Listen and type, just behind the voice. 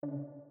So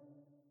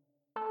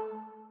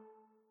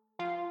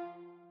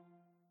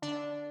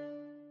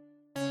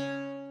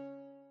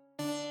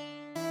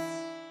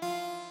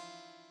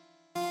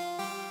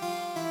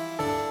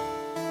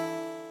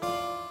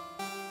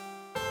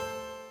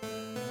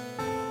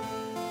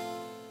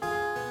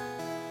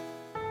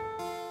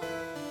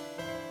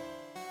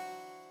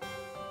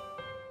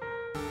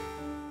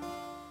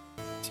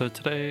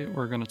today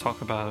we're going to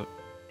talk about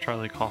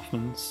Charlie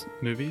Kaufman's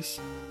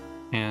movies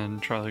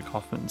and Charlie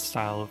Kaufman's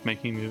style of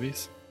making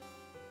movies.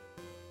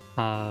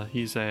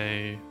 He's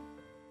a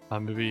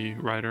movie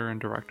writer and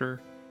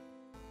director.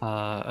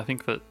 I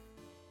think that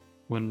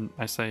when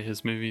I say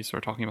his movies,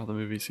 we're talking about the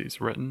movies he's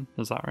written.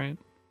 Is that right?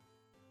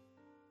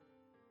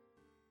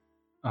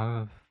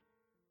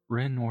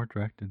 Written or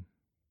directed.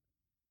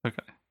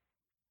 Okay.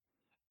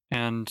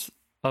 And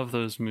of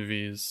those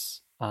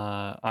movies,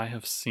 I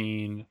have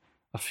seen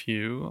a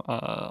few,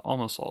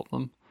 almost all of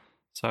them.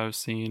 So I've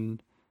seen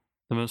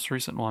the most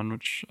recent one,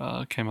 which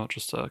came out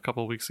just a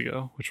couple of weeks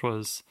ago, which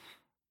was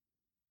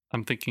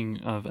I'm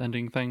Thinking of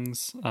Ending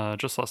Things.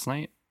 Just last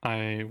night,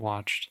 I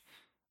watched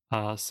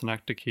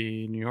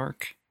Synecdoche, New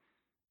York,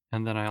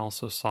 and then I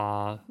also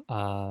saw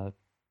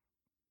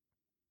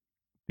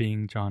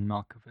Being John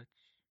Malkovich.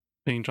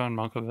 Being John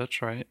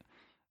Malkovich, right?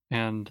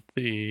 And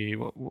the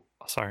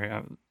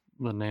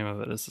the name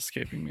of it is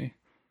escaping me.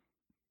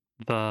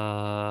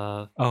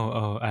 The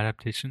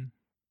Adaptation?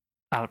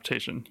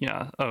 adaptation,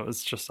 yeah. Oh,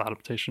 it's just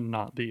adaptation,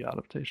 not the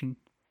adaptation.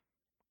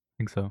 I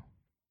think so.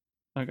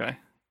 Okay,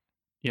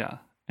 yeah.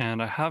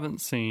 And I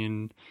haven't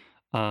seen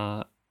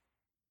the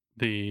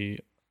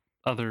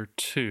other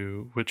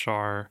two, which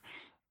are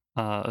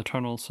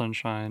Eternal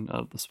Sunshine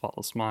of the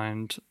Spotless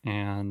Mind,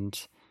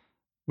 and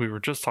we were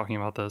just talking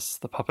about this,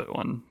 the puppet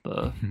one,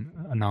 the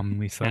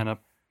Anomalisa.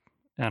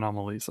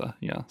 Anomalisa,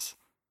 yes.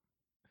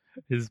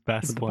 His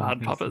best The one.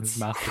 bad puppets. His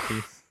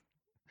masterpiece.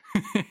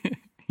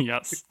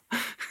 Yes.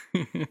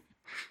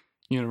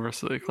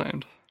 Universally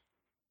acclaimed.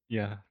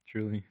 Yeah,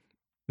 truly.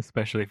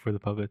 Especially for the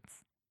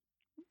puppets.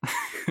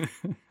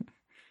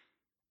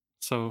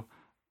 So,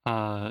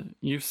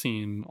 you've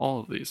seen all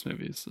of these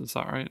movies, is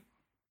that right?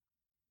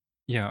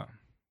 Yeah.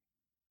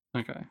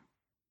 Okay.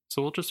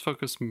 So we'll just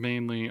focus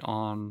mainly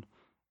on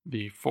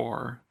the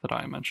four that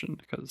I mentioned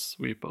because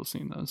we've both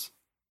seen those.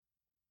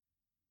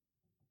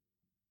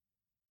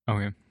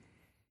 Okay.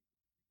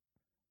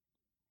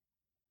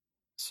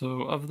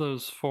 So, of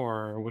those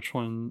four, which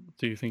one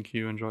do you think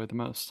you enjoyed the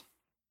most?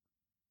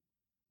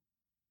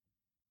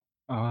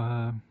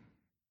 I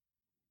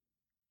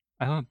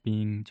thought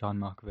Being John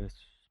Malkovich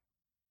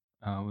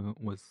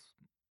was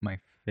my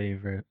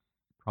favorite,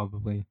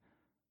 probably.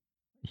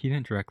 He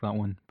didn't direct that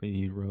one, but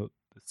he wrote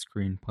the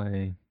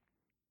screenplay.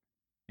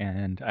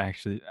 And I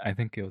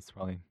think it was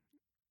probably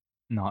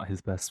not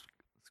his best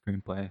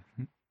screenplay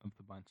of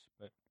the bunch,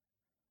 but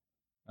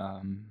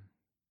um,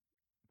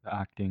 the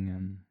acting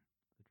and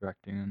the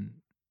directing and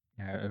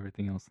yeah,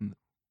 everything else in the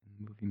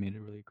movie made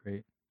it really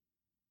great.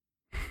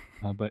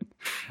 But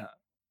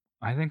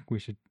I think we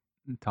should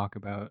talk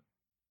about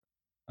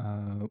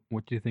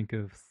what do you think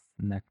of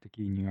Synecdoche,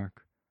 New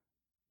York?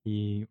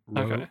 He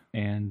wrote Okay.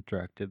 and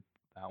directed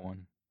that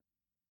one,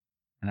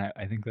 and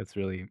I think that's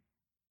really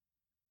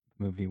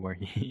the movie where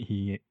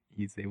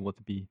he's able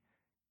to be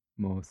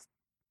most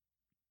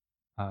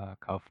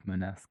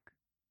Kaufman-esque,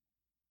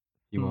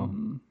 if you will.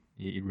 Hmm.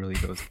 He really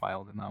goes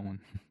wild in that one.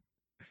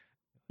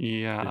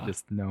 There's Yeah.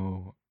 just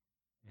no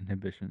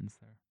inhibitions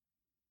there.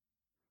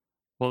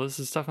 Well, this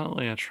is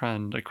definitely a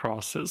trend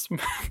across his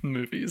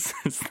movies,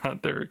 is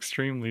that they're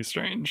extremely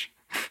strange.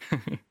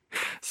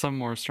 Some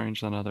more strange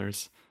than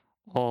others.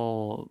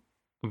 All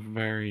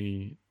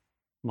very,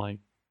 like,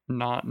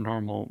 not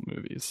normal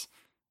movies.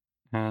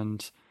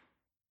 And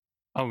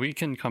we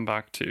can come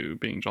back to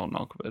Being John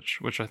Malkovich,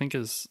 which I think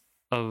is,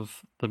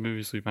 of the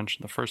movies we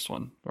mentioned, the first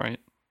one, right?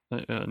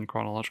 In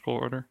chronological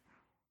order.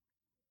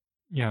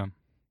 Yeah.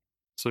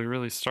 So he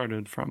really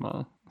started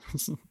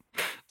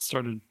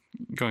started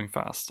going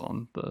fast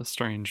on the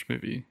strange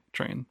movie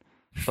train.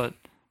 But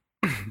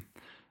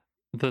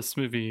this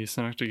movie,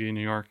 Synecdoche,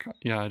 New York,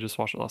 yeah, I just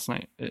watched it last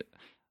night.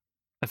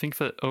 I think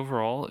that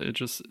overall,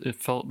 it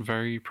felt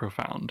very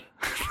profound.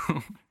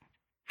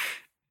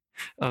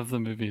 Of the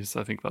movies,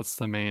 I think that's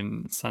the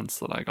main sense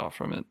that I got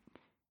from it.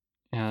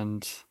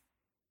 And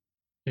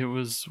it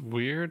was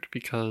weird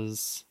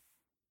because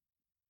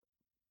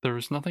there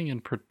was nothing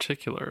in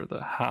particular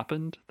that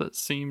happened that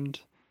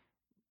seemed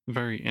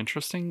very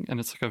interesting, and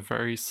it's like a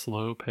very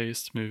slow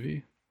paced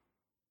movie.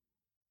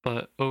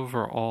 But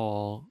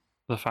overall,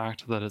 the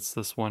fact that it's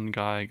this one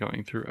guy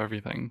going through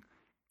everything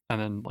and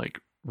then like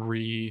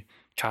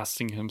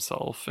recasting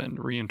himself and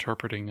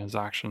reinterpreting his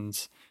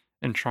actions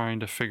and trying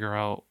to figure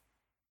out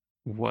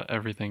what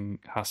everything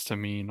has to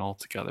mean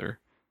altogether,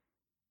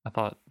 I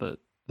thought that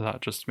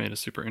just made a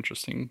super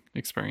interesting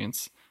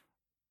experience.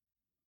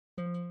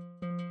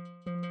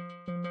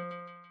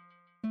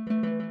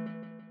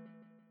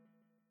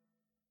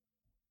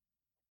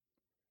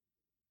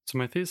 So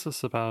my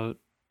thesis about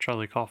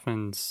Charlie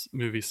Kaufman's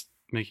movie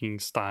making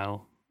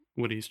style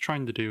what he's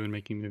trying to do in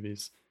making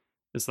movies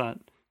is that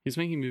he's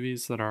making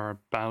movies that are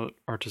about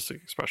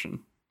artistic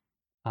expression.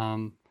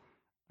 Um,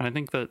 and I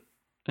think that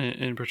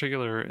in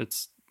particular,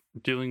 it's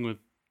dealing with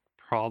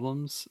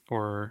problems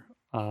or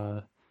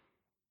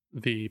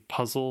the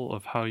puzzle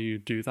of how you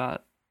do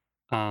that.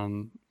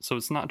 So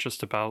it's not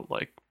just about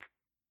like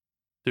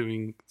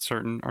doing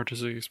certain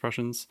artistic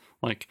expressions,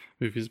 like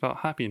movies about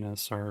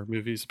happiness or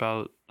movies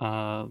about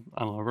I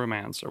don't know,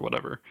 romance or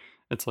whatever.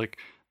 It's like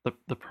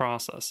the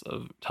process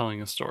of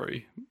telling a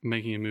story,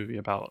 making a movie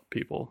about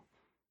people.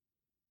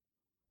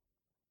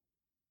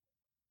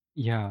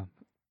 Yeah,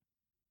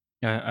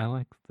 yeah, I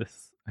like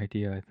this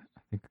idea.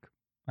 I think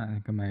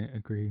I might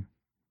agree.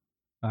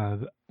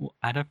 Well,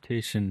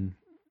 adaptation,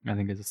 I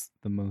think, is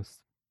the most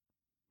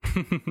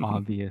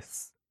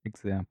obvious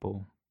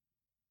example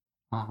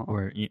Uh-huh.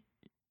 where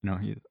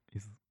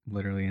he's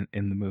literally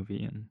in the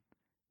movie and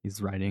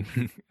he's writing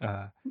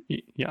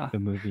Yeah. the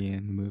movie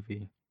in the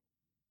movie.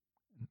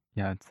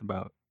 Yeah, it's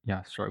about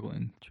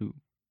struggling to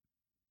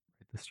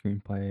write the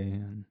screenplay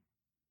and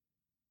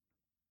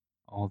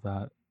all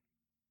that.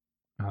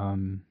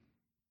 Um,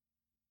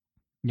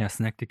 yeah,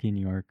 Synecdoche,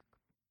 New York.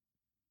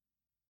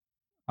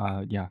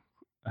 Yeah,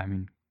 I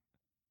mean,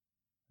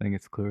 I think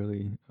it's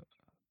clearly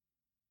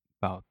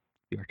about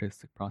the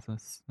artistic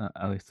process,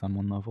 at least on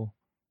one level.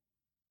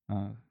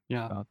 It's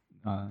Yeah. about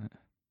a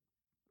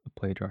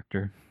play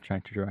director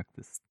trying to direct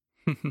this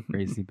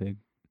crazy big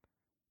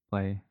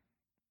play.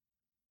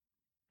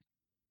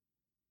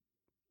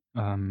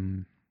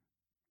 Um,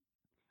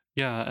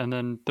 Yeah, and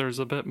then there's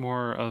a bit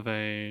more of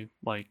a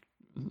like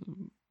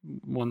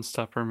one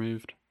step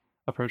removed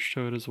approach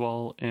to it as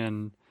well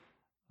in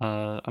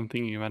I'm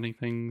Thinking of Ending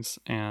Things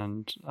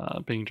and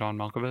Being John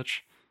Malkovich.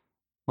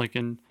 Like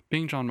in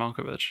Being John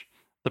Malkovich,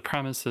 the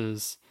premise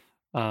is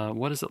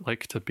what is it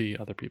like to be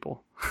other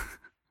people?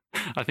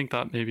 I think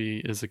that maybe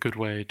is a good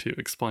way to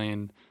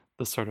explain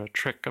the sort of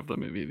trick of the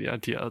movie, the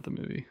idea of the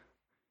movie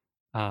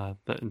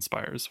that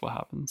inspires what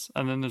happens.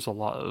 And then there's a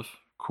lot of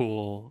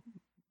cool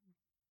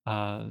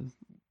uh,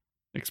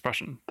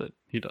 expression that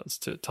he does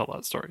to tell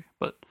that story.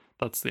 But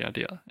that's the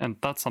idea, and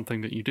that's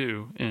something that you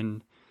do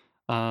in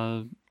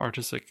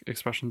artistic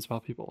expressions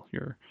about people.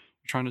 You're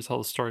trying to tell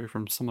a story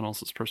from someone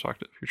else's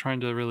perspective. You're trying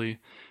to really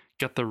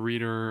get the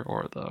reader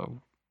or the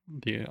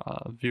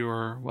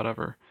viewer,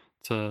 whatever,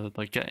 to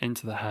like get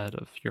into the head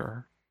of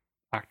your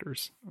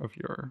actors, of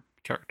your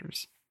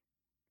characters.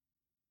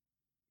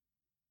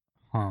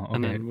 And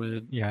okay. then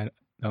with Yeah.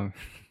 Oh,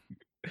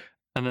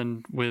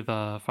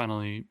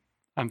 finally,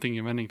 I'm Thinking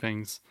of Ending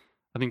Things.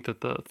 I think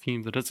that the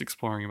theme that it's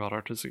exploring about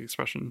artistic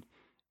expression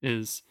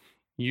is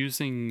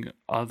using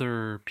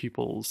other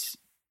people's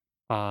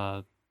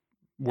uh,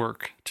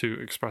 work to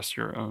express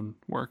your own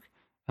work,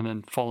 and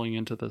then falling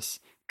into this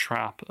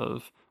trap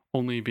of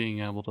only being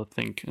able to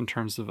think in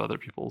terms of other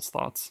people's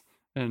thoughts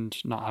and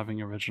not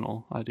having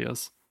original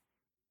ideas.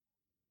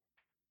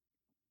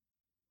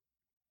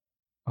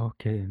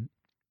 okay.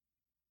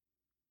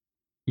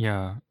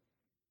 Yeah.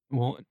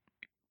 Well,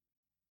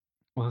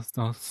 was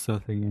also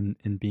thing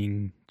in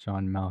being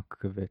John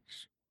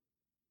Malkovich,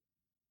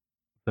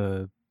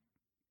 the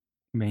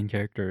main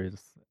character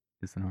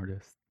is an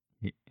artist.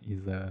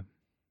 He's a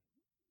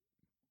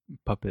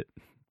puppet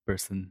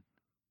person,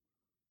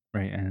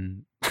 right?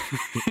 And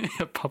he,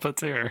 A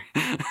puppeteer.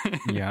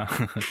 yeah,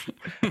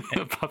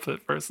 A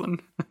puppet person.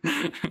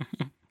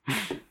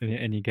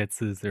 and he gets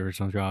his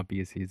original job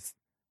because he's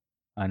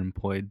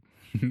unemployed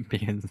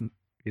because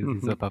he's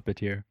Mm-hmm. a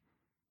puppeteer.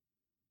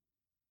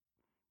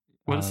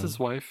 What is Uh, his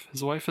wife?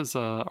 His wife is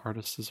a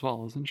artist as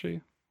well, isn't she?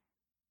 Is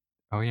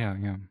oh yeah,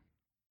 yeah.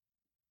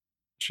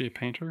 she a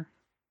painter?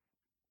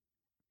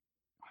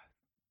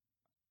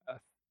 Uh,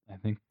 I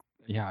think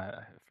I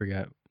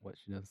forget what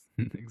she does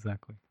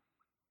exactly.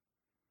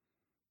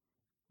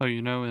 Oh,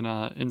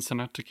 in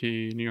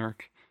Synecdoche, New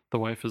York, the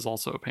wife is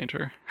also a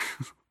painter.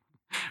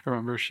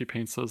 Remember, she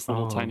paints those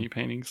little Oh, tiny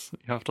paintings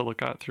you have to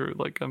look at through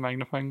like a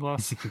magnifying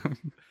glass.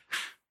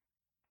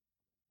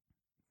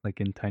 like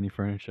in Tiny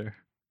Furniture.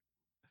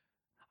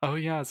 Oh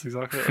yeah, it's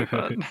exactly like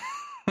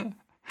that.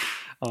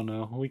 Oh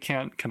no, we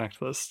can't connect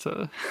this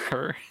to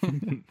her.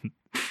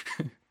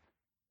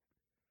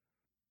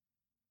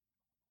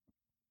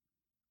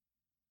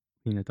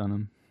 Lena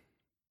Dunham.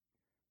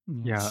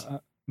 Yeah, Yes.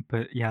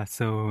 but yeah.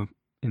 So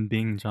in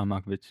being John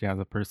Malkovich, yeah,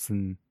 the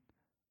person.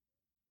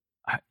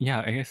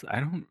 Yeah, I guess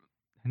I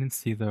didn't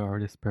see the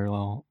artist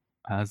parallel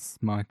as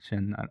much,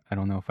 and I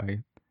don't know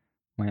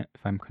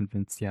if I'm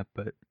convinced yet,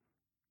 but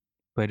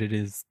it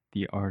is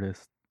the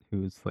artist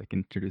who's like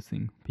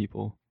introducing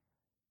people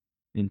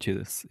into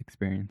this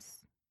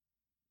experience.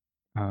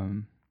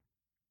 Um,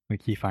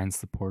 like he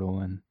finds the portal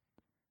and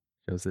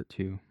shows it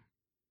to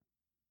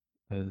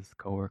his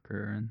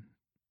coworker, and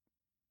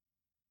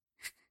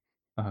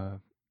uh,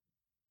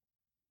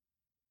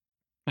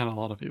 And a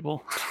lot of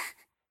people.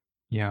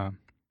 yeah.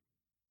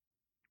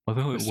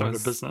 Although They it start a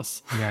was,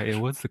 business. yeah, it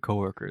was the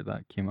coworker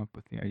that came up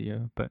with the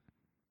idea, but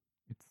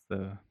it's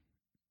the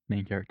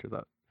main character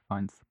that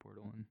finds the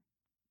portal, and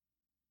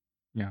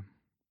yeah,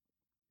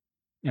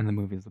 And the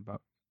movie is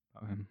about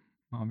him,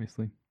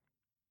 obviously.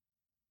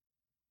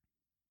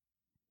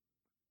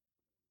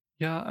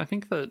 Yeah, I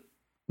think that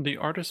the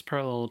artist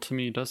parallel to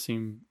me does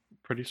seem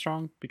pretty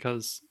strong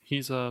because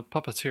he's a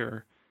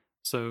puppeteer.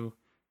 So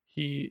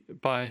he,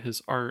 by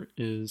his art,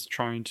 is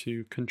trying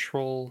to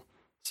control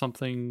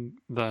something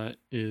that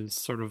is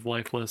sort of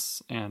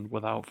lifeless and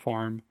without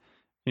form.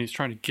 And he's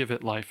trying to give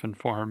it life and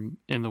form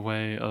in the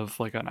way of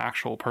like an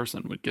actual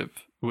person would give,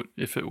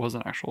 if it was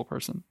an actual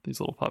person, these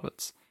little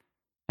puppets.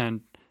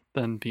 And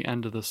then the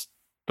end of the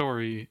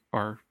story,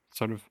 or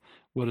sort of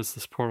what does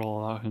this portal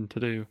allow him to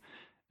do?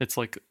 It's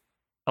like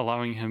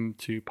allowing him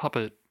to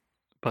puppet,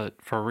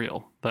 but for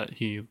real, that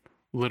he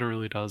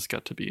literally does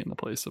get to be in the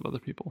place of other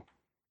people,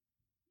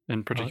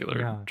 in particular,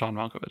 Yeah, John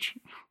Malkovich.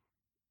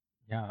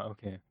 yeah,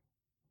 okay,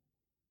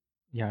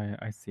 yeah,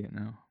 I see it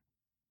now.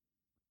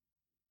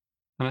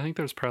 And I think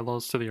there's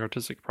parallels to the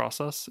artistic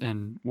process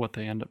in what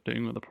they end up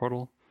doing with the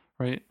portal,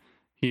 right?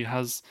 He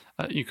has,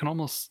 you can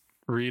almost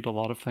read a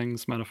lot of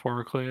things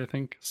metaphorically, I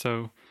think.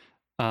 So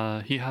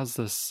he has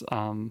this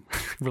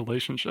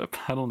relationship,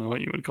 I don't know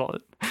what you would call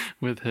it,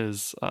 with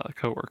his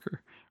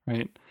coworker,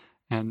 right?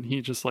 And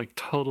he just like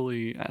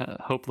totally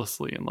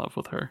hopelessly in love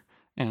with her,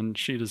 and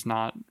she does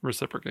not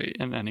reciprocate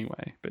in any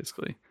way,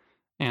 basically.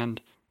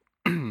 And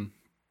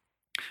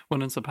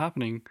what ends up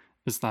happening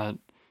is that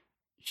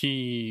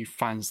he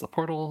finds the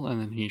portal, and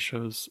then he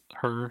shows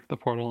her the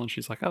portal, and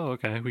she's like, "Oh,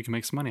 okay, we can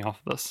make some money off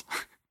of this."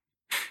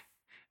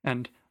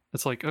 And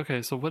it's like,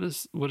 okay, so what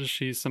is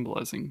she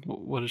symbolizing?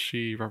 What does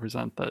she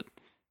represent? That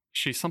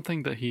she's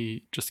something that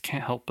he just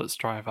can't help but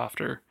strive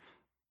after,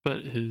 but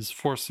is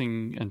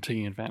forcing and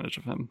taking advantage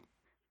of him.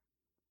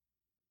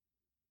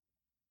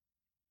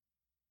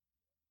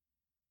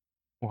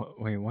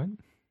 Wait, what?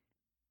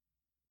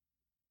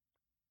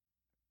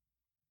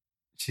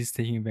 She's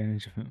taking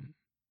advantage of him.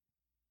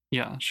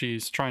 Yeah,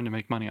 she's trying to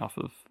make money off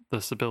of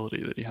this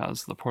ability that he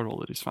has, the portal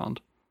that he's found.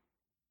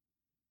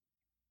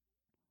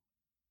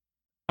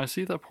 I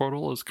see that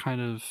portal as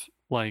kind of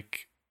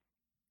like,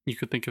 you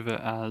could think of it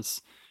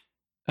as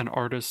an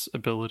artist's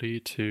ability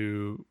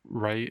to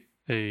write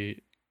a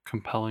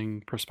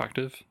compelling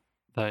perspective,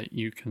 that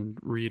you can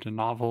read a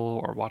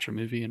novel or watch a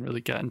movie and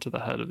really get into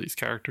the head of these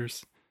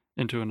characters,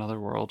 into another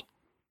world.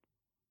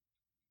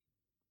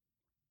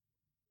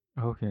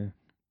 Okay.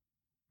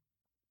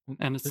 Well,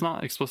 And it's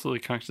not explicitly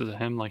connected to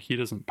him, like he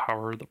doesn't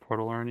power the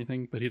portal or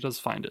anything, but he does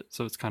find it.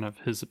 So it's kind of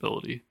his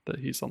ability that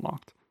he's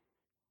unlocked.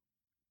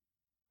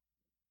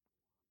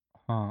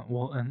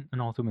 well, and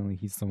ultimately,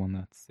 he's the one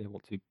that's able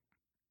to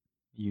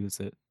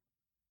use it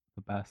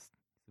the best.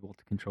 He's able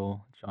to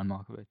control John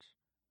Malkovich,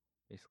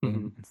 basically,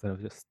 Mm-hmm. instead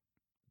of just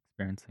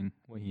experiencing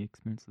what he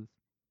experiences.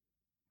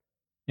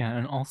 Yeah,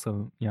 and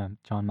also, yeah,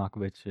 John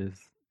Malkovich is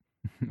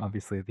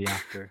obviously the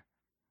actor,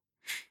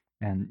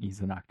 and he's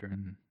an actor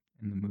in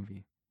the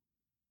movie.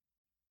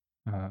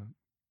 Uh,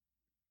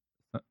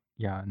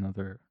 yeah,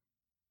 another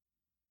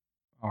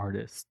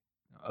artist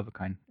of a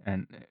kind,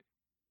 and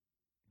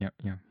yeah,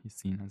 he's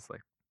seen as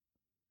like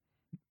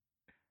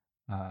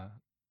uh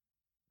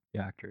the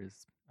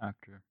actor's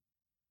actor.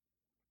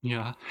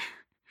 Yeah.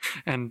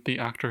 And the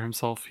actor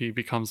himself, he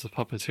becomes a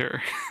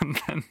puppeteer. And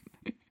then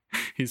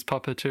he's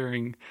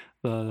puppeteering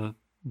the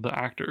the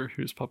actor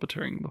who's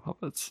puppeteering the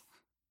puppets.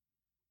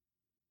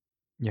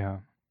 Yeah,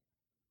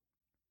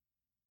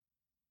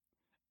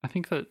 I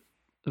think that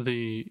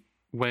the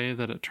way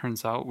that it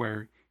turns out,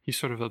 where he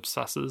sort of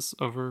obsesses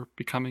over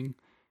becoming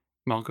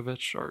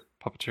Malkovich or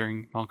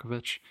puppeteering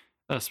Malkovich,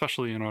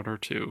 especially in order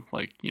to,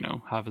 like,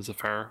 have his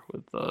affair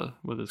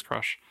with his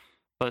crush,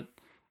 but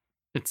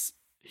it's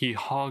he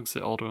hogs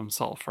it all to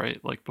himself, right?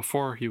 Like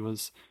before, he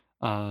was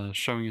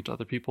showing it to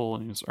other people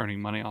and he was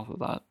earning money off of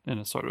that in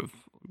a sort of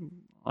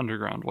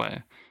underground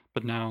way,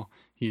 but now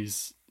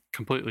he's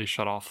completely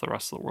shut off the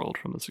rest of the world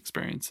from this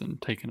experience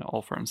and taken it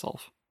all for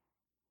himself.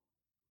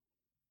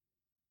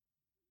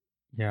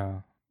 yeah,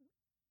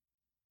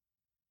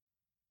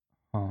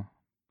 huh.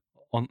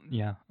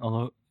 Yeah,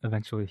 although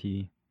eventually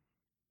he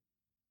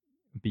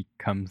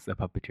becomes a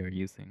puppeteer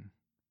using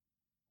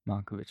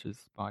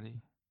Malkovich's body,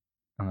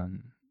 and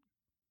then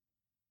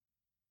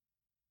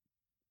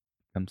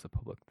becomes a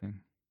public thing.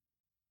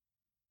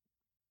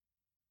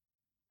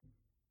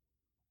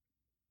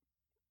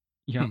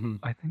 Yeah, Mm-hmm.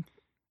 I think.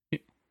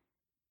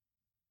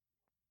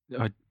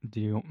 Do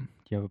you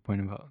have a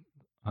point about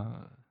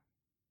uh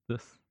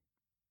this,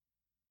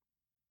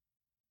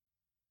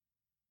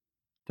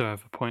 Do I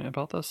have a point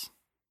about this?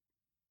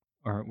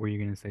 or were you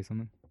gonna say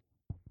something?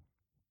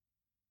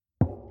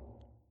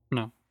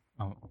 No.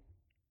 Oh,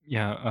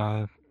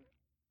 yeah.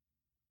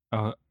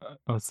 I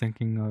was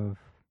thinking of.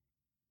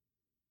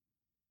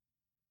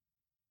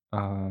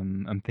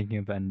 I'm thinking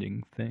of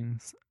ending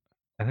things.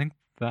 I think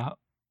that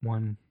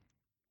one.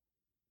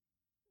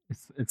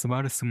 It's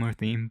about a similar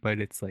theme, but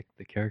it's like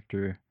the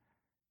character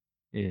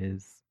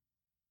is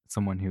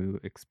someone who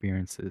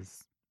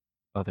experiences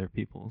other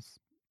people's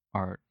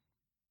art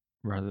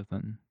rather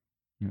than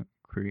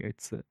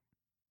creates it.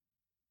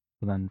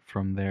 But then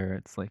from there,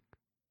 it's like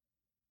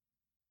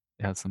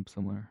it has some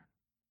similar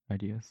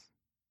ideas.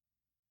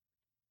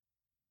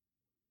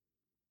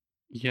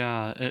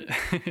 Yeah,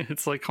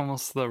 it's like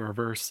almost the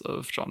reverse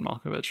of John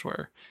Malkovich,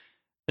 where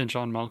in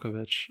John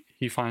Malkovich,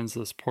 he finds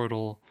this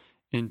portal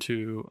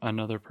into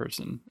another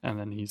person and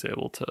then he's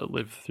able to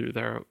live through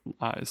their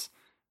eyes.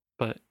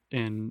 But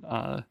in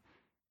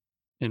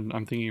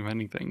I'm Thinking of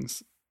Ending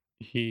Things,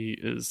 he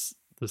is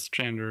this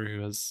janitor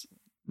who has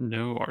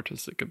no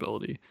artistic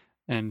ability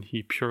and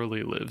he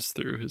purely lives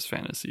through his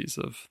fantasies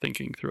of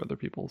thinking through other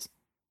people's.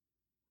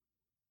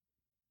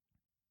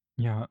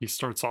 Yeah, He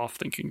starts off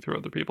thinking through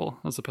other people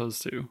as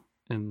opposed to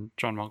in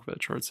John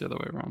Malkovich where it's the other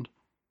way around.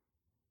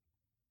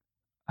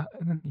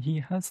 he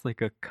has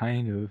like a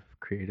kind of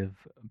creative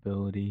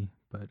ability,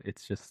 but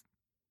it's just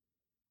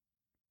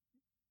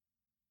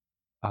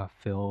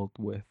filled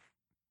with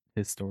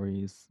his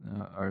stories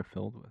are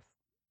filled with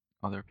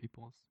other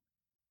people's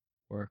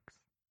works,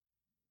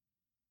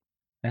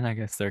 and I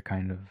guess they're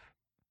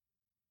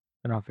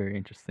not very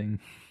interesting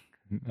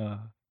uh,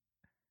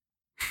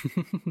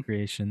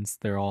 creations.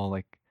 They're all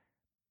like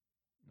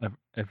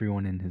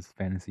everyone in his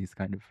fantasies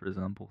kind of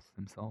resembles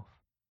himself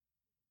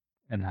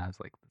and has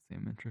like the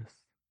same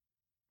interests.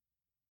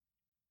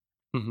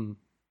 Mhm.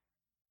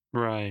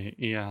 Right,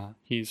 yeah.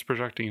 He's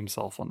projecting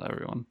himself onto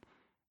everyone.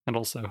 And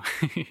also,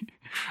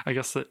 I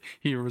guess that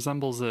he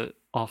resembles it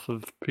off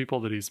of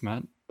people that he's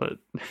met, but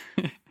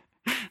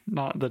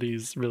not that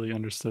he's really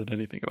understood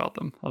anything about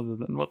them other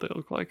than what they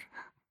look like.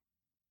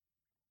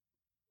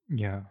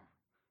 Yeah,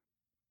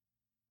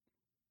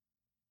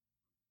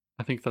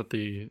 I think that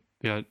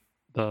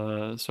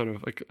the sort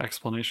of like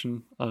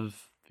explanation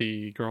of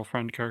the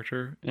girlfriend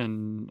character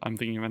in I'm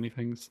Thinking of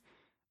Anythings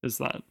is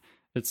that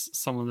it's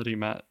someone that he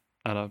met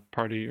at a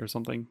party or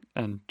something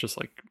and just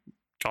like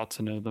got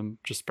to know them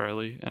just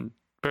barely and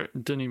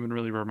didn't even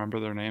really remember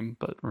their name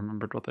but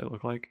remembered what they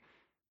look like,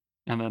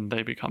 and then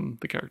they become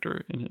the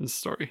character in his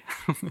story.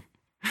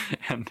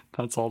 And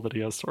that's all that he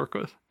has to work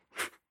with.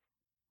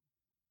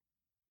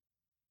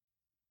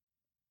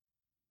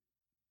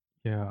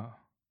 yeah.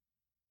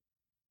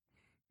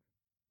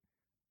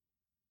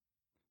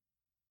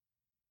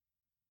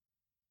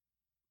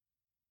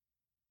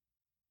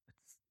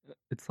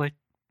 It's like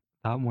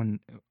that one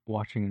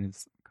watching it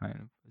is kind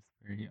of is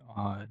very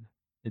odd.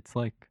 It's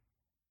like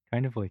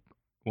kind of like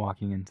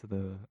walking into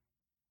the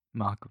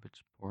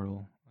Malkovich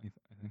portal. I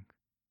think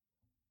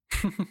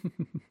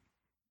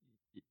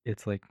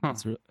it's like Huh.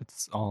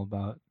 it's all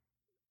about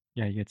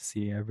yeah. You get to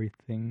see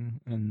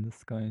everything in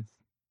this guy's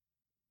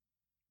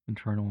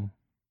internal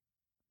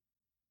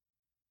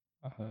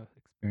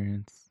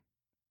experience,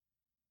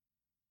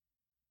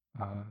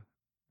 uh,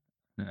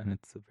 and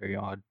it's a very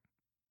odd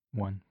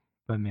one.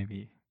 But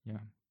maybe yeah,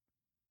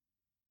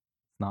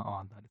 it's not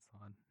odd that it's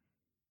odd.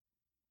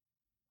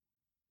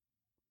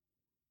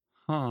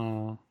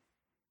 Huh.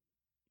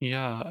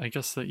 Yeah, I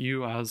guess that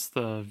you, as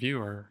the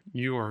viewer,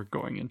 you are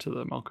going into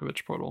the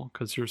Malkovich portal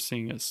because you're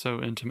seeing it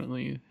so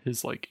intimately,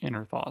 his like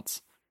inner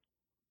thoughts.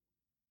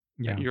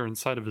 Yeah, You're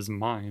inside of his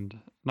mind,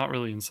 not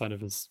really inside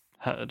of his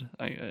head.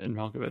 In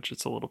Malkovich,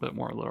 it's a little bit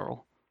more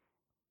literal.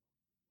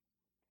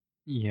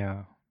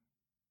 yeah,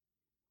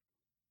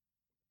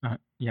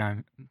 yeah.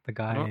 The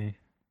I don't. guy,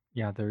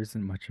 yeah. There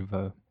isn't much of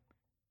a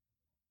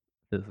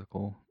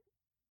physical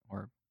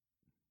or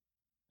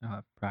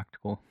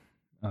practical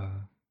uh,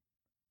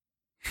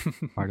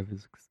 part of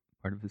his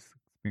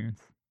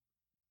experience.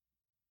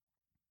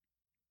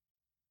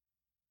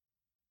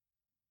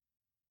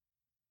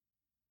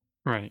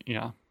 Right.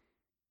 Yeah.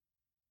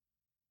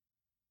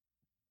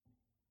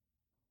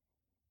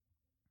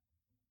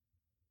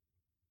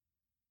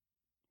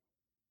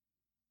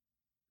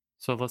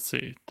 So let's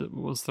see.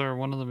 Was there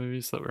one of the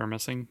movies that we're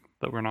missing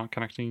that we're not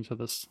connecting to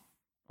this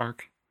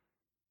arc?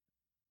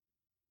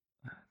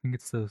 I think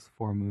it's those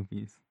four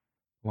movies.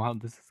 Wow,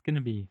 this is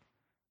gonna be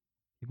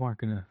people aren't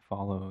gonna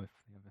follow if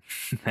they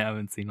haven't they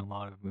haven't seen a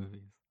lot of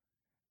movies.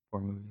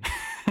 Four movies.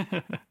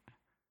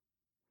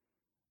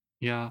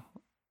 Yeah.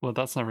 Well,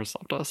 that's never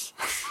stopped us.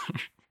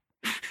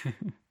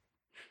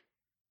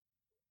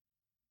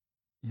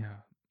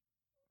 Yeah,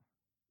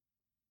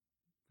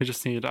 We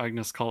just need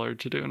Agnes Collard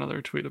to do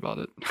another tweet about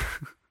it.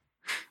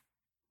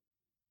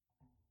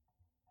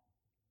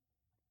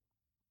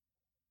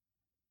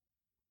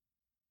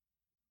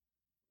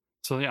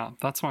 So yeah,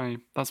 that's my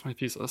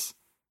thesis,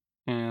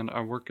 and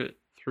I work it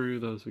through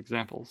those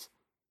examples.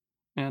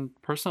 And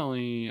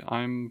personally,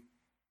 I'm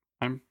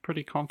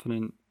pretty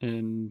confident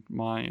in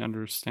my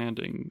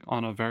understanding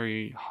on a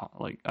very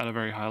like at a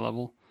very high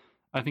level.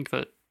 I think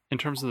that in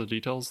terms of the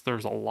details,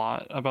 there's a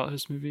lot about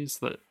his movies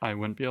that I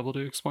wouldn't be able to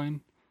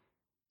explain.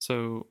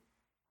 So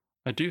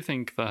I do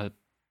think that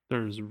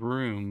there's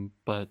room,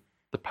 but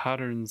the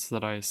patterns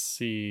that I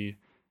see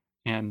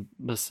and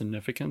the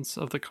significance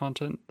of the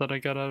content that I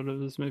get out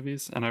of his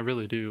movies, and I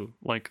really do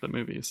like the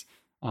movies.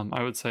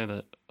 I would say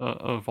that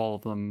of all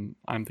of them,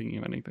 I'm Thinking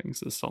of Ending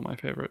Things is still my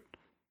favorite,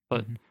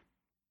 but hmm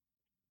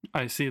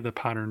I see the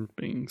pattern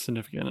being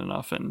significant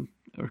enough and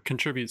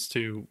contributes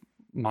to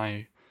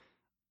my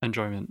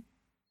enjoyment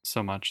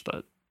so much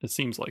that it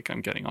seems like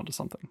I'm getting onto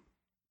something.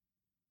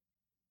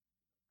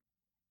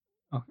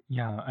 Oh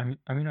yeah,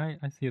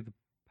 I see the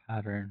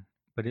pattern,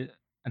 but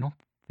I don't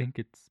think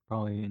it's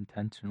probably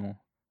intentional.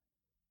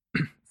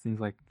 Seems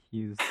like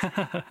he's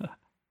a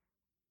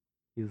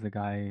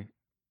guy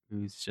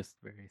who's just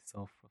very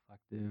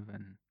self-reflective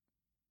and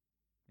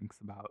thinks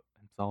about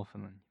himself,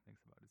 and then he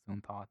thinks about his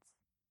own thoughts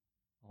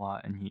a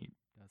lot, and he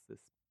does this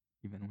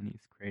even when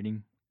he's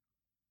creating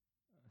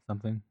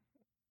something,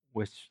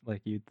 which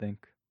like you'd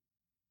think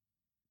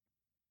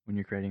when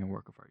you're creating a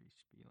work of art, you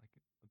should be like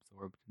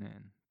absorbed in it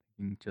and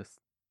thinking just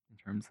in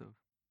terms of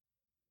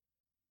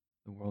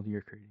the world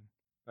you're creating.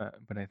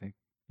 But I think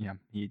yeah,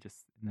 he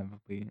just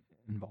inevitably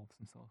involves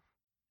himself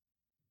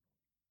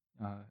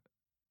in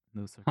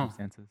those Huh.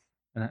 circumstances,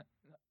 and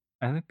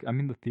I think I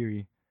mean the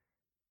theory.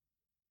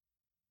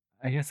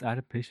 I guess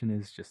adaptation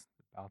is just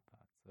about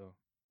that. So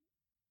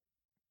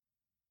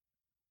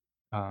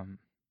um,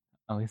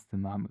 at least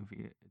in that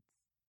movie,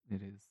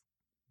 it is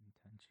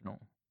intentional.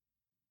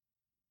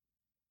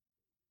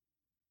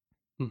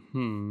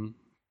 Hmm.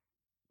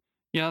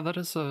 Yeah,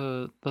 that's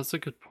a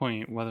good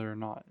point, whether or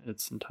not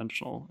it's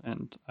intentional.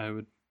 And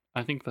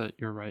I think that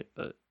you're right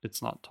that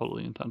it's not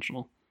totally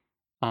intentional.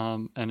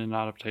 And in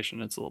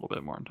adaptation, it's a little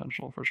bit more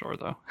intentional for sure,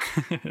 though.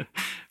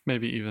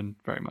 Maybe even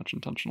very much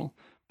intentional.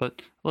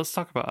 But let's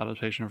talk about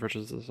adaptation for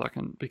just a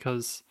second,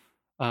 because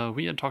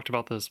we had talked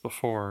about this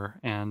before,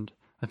 and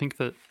I think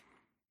that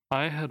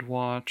I had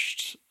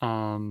watched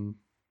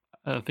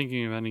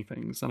Thinking of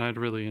Anythings, and I'd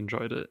really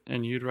enjoyed it,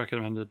 and you'd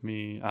recommended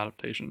me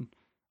adaptation,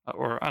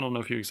 or I don't know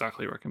if you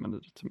exactly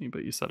recommended it to me,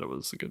 but you said it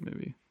was a good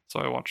movie,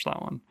 so I watched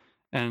that one,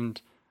 and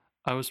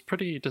I was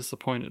pretty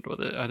disappointed with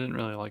it. I didn't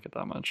really like it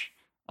that much.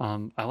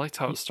 I liked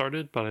how it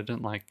started, but I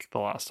didn't like the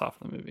last half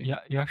of the movie. Yeah,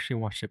 you actually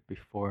watched it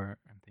before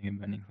I'm thinking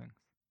of ending things.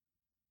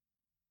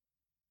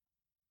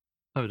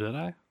 Oh, did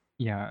I?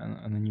 Yeah,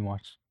 and then you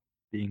watched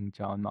Being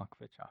John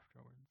Malkovich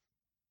afterwards.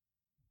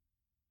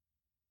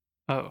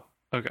 Oh,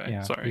 okay.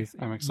 Yeah, Sorry, because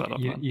I mixed that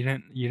up then. you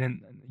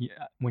didn't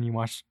when you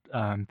watched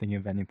thinking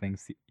of ending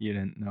things, you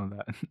didn't know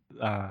that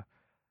uh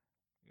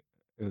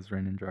it was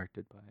written and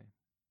directed by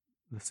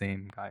the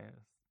same guy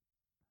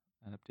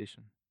as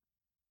adaptation.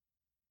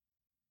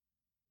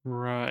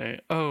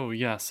 Right. Oh,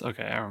 yes.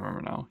 Okay, I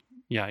remember now.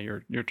 Yeah,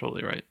 you're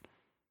totally right.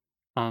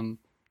 Um,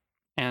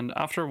 And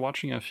after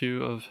watching a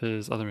few of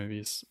his other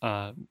movies,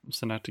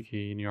 Synecdoche,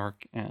 New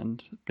York,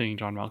 and Being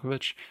John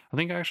Malkovich, I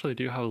think I actually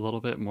do have a little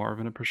bit more of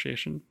an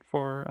appreciation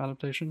for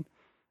adaptation.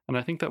 And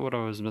I think that what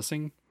I was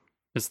missing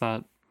is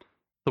that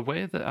the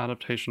way that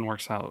adaptation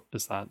works out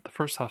is that the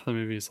first half of the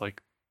movie is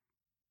like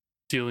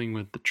dealing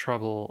with the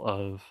trouble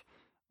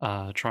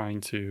of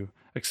trying to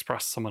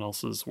express someone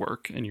else's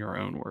work in your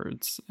own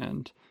words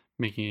and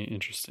making it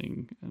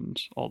interesting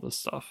and all this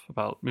stuff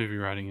about movie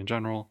writing in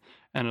general,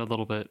 and a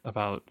little bit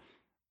about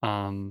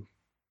um,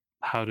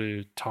 how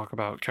to talk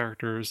about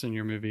characters in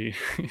your movie.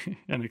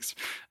 and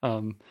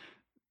um,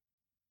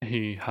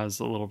 he has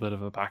a little bit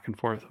of a back and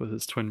forth with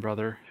his twin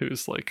brother,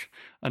 who's like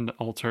an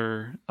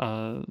alter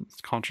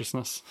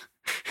consciousness.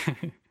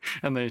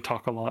 And they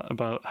talk a lot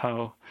about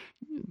how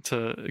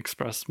to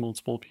express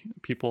multiple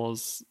people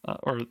as,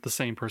 or the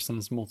same person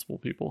as multiple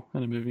people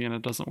in a movie, and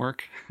it doesn't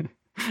work,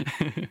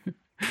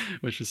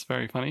 which is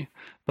very funny.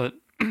 But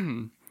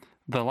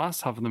the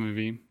last half of the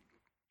movie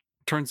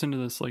turns into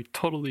this like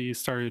totally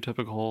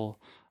stereotypical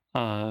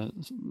uh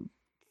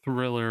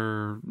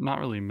thriller, not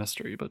really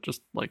mystery, but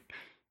just like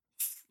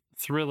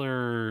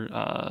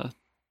thriller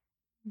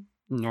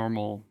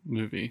normal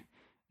movie.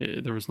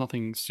 There was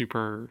nothing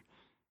super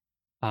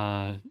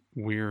uh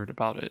weird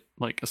about it,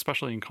 like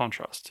especially in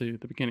contrast to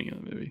the beginning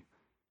of the movie.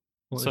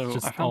 Well, it's So I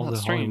just found all that the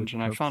Hollywood strange,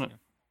 and I tropes. found it,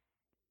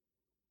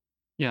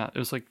 yeah, it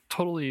was like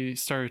totally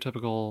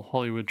stereotypical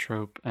Hollywood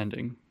trope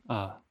ending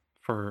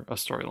for a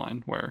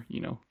storyline where,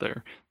 you know,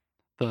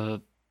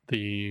 the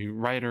the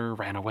writer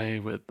ran away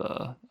with his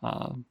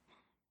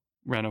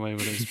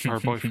her Yeah.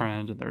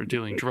 boyfriend, and they're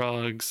dealing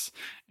drugs,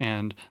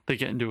 and they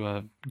get into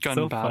a It's gun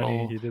so funny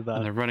battle, he did and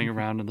that. they're running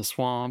around in the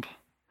swamp,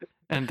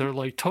 and they're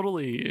like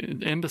totally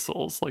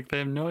imbeciles, like they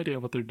have no idea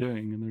what they're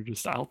doing, and they're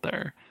just out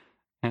there,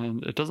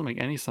 and it doesn't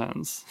make any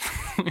sense.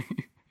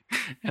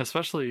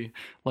 Especially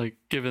like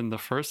given the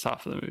first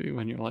half of the movie,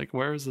 when you're like,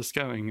 where is this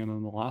going? And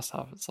then the last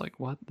half, it's like,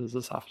 what does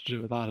this have to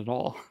do with that at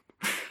all?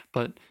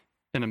 But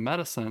in a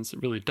meta sense,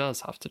 it really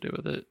does have to do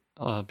with it,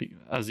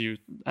 as you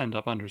end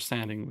up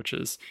understanding, which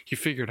is he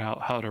figured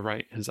out how to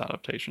write his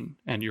adaptation,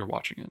 and you're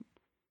watching it.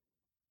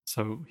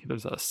 So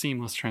there's a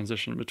seamless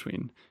transition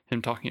between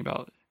him talking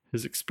about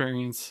his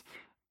experience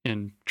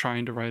in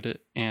trying to write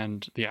it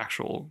and the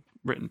actual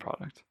written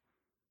product.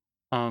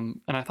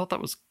 And I thought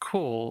that was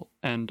cool,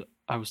 and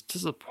I was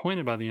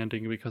disappointed by the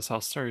ending because how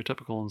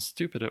stereotypical and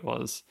stupid it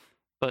was.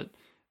 But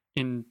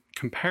in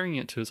comparing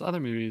it to his other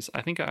movies,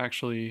 I think I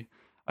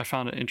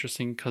found it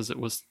interesting because it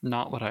was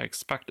not what I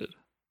expected.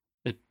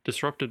 It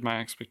disrupted my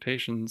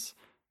expectations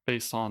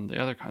based on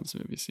the other kinds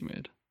of movies he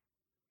made.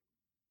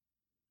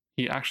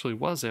 He actually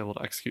was able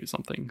to execute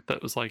something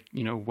that was like,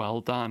 you know,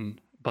 well done,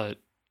 but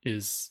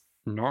is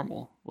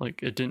normal.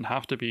 Like it didn't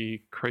have to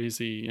be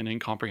crazy and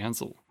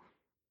incomprehensible.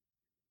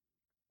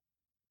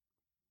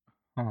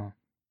 Huh.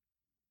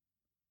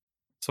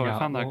 So I Yeah.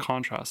 found that Well.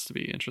 contrast to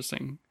be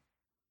interesting.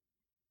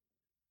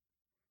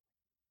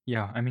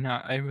 Yeah. I mean,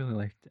 I really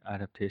liked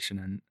adaptation,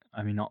 and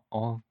I mean, all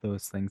of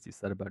those things you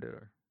said about it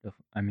are.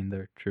 I mean,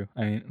 they're true.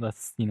 I mean,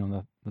 that's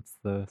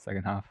the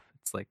second half.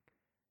 It's like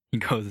he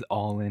goes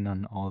all in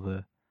on all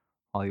the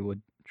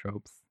Hollywood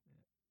tropes.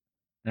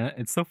 And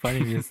it's so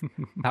funny because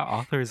that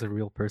author is a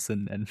real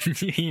person, and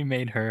he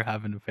made her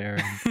have an affair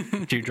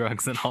and do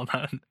drugs and all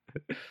that.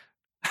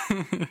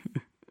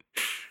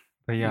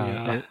 But yeah,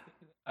 Yeah.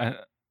 I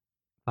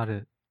thought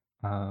it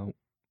uh,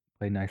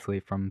 played nicely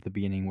from the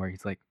beginning, where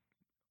he's like,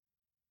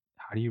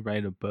 "How do you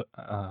write a book?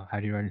 How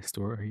do you write a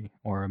story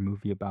or a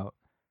movie about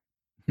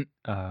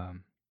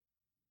um,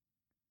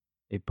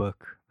 a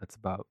book that's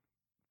about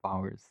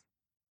flowers?"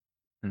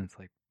 And it's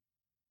like,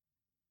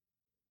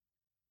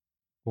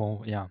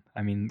 well, yeah.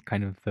 I mean,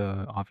 kind of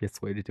the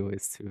obvious way to do it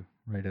is to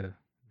write a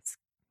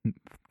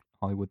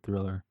Hollywood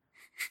thriller,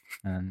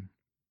 and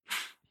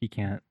he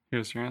can't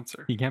Here's your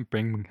answer. he can't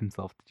bring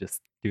himself to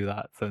just do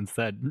that. So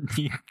instead,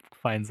 he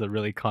finds a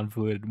really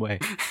convoluted way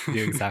to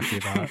do exactly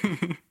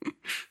that.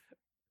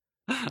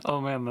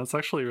 Oh man, that's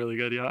actually really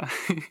good. Yeah.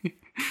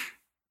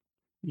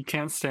 You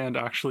can't stand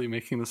actually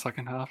making the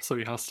second half, so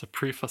he has to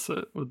preface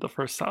it with the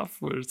first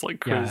half, where it's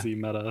like Yeah, crazy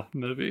meta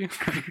movie.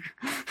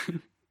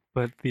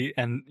 but the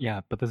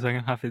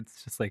second half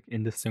it's just like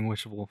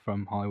indistinguishable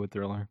from Hollywood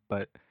thriller.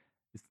 But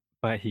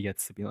he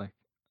gets to be like,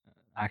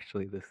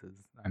 actually,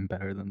 I'm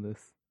better than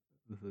this.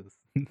 This is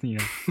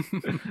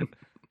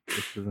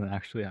this isn't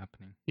actually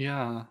happening.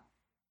 Yeah.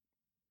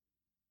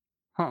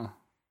 Huh.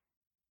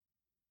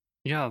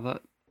 Yeah,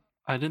 that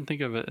I didn't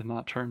think of it in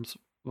that terms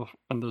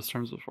in those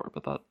terms before,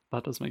 but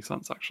that does make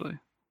sense actually.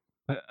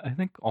 But I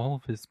think all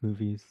of his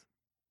movies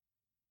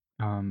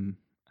um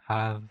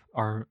have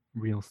are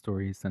real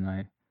stories, and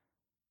I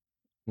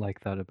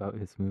like that about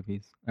his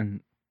movies.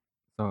 And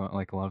so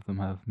like a lot of them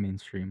have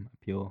mainstream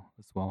appeal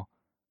as well.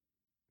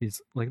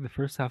 He's like the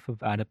first half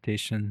of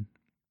adaptation.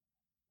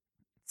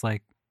 It's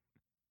like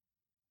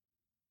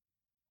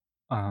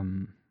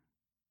um,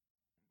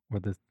 or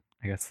the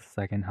I guess the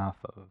second half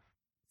of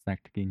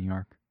Synecdoche, New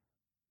York.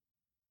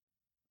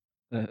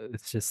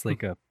 It's just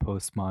like a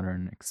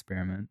postmodern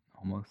experiment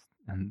almost,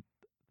 and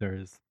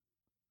there's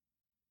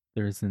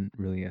there isn't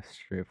really a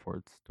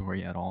straightforward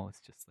story at all. It's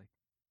just like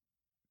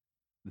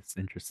this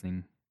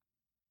interesting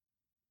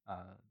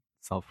uh,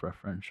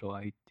 self-referential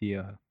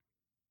idea.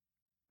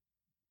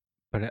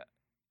 But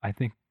I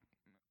think,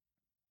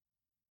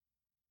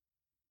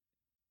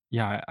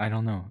 yeah, I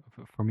don't know.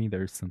 For me,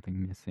 there's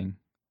something missing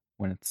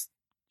when it's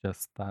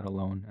just that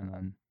alone, and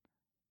then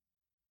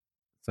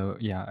so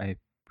yeah, I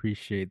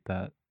appreciate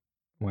that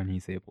when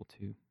he's able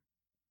to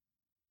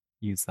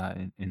use that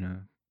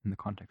in the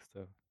context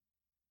of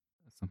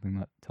something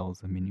that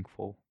tells a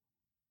meaningful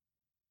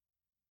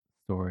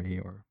story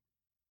or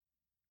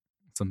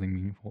something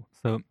meaningful.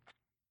 So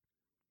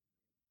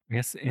I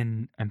guess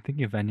in I'm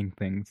thinking of ending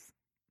things.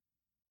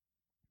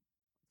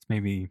 It's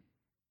maybe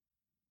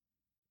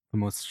the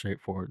most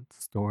straightforward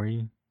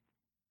story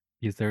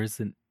because there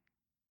isn't.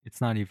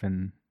 It's not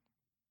even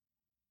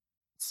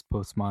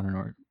postmodern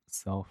or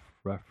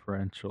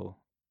self-referential.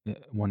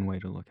 One way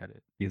to look at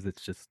it because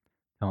it's just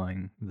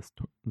telling the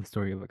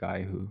story of a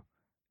guy who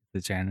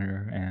is a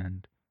janitor,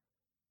 and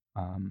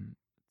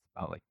it's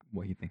about like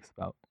what he thinks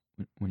about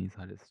when he's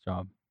at his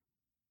job.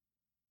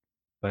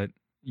 But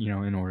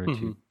in order to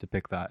Hmm.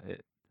 depict that,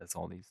 it does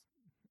all these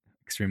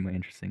extremely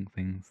interesting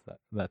things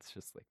that's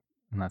just like,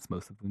 and that's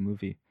most of the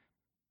movie.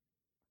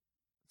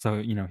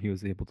 So he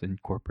was able to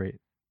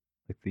incorporate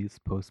like these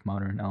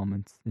postmodern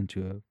elements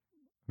into a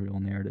real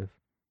narrative.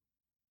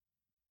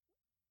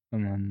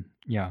 And then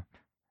yeah,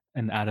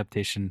 an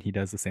adaptation he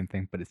does the same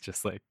thing, but it's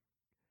just like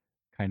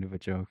kind of a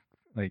joke.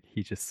 Like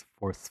he just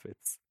force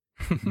fits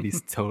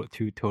these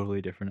two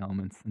totally different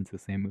elements into the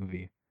same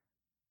movie.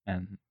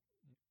 And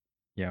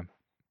yeah.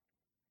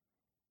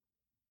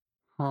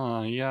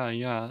 Huh, yeah,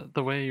 yeah.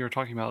 The way you're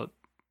talking about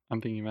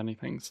I'm thinking of many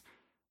things.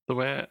 The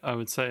way I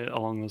would say it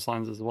along those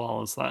lines as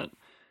well is that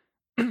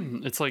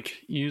it's like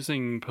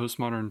using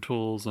postmodern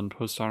tools and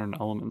postmodern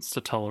elements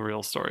to tell a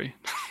real story.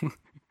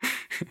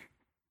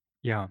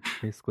 Yeah,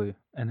 basically.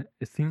 And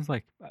it seems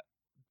like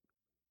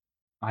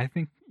I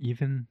think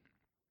even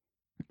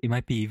it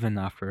might be even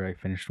after I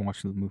finished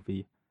watching the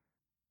movie,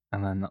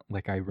 and then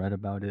like I read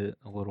about it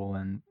a little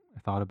and I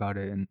thought about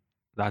it, and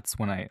that's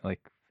when I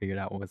like figured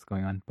out what was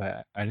going on.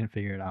 But I didn't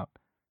figure it out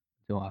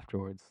until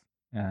afterwards,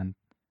 and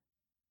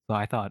so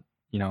I thought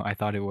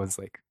it was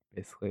like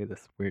basically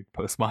this weird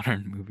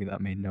postmodern movie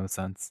that made no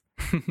sense,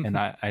 and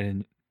I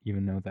didn't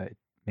even know that it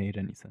made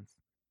any sense.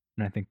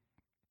 And I think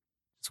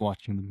just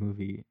watching the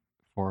movie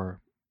for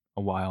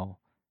a while,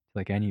 to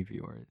like any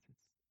viewer,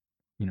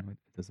 it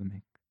doesn't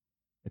make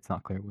it's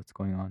not clear what's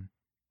going on.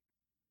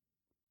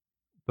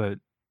 But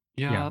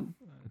yeah, Yeah,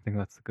 I think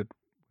that's a good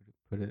way to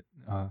put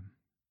it.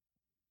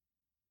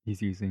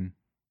 He's using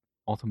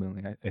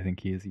ultimately, I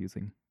think he is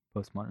using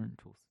postmodern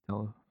tools to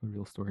tell a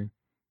real story.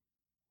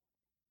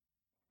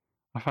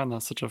 I find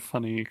that such a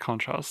funny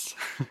contrast.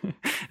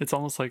 It's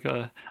almost like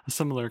a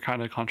similar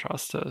kind of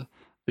contrast to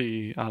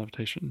the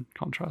adaptation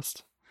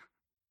contrast.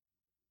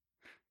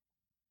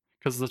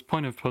 Because the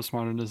point of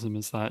postmodernism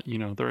is that,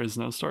 there is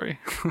no story.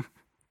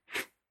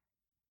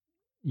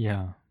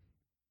 Yeah. I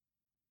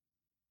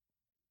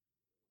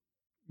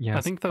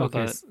Yes. think, though,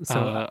 Okay. that, So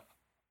sorry, you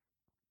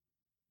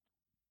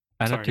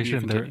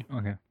adaptation there. continue.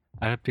 Okay.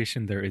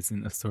 Adaptation there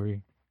isn't a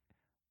story.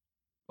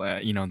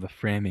 You know, the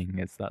framing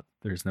is that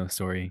there's no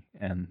story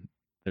and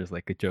there's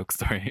like a joke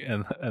story,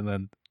 and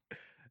then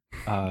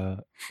uh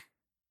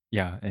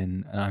yeah,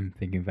 and I'm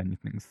thinking of many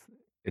things.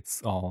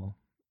 It's all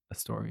a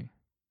story.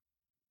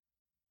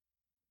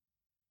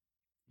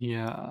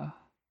 Yeah.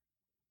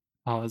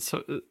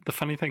 So the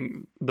funny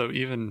thing, though,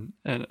 even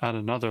at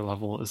another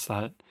level, is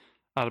that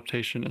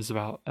adaptation is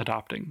about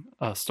adapting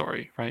a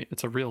story, right?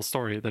 It's a real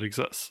story that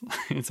exists.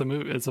 It's a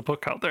movie. It's a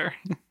book out there,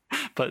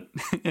 but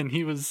and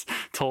he was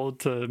told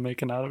to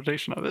make an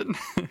adaptation of it,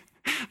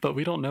 but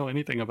we don't know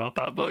anything about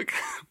that book.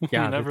 We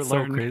Yeah, never that's so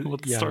learn crazy.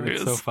 what the Yeah, story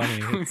it's so is. funny.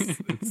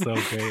 It's so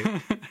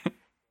great.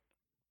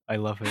 I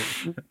love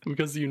it.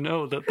 Because you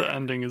know that the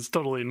ending is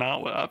totally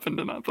not what happened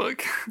in that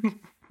book.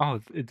 Oh,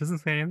 it doesn't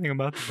say anything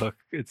about the book.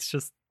 It's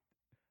just,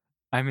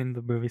 I mean,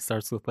 the movie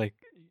starts with like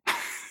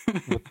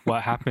with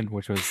what happened,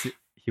 which was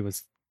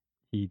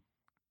he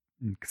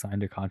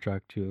signed a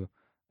contract to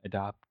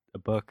adapt a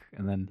book,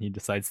 and then he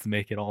decides to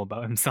make it all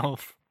about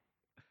himself.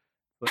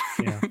 But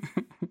yeah,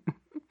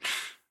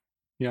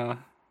 Yeah,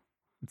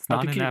 it's I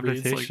not think an he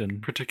reads like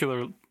adaptation.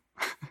 particular.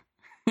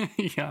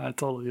 Yeah, it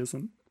totally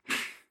isn't.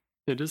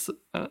 It is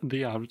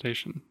the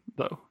adaptation,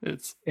 though. It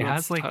That's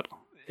has the like title.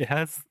 it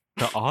has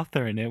the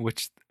author in it,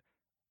 which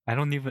I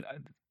don't even.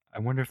 I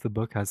wonder if the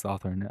book has the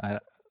author in it. I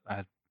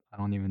I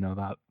don't even know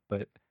that,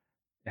 but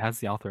it has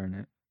the author in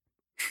it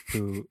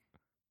who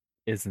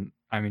isn't.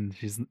 I mean,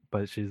 she's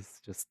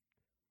just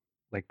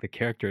like the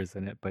characters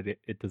in it, but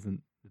it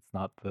doesn't. It's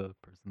not the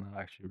person that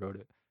actually wrote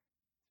it.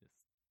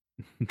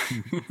 It's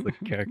just it's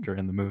the character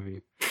in the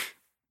movie.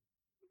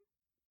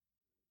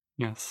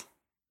 Yes,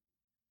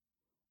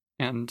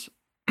 and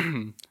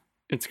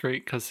it's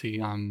great because he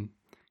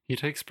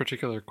takes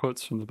particular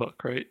quotes from the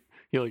book, right?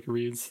 He like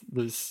reads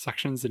these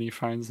sections and he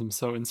finds them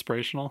so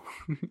inspirational.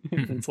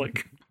 It's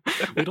like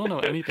we don't know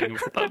anything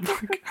about that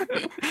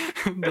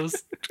book.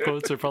 Those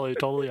quotes are probably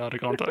totally out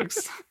of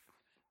context.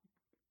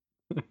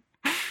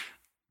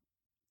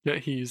 Yet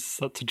he's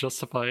set to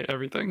justify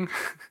everything.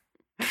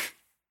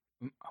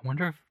 I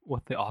wonder if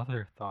what the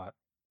author thought.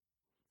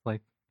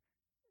 Like,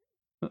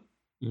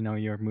 you know,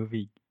 your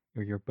movie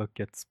or your book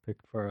gets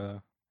picked for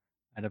a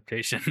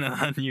adaptation,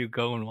 and then you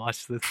go and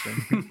watch this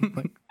thing.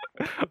 Like,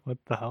 what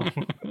the hell?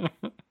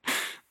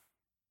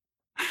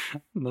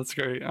 That's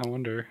great. I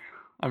wonder.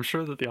 I'm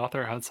sure that the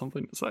author had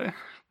something to say.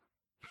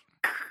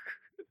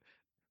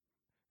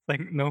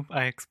 Like, nope,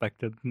 I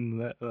expected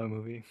that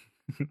movie.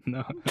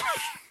 No.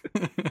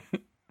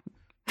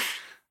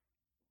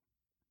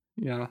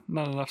 Yeah,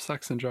 not enough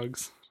sex and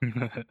drugs.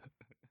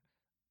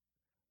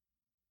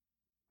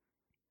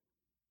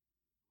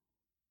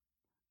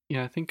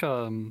 Yeah, I think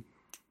in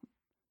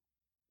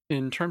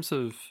terms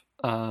of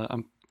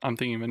I'm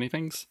thinking of many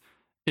things.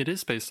 It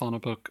is based on a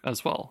book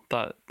as well.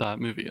 That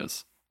movie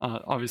is.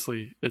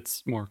 Obviously,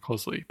 it's more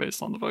closely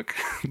based on the book,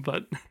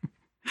 but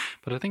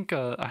I think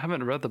I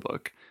haven't read the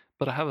book,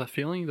 but I have a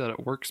feeling that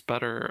it works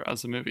better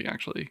as a movie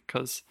actually,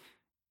 because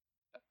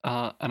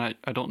and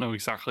I don't know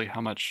exactly how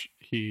much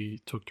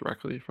he took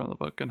directly from the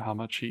book and how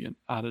much he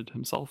added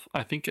himself.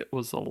 I think it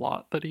was a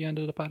lot that he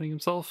ended up adding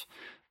himself,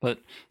 but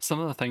some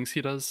of the things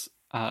he does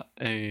at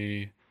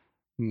a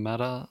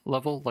meta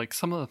level, like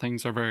some of the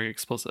things are very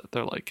explicit.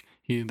 They're like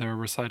they're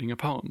reciting a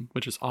poem,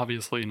 which is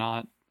obviously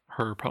not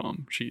her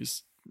poem.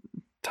 She's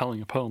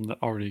telling a poem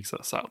that already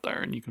exists out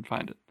there and you can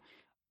find it.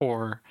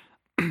 Or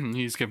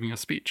he's giving a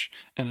speech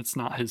and it's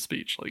not his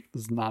speech. Like,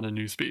 this is not a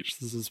new speech.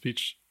 This is a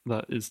speech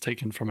that is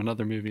taken from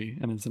another movie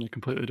and is in a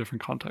completely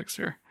different context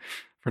here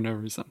for no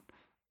reason.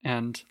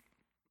 And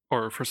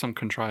or for some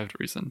contrived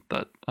reason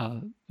that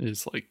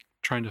is like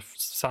trying to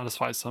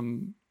satisfy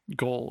some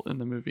goal in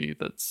the movie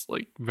that's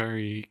like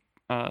very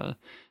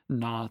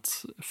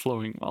not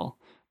flowing well.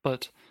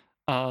 But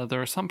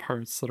there are some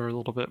parts that are a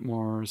little bit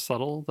more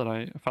subtle that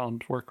I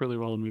found work really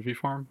well in movie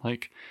form.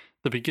 Like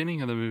the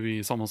beginning of the movie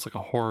is almost like a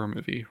horror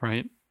movie,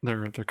 right?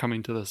 They're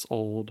coming to this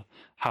old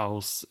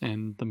house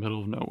in the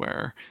middle of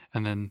nowhere,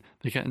 and then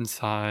they get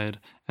inside,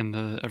 and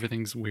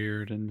everything's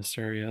weird and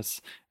mysterious,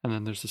 and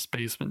then there's this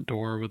basement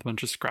door with a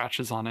bunch of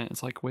scratches on it.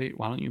 It's like, wait,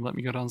 why don't you let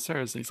me go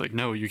downstairs? And he's like,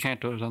 no, you can't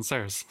go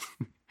downstairs.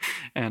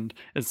 And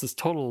it's this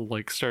total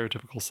like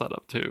stereotypical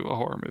setup to a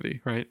horror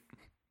movie, right?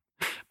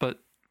 But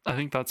I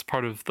think that's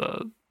part of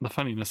the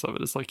funniness of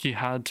it. Is like he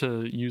had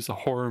to use a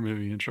horror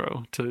movie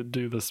intro to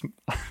do this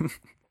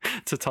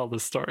to tell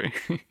this story.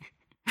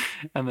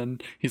 And then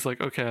he's like,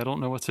 okay, I don't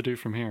know what to do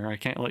from here. I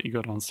can't let you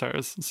go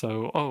downstairs.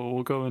 So,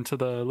 we'll go into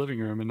the living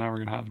room and now we're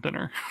going to have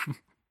dinner.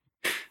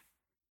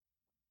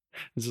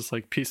 It's just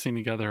like piecing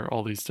together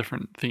all these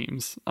different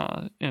themes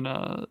in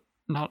a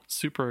not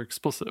super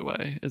explicit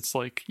way. It's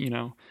like,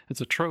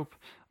 it's a trope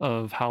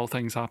of how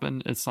things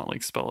happen. It's not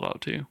like spelled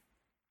out to you.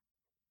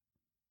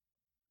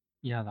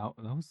 Yeah, that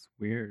was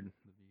weird at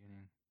the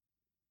beginning.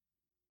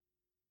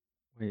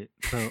 Wait,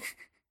 so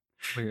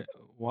wait,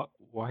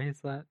 why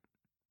is that?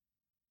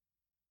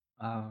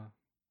 Uh,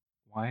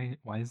 why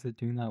is it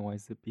doing that? Why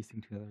is it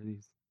piecing together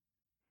these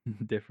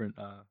different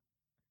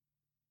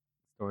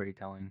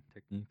storytelling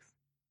techniques?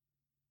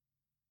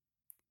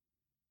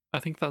 I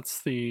think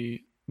that's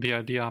the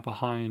idea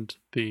behind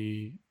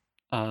the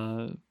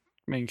uh,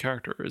 main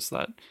character is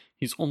that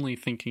he's only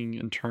thinking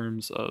in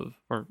terms of,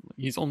 or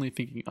he's only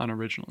thinking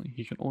unoriginally.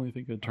 He can only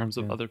think in terms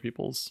of Okay, other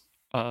people's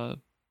uh,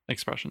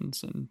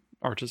 expressions and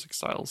artistic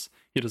styles.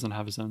 He doesn't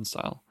have his own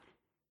style.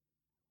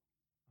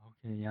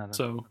 okay, yeah,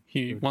 So that's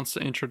he good. wants to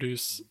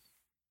introduce,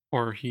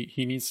 or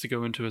he needs to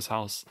go into his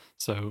house,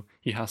 so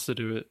he has to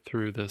do it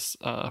through this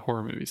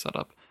horror movie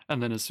setup.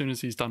 And then as soon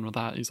as he's done with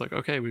that, he's like,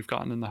 okay, we've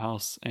gotten in the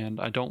house, and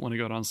I don't want to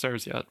go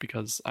downstairs yet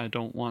because I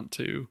don't want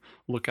to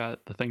look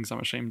at the things I'm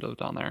ashamed of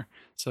down there.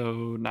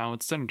 So now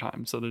it's dinner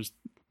time. So there's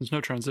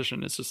no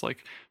transition. It's just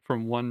like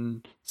from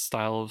one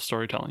style of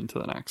storytelling to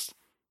the next,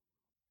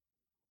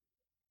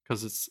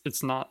 because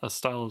it's not a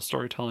style of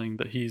storytelling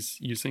that he's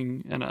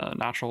using in a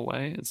natural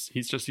way.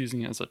 He's just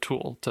using it as a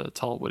tool to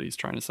tell what he's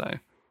trying to say,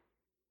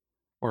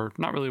 or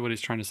not really what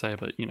he's trying to say,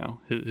 but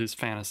his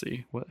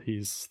fantasy, what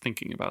he's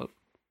thinking about.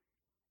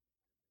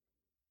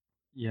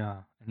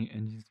 Yeah,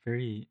 and he's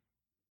very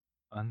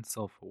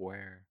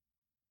unself-aware.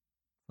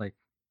 Like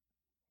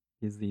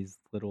he has these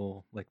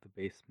little like the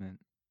basement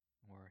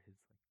or his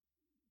like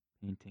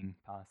painting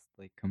past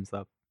like comes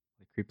up,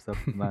 like creeps up,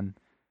 and then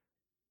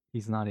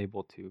he's not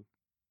able to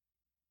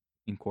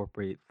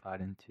incorporate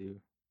that into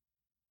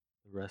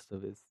the rest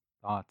of his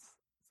thoughts.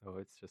 So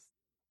it's just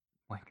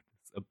like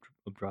this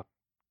abrupt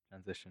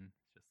transition.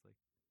 It's just like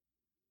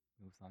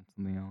moves on to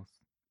something else,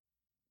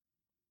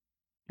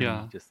 and then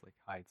he Yeah, just like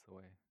hides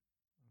away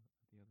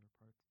the other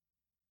parts.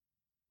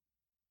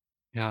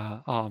 yeah.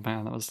 Oh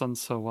man, that was done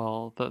so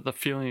well. The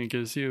feeling it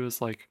gives you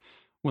is like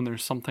when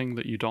there's something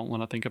that you don't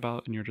want to think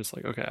about, and you're just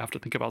like, okay, I have to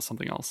think about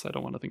something else. I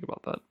don't want to think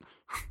about that.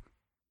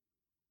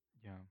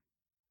 Yeah,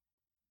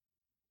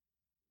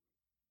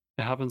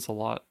 It happens a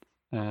lot,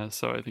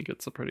 so I think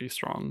it's a pretty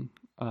strong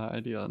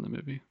idea in the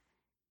movie.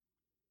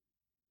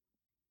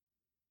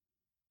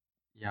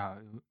 yeah,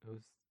 it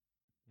was,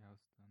 yeah, it was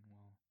done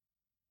well.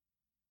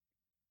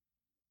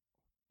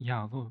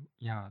 Yeah, although,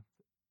 yeah,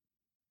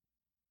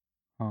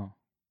 huh.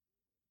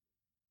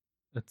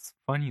 It's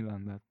funny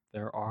then that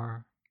there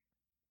are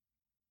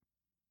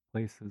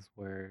places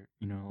where,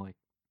 like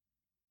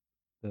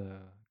the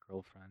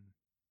girlfriend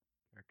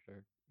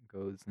character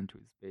goes into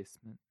his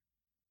basement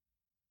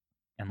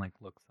and like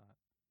looks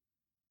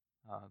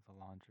at the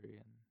laundry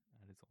and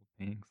at his old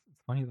paintings.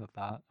 It's funny that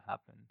that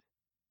happened.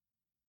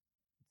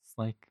 It's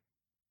like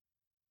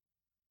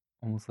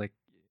almost like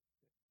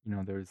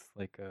there's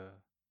like a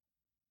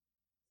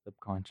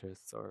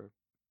subconscious or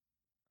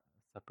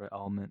separate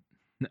element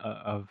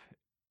of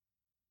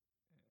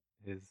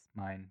his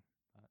mind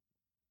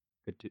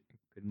that could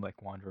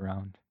like wander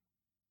around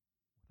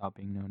without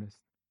being noticed.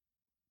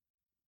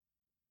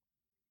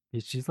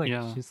 She's like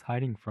Yeah, she's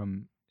hiding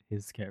from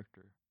his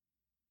character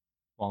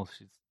while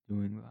she's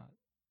doing that,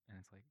 and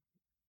it's like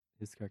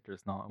his character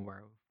is not aware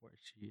of where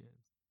she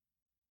is.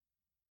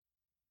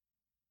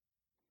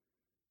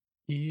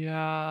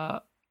 yeah.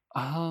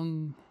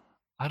 Um,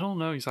 I don't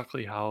know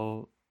exactly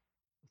how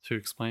to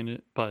explain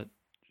it, but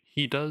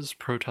he does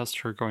protest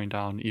her going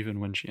down even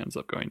when she ends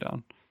up going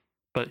down.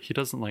 But he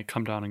doesn't like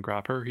come down and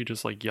grab her. He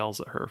just like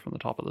yells at her from the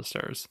top of the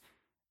stairs,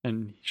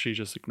 and she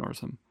just ignores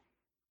him.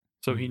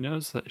 So he Hmm.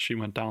 knows that she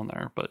went down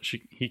there, but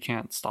he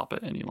can't stop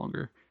it any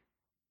longer.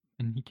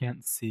 And he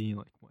can't see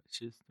like what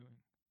she's doing.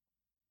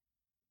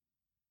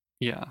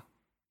 Yeah.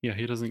 Yeah,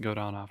 he doesn't go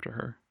down after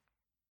her.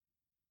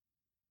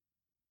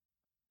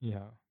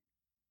 Yeah,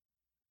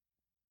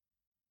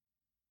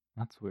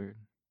 that's weird.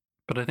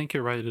 But I think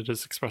you're right, it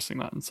is expressing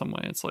that in some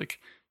way. It's like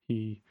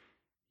he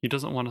he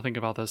doesn't want to think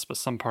about this, but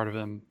some part of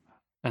him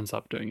ends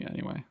up doing it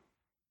anyway.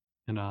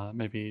 In a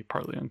maybe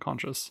partly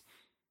unconscious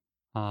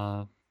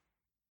uh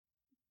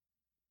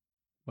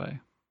way.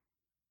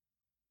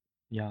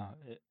 Yeah,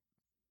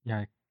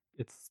 yeah,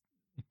 it's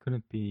it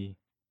couldn't be.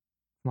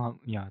 It's not.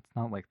 Yeah, it's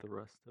not like the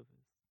rest of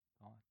his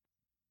thoughts.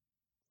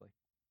 It's like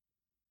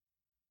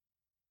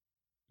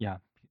yeah,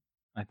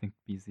 I think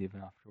B's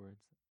even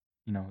afterwards.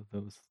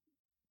 Those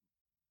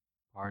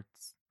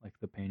parts like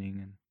the painting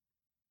and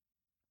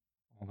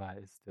all that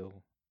is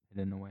still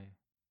hidden away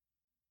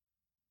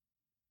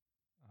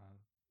uh,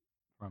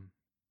 from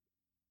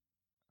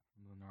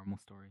the normal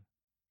story.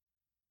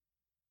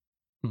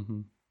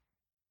 Hmm.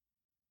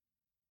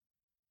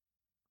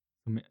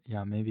 So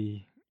yeah,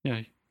 maybe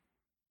Yeah.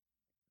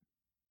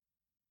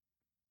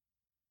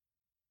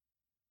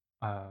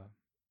 uh,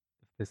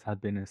 if this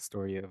had been a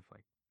story of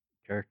like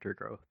character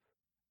growth,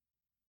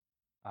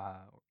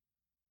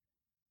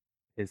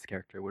 his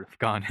character would have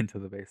gone into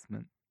the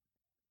basement.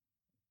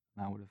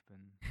 That would have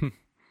been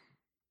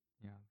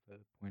yeah, the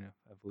point of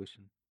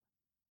evolution.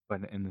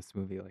 But in this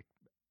movie, like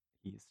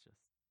he's just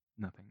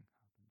nothing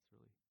happens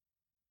really.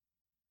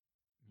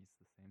 He's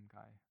the same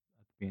guy at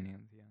the beginning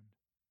and the end.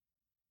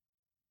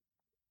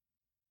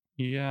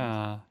 It's,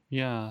 Yeah,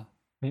 yeah.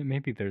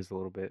 maybe there's a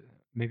little bit.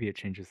 Maybe it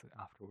changes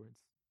afterwards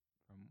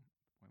from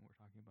the point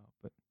we're talking about.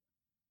 But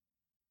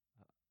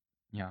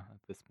yeah, at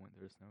this point,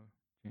 there's no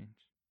change.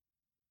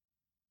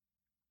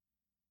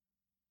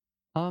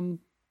 Um,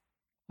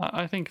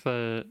 I think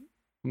that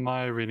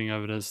my reading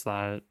of it is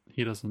that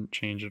he doesn't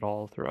change at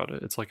all throughout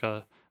it. It's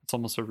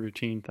almost a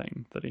routine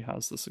thing that he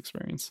has this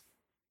experience.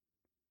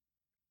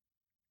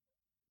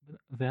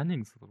 The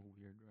ending's a little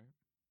weird, right?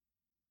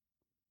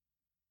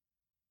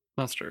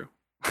 That's true.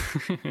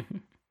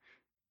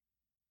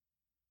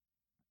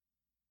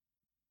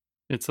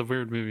 It's a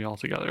weird movie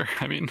altogether.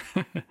 I mean,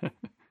 I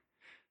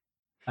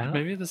don't.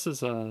 maybe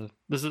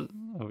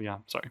oh yeah,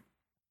 sorry.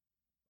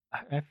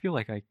 I feel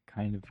like I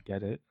kind of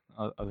get it,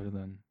 other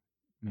than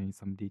maybe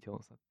some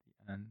details at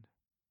the end.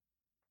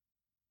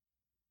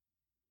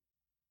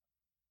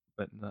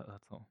 But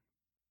that's all.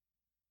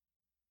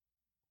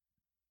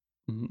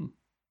 Mhm.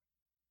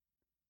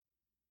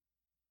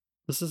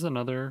 This is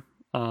another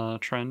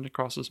trend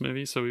across this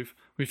movie. So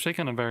we've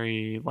taken a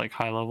very like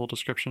high level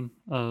description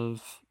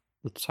of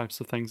the types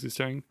of things he's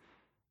doing,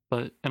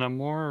 but in a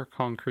more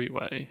concrete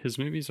way, his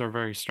movies are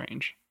very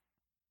strange.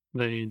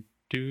 They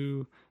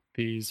do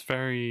these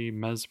very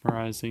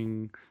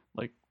mesmerizing,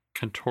 like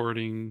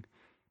contorting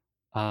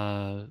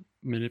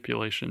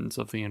manipulations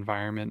of the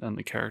environment and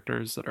the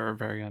characters that are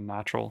very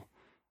unnatural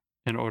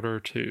in order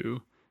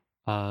to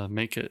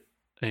make it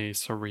a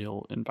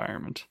surreal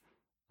environment.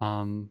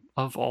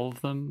 Of all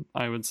of them,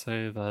 I would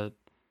say that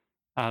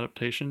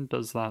adaptation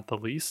does that the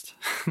least.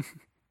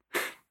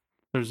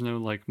 There's no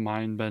like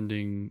mind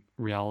bending,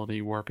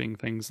 reality warping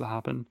things that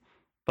happen,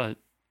 but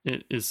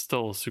it is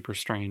still super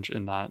strange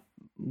in that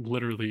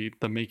literally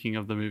the making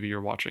of the movie you're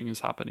watching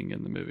is happening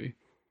in the movie.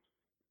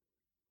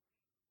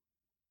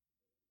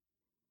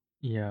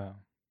 Yeah.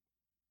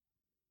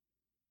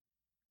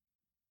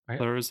 I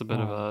There is a bit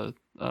of uh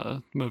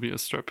a Mobius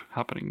strip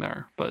happening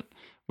there, but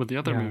with the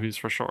other yeah. movies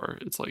for sure,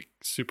 it's like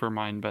super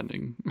mind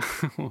bending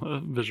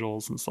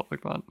visuals and stuff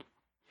like that.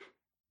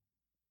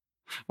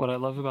 What I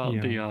love about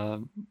the Yeah.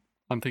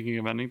 I'm thinking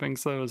of ending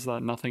things though is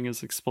that nothing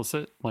is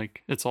explicit.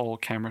 Like it's all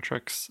camera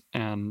tricks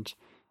and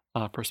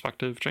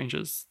perspective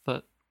changes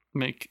that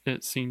make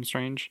it seem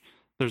strange.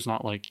 There's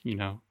not like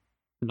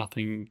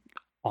nothing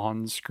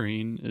on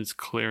screen is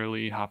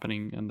clearly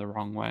happening in the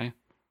wrong way.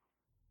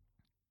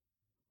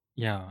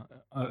 Yeah,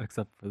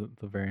 except for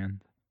the very end.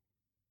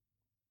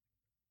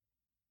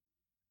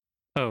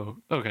 Oh,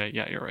 okay,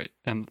 yeah, you're right.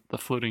 And the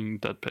floating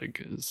dead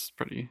pig is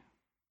pretty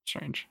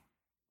strange.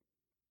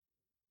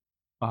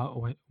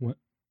 Wait, what?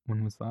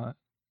 When was that?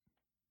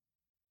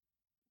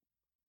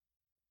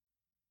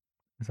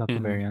 Is that the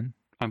In very end?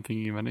 I'm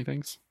thinking of many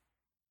things.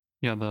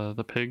 Yeah,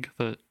 the pig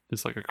that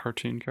is like a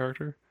cartoon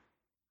character.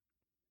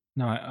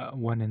 No,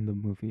 when in the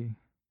movie?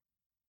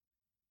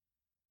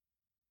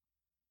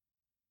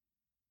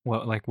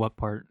 What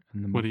part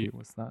in the What do movie you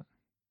was that?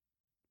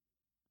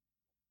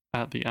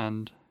 at the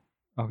end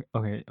Okay,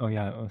 okay. Oh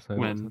yeah. Oh, so it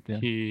was when at the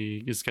end.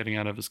 he is getting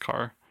out of his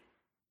car.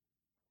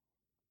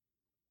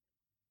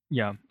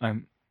 Yeah,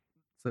 I'm.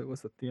 So it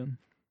was at the end.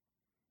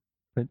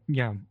 But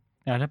yeah,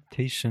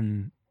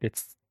 adaptation.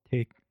 It's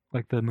take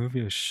like the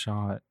movie is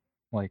shot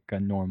like a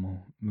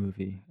normal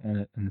movie,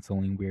 and it's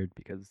only weird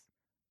because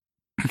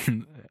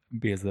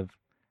because of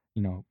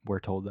we're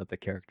told that the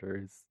character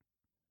is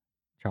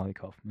Charlie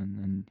Kaufman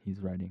and he's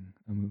writing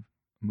a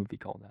movie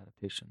called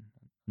Adaptation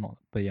and all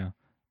that. But yeah,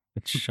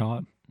 it's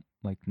shot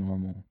like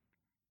normal.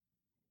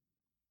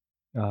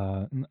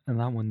 And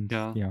that one's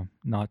Yeah.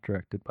 not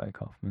directed by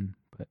Kaufman,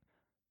 but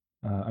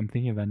I'm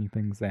thinking of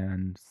Anything's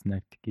and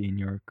Synecdoche in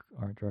New York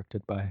are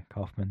directed by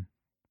Kaufman,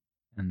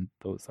 and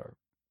those are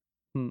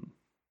Hmm.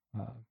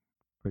 uh,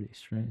 pretty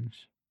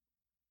strange.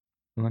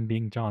 And then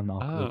being John Oh,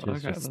 Malkovich is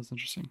okay, just that's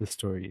interesting. the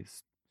story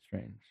is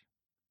strange,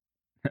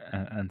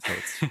 and so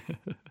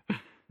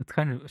it's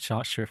kind of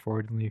shot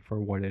straightforwardly for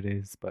what it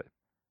is, but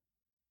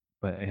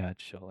yeah,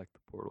 it show like the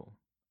portal.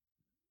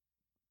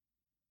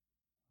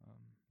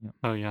 Yeah.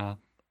 Oh yeah,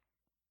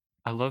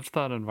 I loved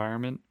that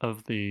environment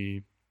of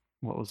the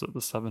what was it, the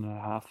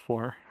 7.5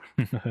 floor.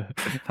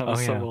 That Oh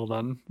was so yeah. well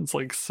done. It's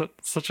like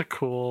such a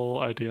cool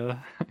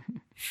idea.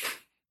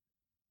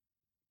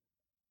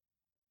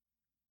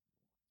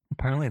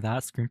 Apparently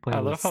that screenplay I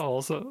love how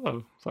was also.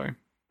 Oh, sorry.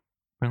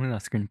 apparently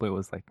that screenplay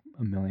was like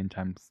a million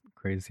times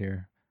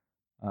crazier.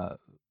 Uh,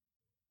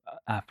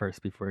 at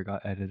first before it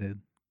got edited,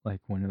 like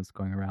when it was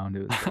going around,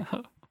 it was like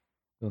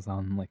it was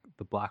on like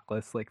the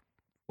blacklist, like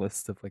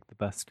list of like the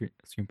best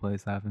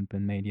screenplays that haven't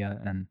been made yet,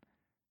 and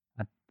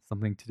had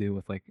something to do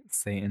with like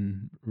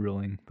Satan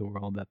ruling the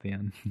world at the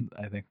end.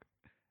 I think,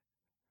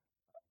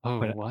 Oh,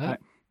 but what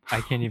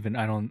I can't even.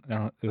 I don't.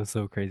 It was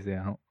so crazy.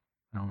 I don't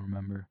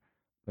remember,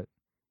 but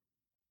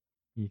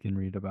you can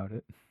read about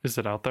it. is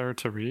it out there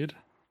to read?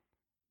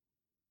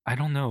 I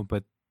don't know,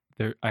 but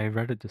there I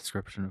read a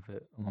description of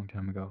it a long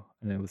time ago,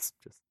 and it was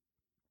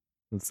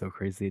so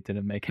crazy it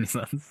didn't make any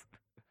sense.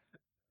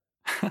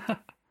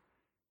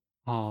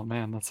 Oh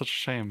man, that's such a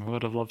shame. I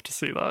would have loved to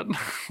see that.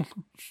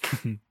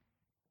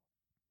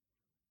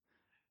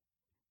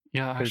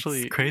 Yeah, It's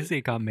actually, crazy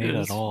it got it made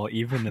at is. all,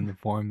 even in the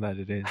form that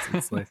it is.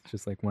 It's like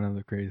just like one of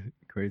the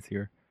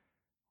crazier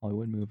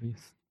Hollywood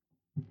movies.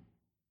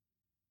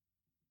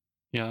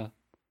 Yeah,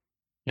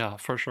 yeah,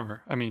 for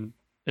sure. I mean,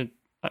 it.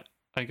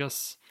 I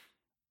guess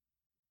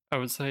I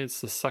would say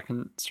it's the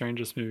second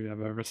strangest movie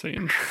I've ever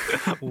seen.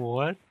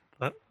 What?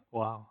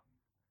 Wow.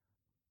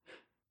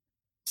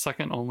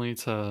 Second only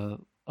to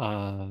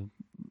the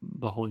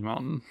Holy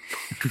Mountain.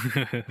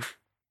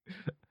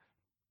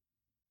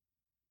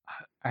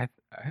 I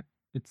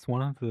it's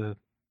one of the,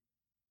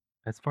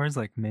 as far as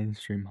like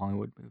mainstream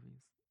Hollywood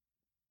movies,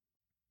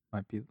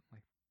 might be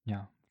like,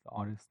 yeah, the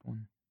oddest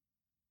one,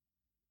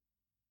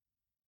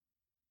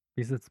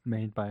 because it's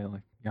made by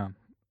like, yeah,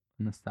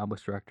 an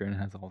established director, and it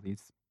has all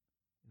these,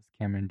 is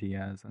Cameron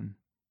Diaz and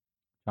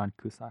John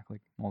Cusack,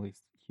 like all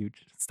these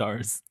huge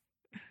stars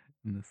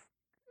in this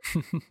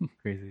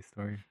crazy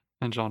story.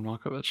 And John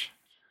Malkovich.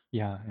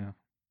 Yeah, yeah.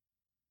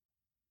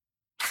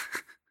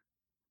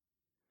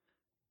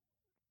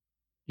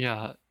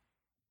 Yeah,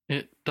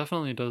 it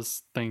definitely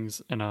does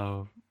things in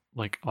a,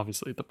 like,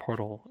 obviously the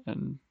portal,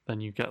 and then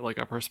you get like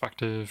a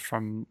perspective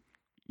from,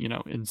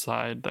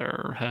 inside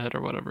their head or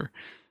whatever.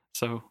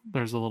 So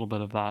there's a little bit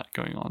of that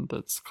going on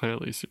that's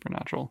clearly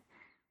supernatural.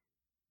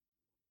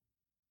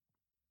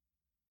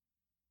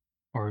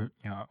 Or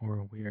yeah,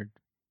 or weird.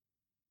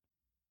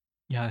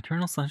 Yeah,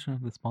 Eternal Sunshine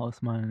of the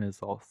Smallest Mind is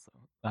also,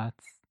 that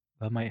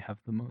might have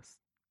the most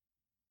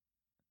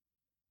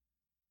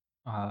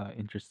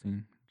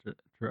interesting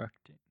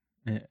directing,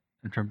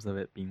 in terms of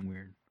it being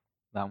weird.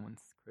 That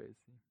one's crazy.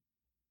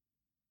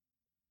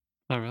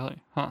 Oh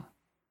really? Huh.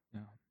 Yeah.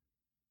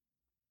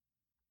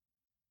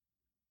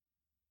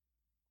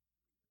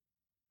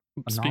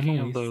 Speaking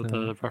of Anomalies.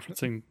 the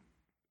referencing.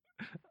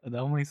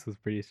 Anomalies was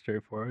pretty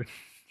straightforward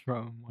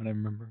from what I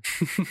remember.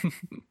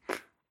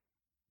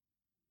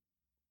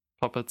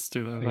 Puppets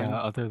do their Yeah, thing.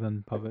 other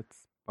than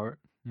puppets part.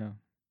 Yeah.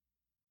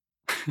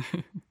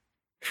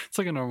 It's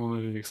like a normal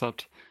movie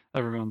except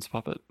everyone's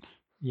puppet.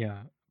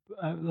 Yeah.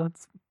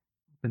 That's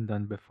been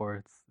done before.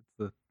 It's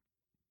a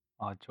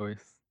odd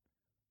choice.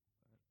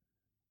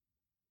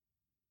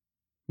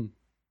 Hmm.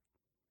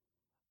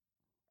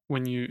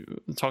 When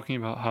you talking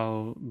about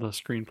how the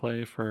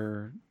screenplay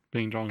for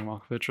Being John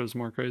Malkovich was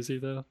more crazy,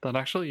 though,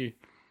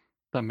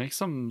 that makes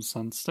some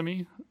sense to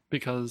me,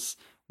 because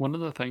one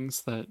of the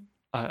things that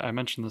I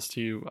mentioned this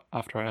to you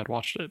after I had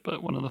watched it,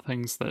 but one of the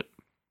things that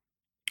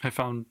I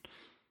found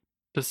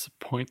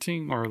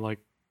disappointing, or like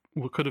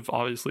what could have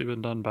obviously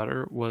been done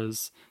better,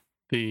 was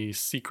the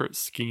secret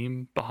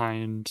scheme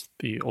behind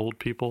the old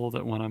people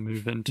that want to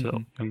move into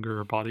Hmm.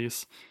 younger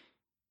bodies.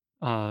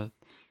 Uh,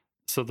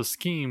 so the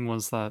scheme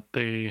was that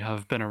they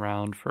have been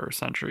around for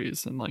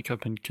centuries and like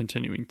have been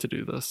continuing to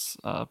do this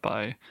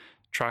by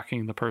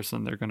tracking the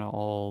person they're going to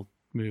all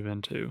move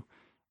into,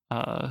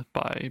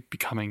 by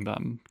becoming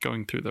them,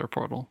 going through their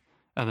portal,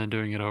 and then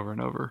doing it over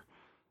and over.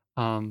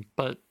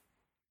 But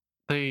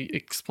they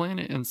explain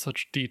it in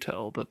such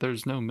detail that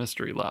there's no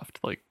mystery left.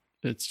 Like,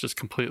 it's just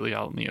completely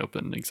out in the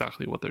open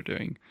exactly what they're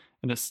doing.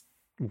 And it's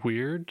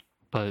weird,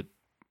 but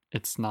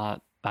it's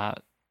not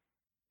that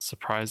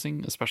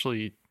surprising,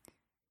 especially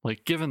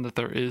like given that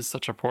there is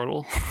such a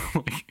portal.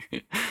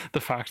 Like,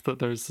 the fact that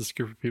there's this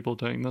group of people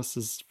doing this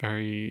is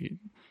very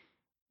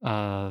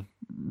uh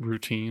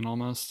routine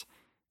almost.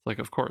 Like,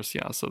 of course,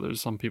 yeah, so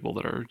there's some people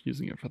that are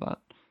using it for that.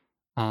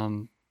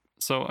 um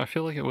so I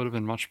feel like it would have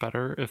been much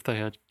better if they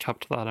had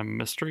kept that a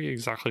mystery,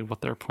 exactly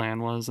what their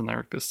plan was, and they're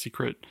like this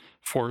secret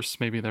force.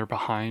 Maybe they're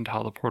behind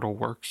how the portal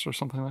works or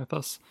something like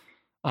this.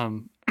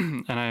 And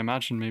I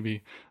imagine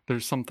maybe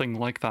there's something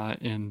like that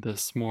in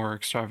this more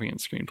extravagant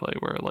screenplay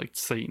where like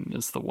Satan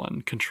is the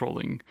one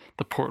controlling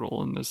the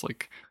portal, and there's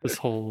like this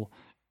whole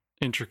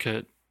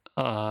intricate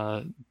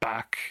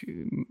back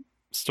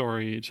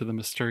story to the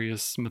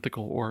mysterious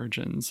mythical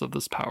origins of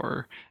this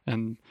power,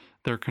 and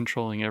they're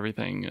controlling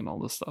everything and all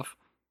this stuff.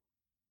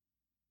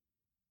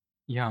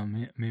 Yeah,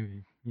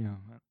 maybe. Yeah,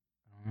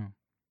 I don't know.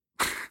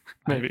 I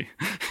Maybe.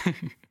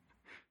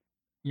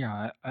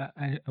 Yeah,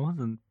 I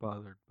wasn't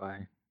bothered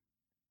by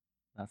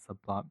that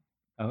subplot.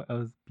 I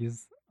was,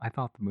 because I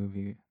thought the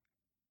movie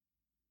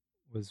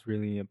was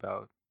really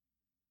about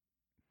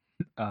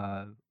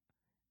uh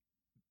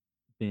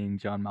being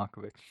John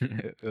Malkovich.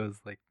 It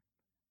was like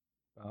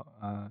about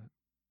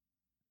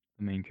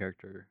the main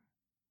character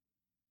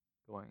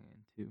going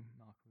into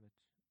Malkovich,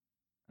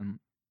 and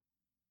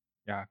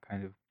yeah,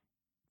 kind of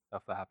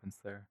stuff that happens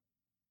there.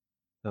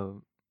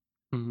 So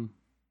Mhm.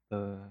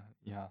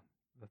 yeah,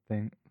 the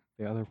thing,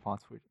 the other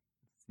plots would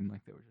seem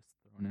like they were just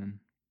thrown in.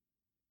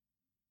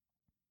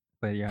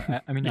 But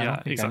yeah, I mean,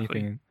 Yeah,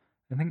 exactly.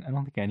 I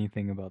don't think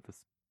anything about this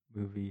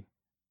movie.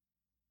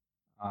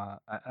 I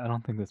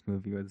don't think this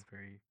movie was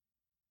very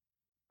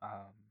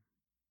um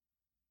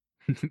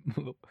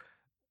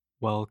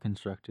well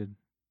constructed.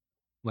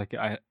 like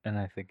I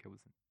think it was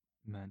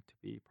meant to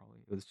be. Probably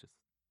it was just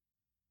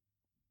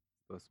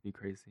supposed to be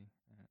crazy,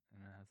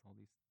 and it has all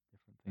these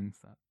different things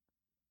that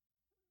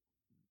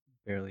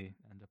barely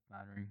end up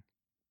mattering.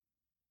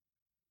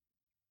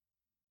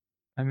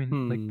 I mean,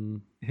 like Hmm.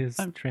 his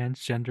I'm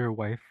transgender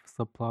wife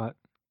subplot,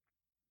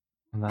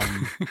 and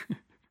then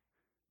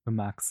the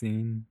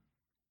Maxine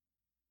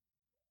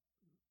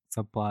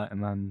subplot,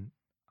 and then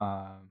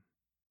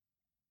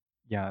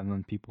yeah, and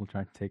then people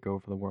trying to take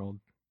over the world,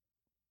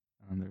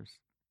 and then there's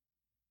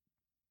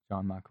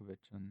John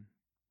Malkovich and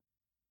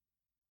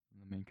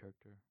the main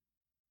character.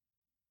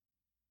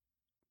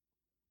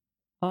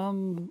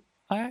 Um,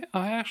 I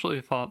actually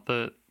thought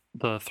that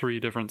the three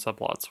different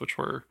subplots, which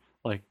were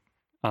like,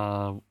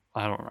 I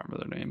don't remember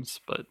their names,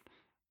 but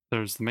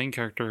there's the main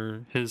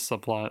character, his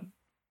subplot,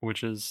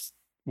 which is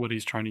what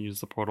he's trying to use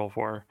the portal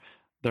for.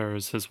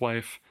 There's his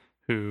wife,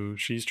 who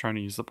she's trying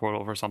to use the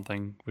portal for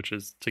something, which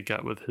is to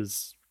get with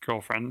his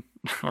girlfriend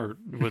or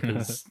with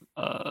his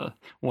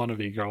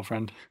wannabe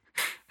girlfriend,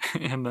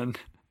 and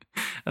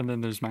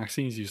then there's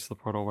Maxine's use of the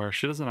portal, where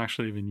she doesn't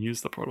actually even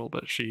use the portal,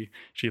 but she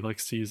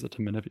likes to use it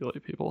to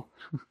manipulate people.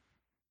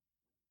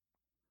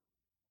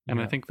 And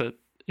I Yeah, think that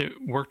it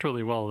worked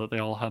really well that they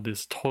all had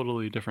this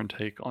totally different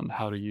take on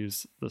how to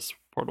use this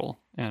portal,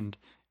 and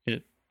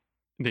it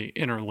they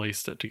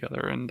interlaced it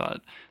together, and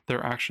that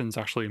their actions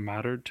actually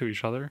mattered to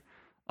each other.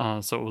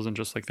 So it wasn't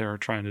just like they were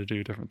trying to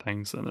do different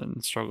things and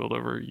then struggled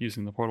over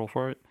using the portal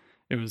for it.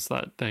 It was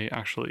that they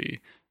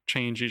actually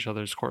changed each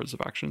other's course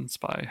of actions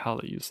by how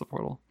they use the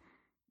portal.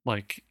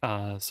 Like,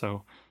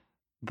 so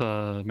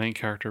the main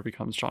character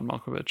becomes John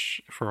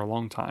Malkovich for a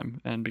long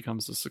time and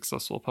becomes a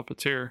successful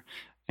puppeteer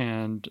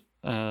and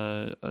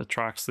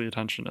attracts the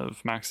attention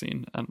of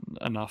Maxine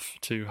enough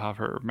to have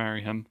her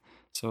marry him.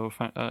 So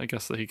I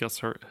guess that he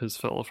gets his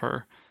fill of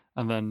her,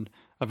 and then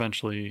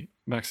eventually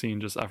Maxine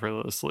just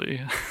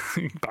effortlessly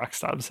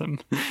backstabs him,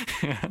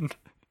 and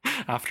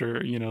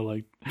after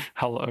like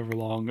however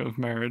long of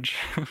marriage,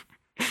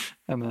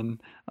 and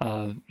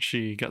then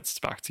she gets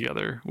back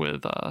together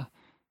with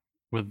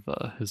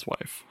his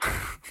wife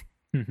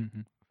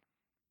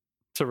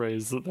to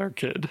raise their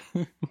kid,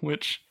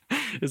 which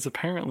is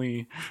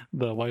apparently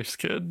the wife's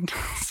kid.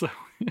 So,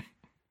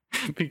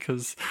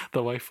 because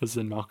the wife was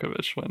in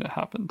Malkovich when it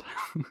happened.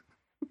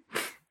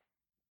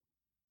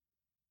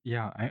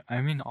 yeah.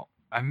 I mean,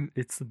 I'm.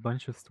 It's a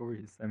bunch of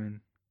stories. I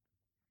mean,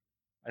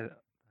 I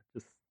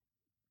just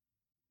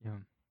yeah.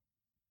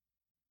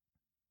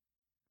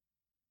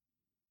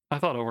 I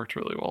thought it worked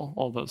really well.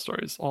 All those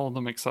stories, all of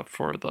them except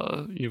for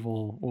the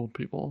evil old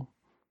people.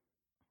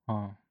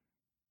 Oh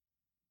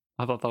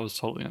I thought that was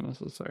totally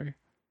unnecessary.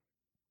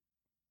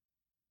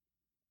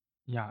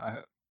 yeah.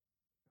 It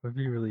would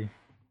be really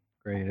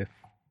great if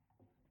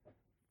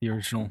the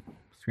original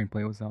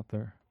screenplay was out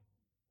there.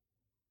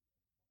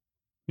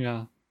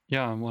 Yeah,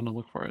 yeah, I want to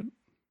look for it.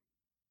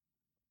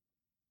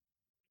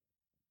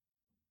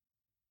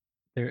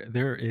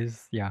 There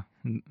is yeah.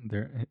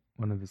 There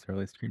one of his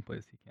early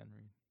screenplays you can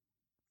read.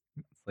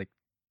 It's like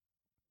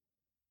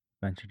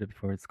mentioned it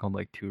before. It's called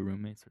like Two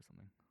Roommates or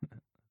something.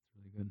 That's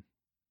really good.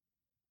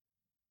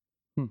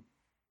 Hmm.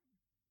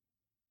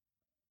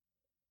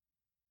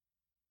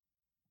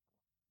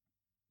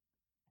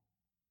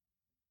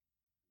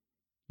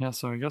 Yeah,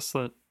 so I guess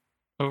that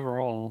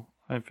overall,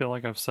 I feel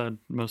like I've said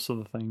most of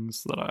the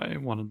things that I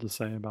wanted to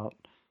say about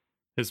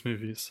his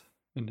movies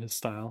and his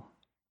style.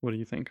 What do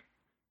you think?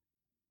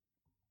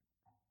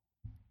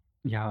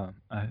 Yeah,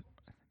 I think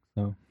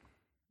so.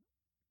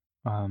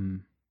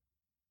 Um,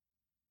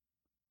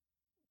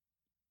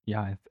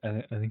 yeah,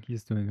 I think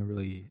he's doing a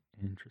really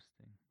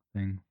interesting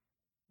thing,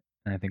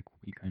 and I think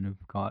we kind of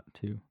got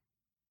to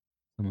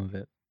some of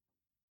it.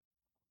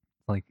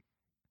 Like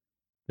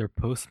they're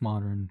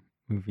postmodern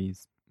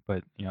movies,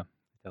 but yeah,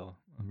 they tell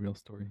a real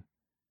story.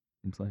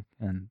 Seems like,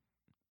 and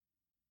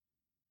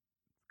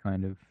it's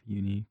kind of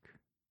unique.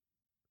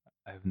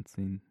 I haven't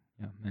seen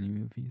many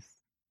movies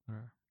that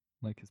are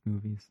like his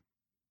movies.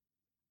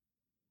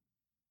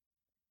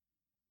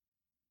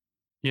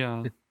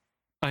 Yeah, It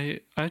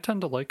I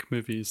tend to like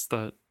movies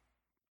that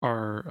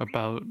are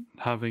about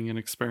having an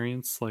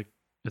experience. Like,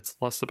 it's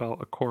less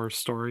about a core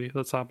story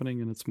that's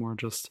happening and it's more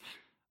just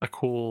a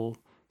cool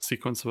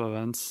sequence of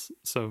events.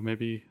 So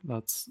maybe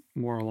that's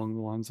more along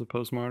the lines of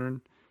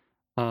postmodern.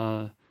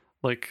 Uh,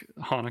 like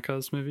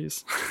Hanukkah's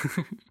movies.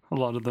 A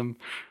lot of them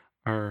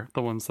are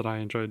the ones that I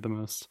enjoyed the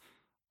most.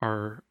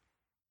 Are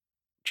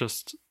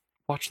just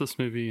watch this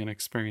movie and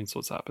experience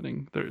what's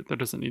happening. There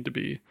doesn't need to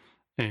be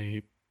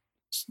a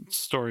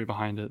story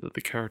behind it that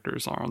the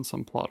characters are on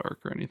some plot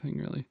arc or anything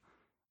really.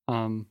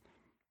 Um,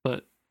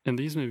 but in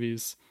these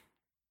movies,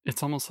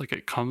 it's almost like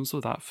it comes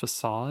with that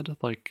facade,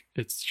 like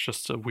it's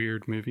just a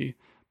weird movie,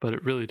 but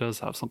it really does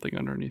have something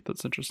underneath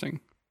that's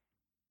interesting.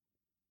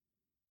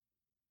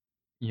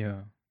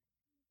 yeah,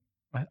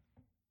 I,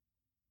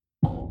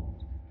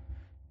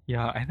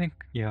 yeah. I think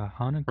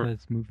Or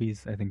Hanukkah's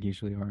movies I think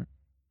usually aren't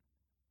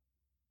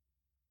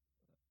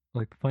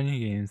like Funny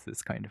Games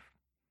is kind of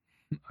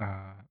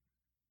uh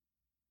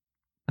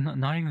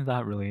not even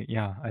that really.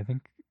 Yeah, I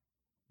think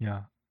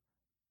yeah,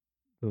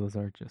 those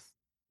are just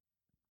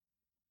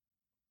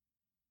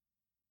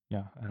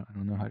yeah. I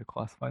don't know how to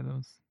classify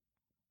those.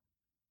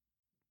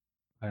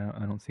 I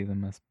don't see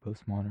them as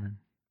postmodern.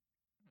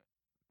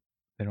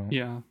 They don't.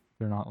 Yeah,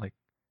 They're not like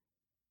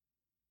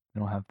they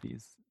don't have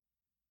these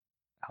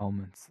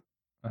elements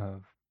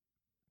of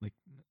like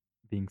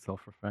being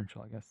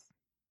self-referential. I guess.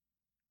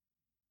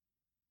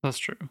 that's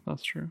true.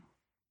 That's true.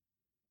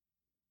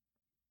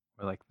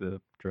 Or like the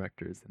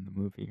directors in the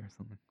movie or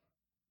something.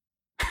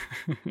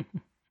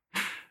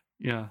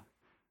 Yeah.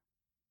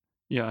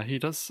 Yeah, he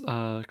does.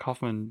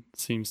 Kaufman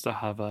seems to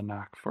have a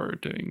knack for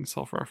doing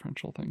self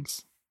referential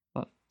things.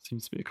 That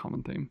seems to be a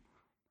common theme.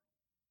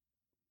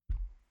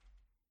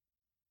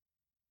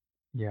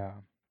 Yeah.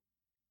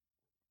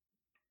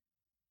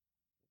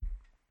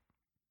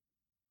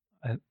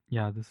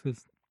 Yeah. This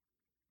is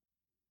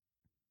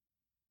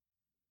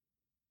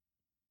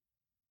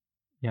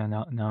yeah.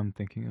 Now I'm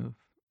thinking of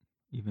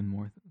even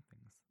more things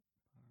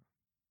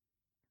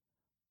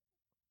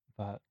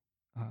that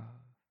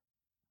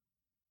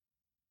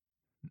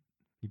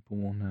people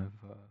won't have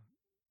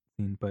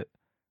seen, but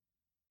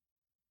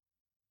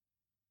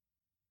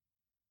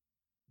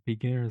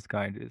Beginner's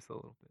Guide is a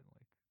little bit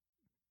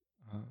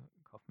like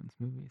Kaufman's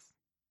movies.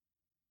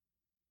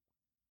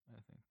 I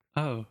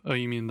think. Oh,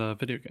 you mean the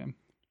video game?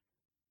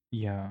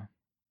 Yeah,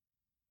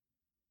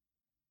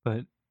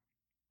 but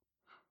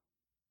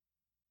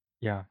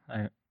yeah,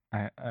 I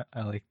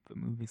like the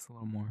movies a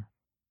little more.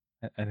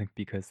 I think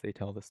because they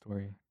tell the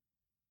story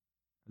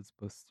as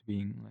opposed to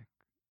being like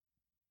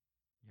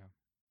yeah,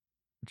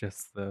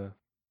 just the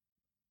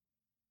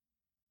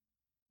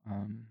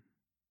um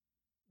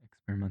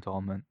experimental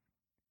element.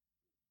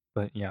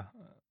 But yeah,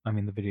 I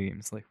mean the video game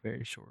is like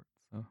very short,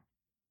 so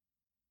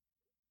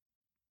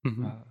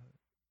Hmm. uh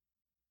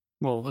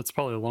Well, it's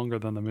probably longer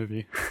than the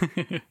movie.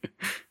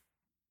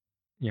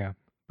 yeah,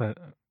 but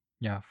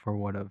yeah, for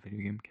what a video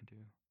game can do,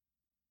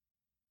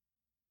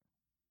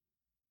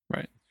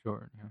 Right. it's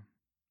short. Yeah.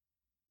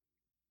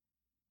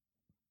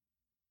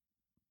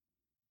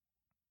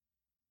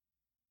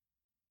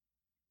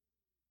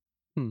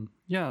 Hmm.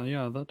 Yeah,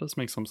 yeah, that does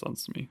make some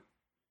sense to me.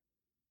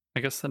 I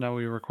guess that now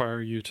we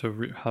require you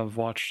to have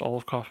watched all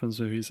of Kaufman's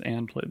movies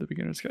and played The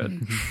Beginner's Guide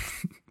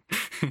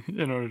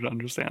in order to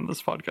understand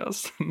this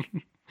podcast.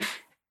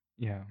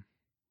 Yeah.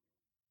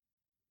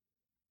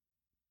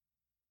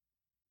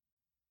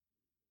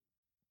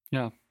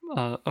 Yeah.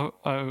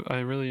 I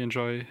really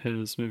enjoy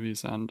his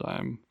movies, and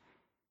I'm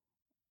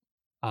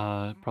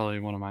probably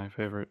one of my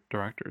favorite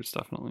directors,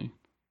 definitely.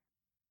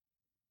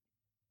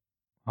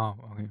 Oh,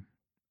 okay.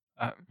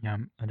 Yeah,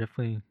 I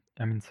definitely.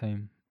 I mean,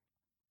 same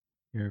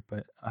here,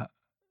 but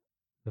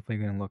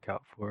definitely gonna look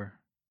out for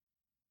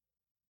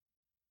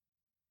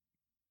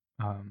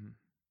um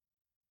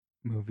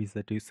movies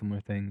that do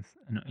similar things.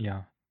 And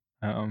yeah,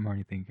 I'm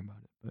already thinking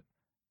about it, but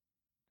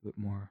do it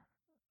more.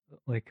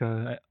 Like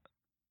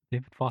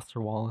David Foster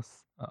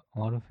Wallace, a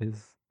lot of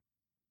his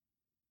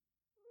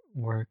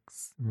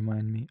works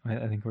remind me.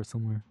 I think are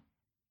similar,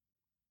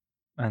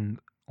 and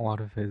a lot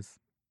of his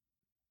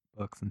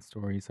books and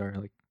stories are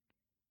like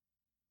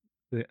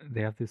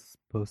they have this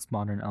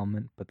postmodern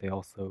element, but they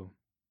also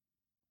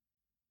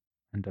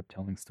end up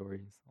telling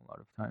stories a lot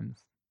of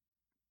times.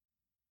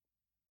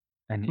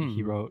 And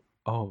he Hmm. wrote,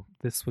 "Oh,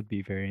 this would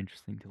be very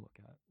interesting to look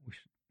at.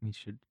 We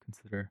should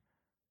consider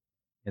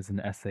as an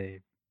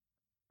essay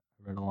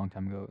I read a long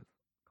time ago.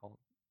 It's called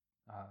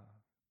uh,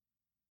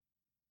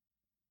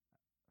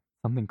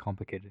 something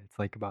complicated. It's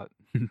like about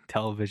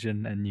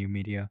television and new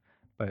media,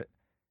 but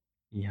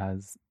he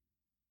has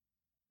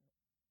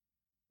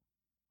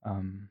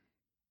um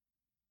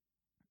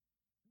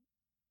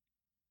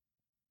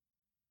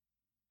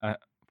uh,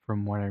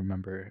 from what I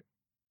remember,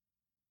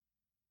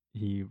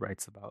 he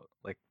writes about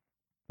like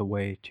the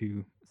way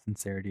to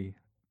sincerity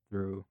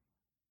through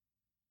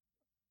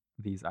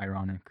these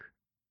ironic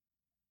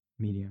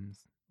mediums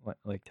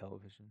like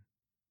television,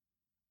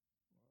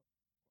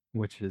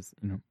 which is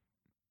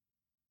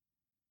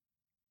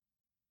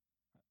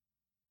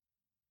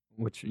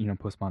which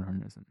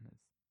postmodernism is.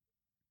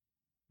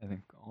 I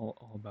think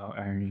all about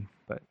irony,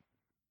 but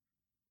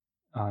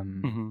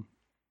um,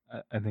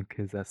 Hmm. I think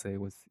his essay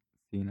was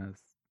seen as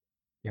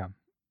yeah.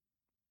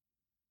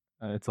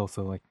 It's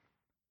also like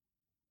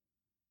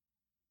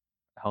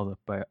held up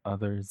by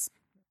others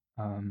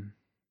um,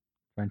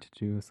 trying to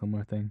do a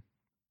similar thing.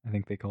 I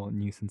think they call it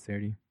new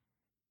sincerity,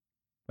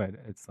 but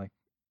it's like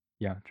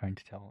yeah, trying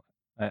to tell.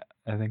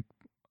 I think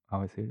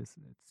how I say it is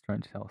it's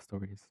trying to tell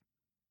stories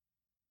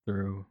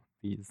through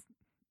these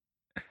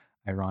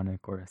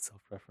ironic or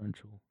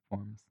self-referential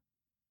forms.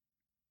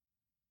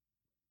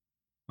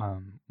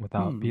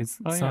 Without Hmm. because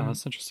Oh, yeah, some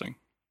that's interesting.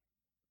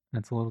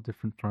 it's a little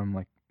different from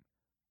like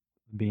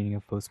the beginning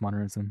of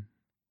postmodernism,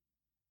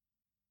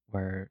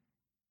 where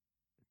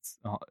it's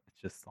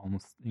just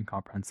almost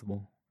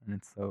incomprehensible and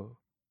it's so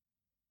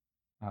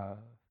uh,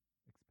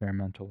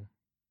 experimental.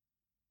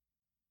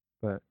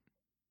 But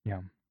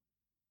yeah,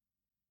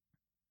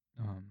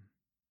 um,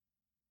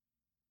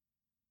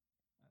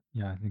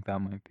 Yeah, I think that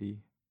might be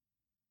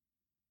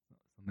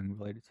something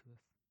related to this.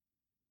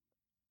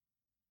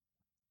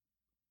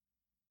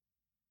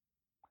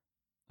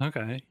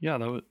 Okay, yeah,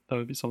 that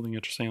would be something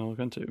interesting to look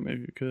into.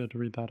 Maybe you could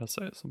read that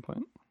essay at some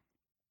point.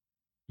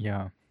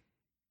 Yeah,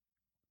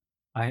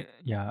 I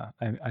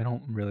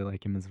don't really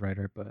like him as a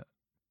writer, but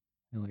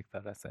I like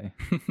that essay.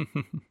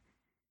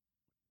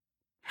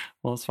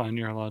 Well, it's fine.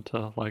 You're allowed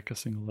to like a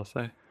single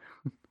essay.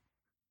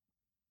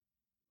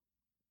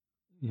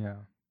 Yeah.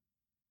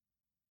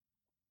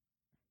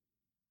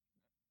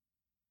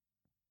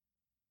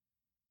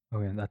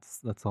 Okay,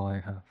 that's all I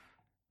have.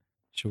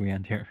 Should we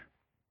end here?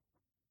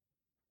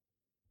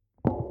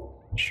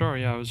 Sure,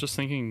 yeah, I was just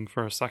thinking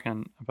for a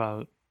second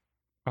about,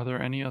 are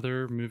there any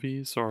other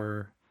movies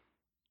or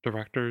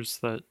directors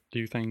that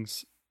do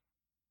things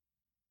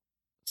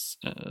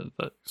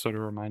that sort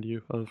of remind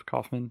you of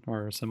Kaufman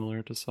or are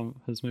similar to some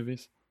of his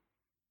movies?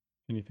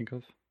 Can you think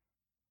of?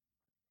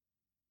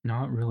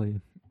 Not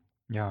really.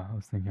 Yeah, I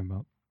was thinking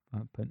about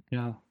that, but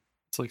Yeah,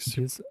 it's like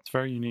super, because it's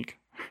very unique.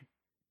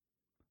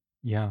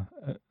 yeah,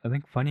 I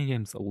think funny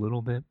games a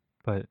little bit,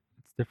 but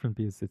it's different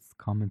because it's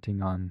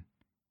commenting on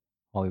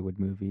Hollywood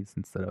movies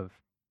instead of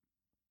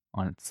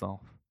on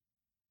itself.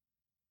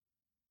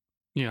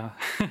 Yeah.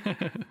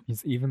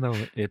 Because even though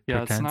it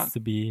Yeah, it's pretends not. to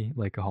be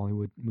like a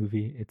Hollywood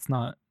movie, it's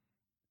not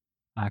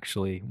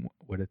actually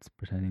what it's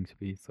pretending to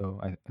be. So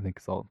I think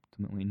it's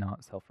ultimately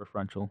not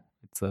self-referential.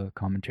 It's a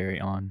commentary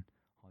on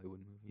Hollywood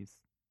movies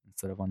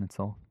instead of on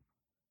itself.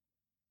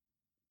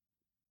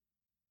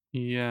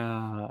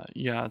 Yeah,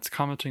 yeah, it's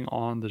commenting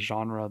on the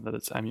genre that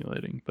it's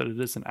emulating, but it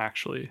isn't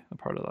actually a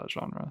part of that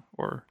genre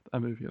or a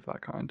movie of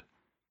that kind.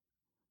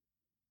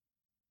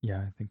 Yeah,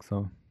 I think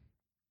so.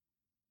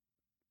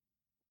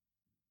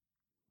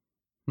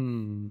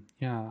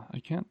 Yeah, I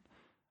can't.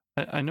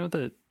 I know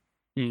that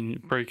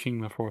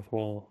breaking the fourth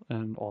wall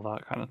and all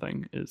that kind of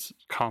thing is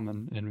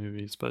common in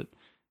movies, but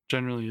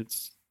generally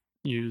it's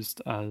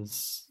used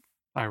as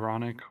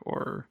ironic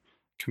or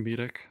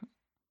comedic,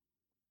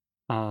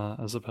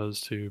 as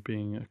opposed to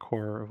being a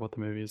core of what the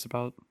movie is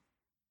about.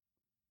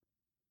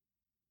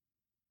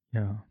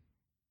 Yeah.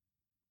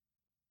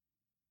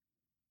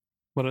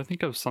 What I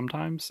think of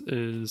sometimes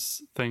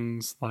is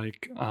things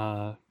like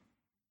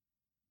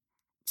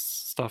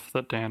stuff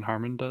that Dan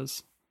Harmon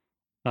does.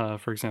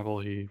 For example,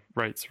 he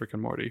writes Rick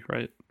and Morty,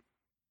 right?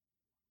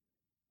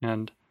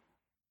 And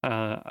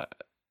I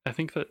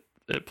think that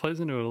it plays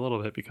into it a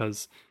little bit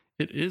because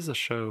it is a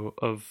show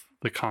of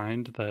the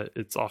kind that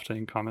it's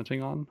often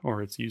commenting on,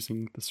 or it's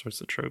using the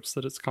sorts of tropes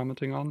that it's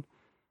commenting on.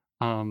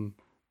 Um,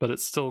 but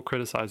it's still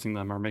criticizing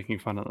them or making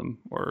fun of them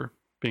or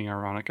being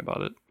ironic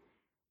about it.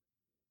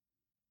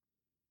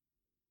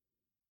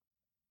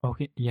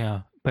 Okay.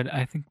 Yeah, but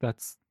I think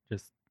that's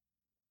just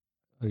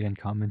again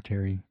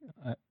commentary.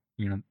 Uh,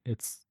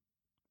 it's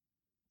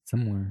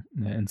similar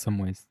in some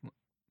ways,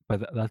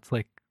 but that's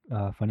like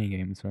funny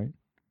games, right?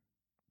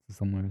 It's a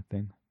similar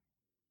thing.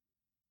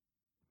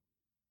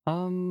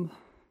 Um,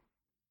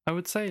 I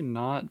would say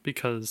not,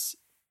 because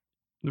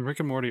Rick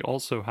and Morty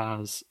also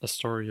has a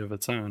story of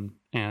its own,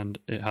 and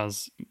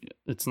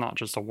it's not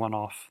just a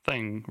one-off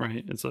thing,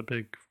 right? It's a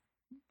big,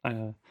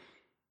 uh,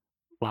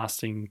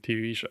 lasting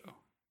TV show.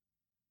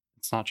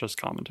 It's not just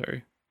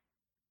commentary.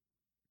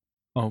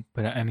 Oh,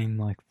 but I mean,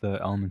 like the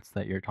elements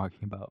that you're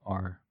talking about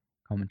are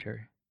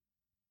commentary.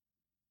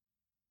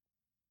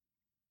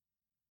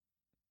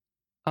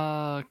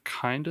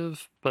 Kind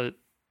of, but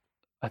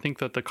I think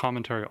that the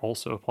commentary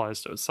also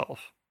applies to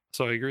itself.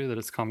 So I agree that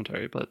it's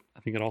commentary, but I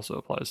think it also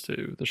applies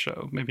to the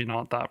show. Maybe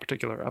not that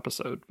particular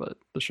episode, but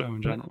the show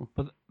in general.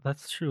 But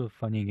that's true of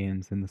funny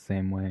games in the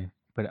same way.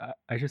 But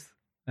I just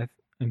I th-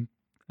 I'm,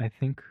 I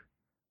think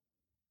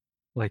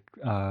like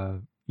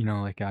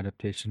like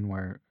adaptation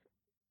where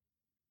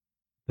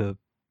the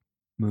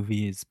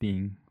movie is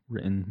being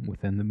written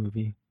within the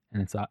movie,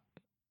 and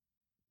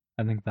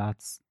I think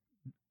that's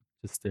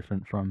just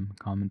different from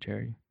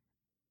commentary.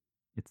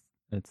 It's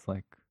it's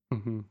like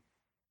Hmm.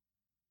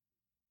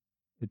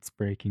 it's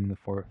breaking the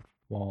fourth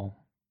wall,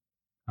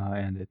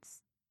 and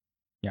it's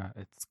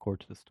core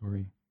to the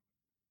story.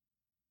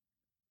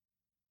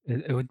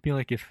 It would be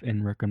like if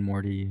in Rick and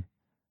Morty,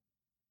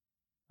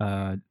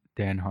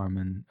 Dan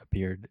Harmon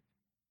appeared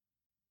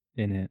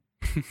in it,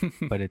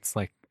 but it's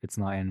like it's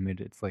not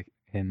animated. It's like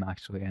him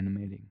actually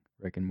animating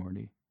Rick and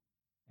Morty,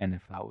 and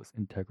if that was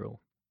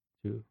integral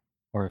to,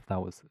 or if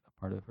that was a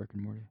part of Rick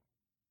and Morty,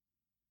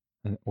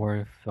 and,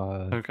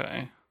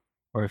 Okay.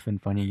 or if in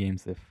Funny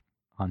Games, if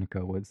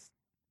Hanukkah was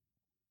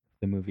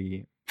the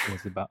movie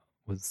was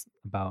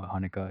about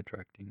Hanukkah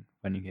directing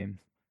Funny Games,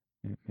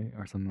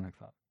 or something like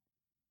that.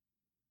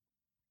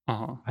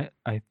 Uh huh.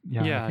 I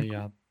Yeah, think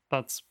yeah.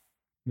 That's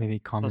maybe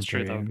that's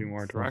true. commentary That would be and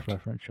more direct.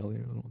 self-referential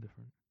are a little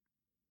different.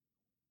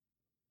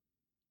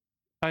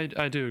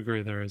 I do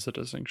agree there is a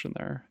distinction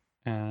there,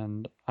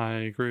 and I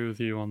agree with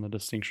you on the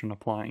distinction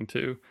applying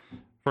to,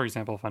 for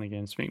example, Funny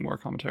Games being more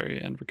commentary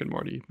and Rick and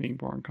Morty being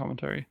more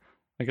commentary.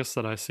 I guess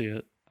that I see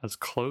it as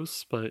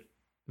close, but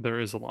there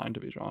is a line to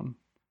be drawn.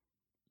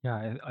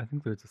 Yeah, I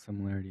think there's a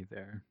similarity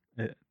there.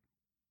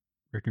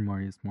 Rick and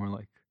Morty is more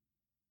like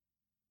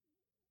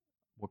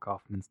what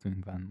Kaufman's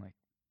doing than like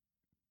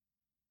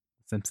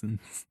The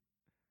Simpsons.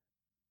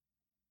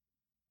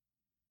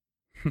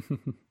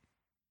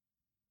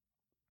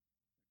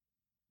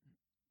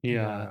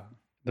 Yeah,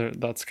 Yeah,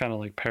 that's kind of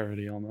like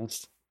parody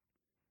almost.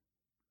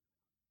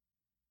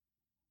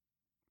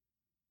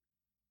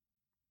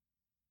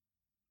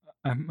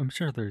 I'm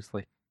sure there's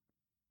like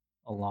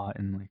a lot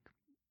in like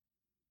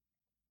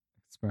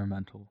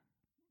experimental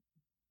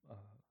uh,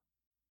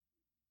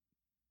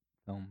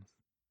 films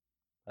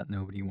that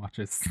nobody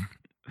watches.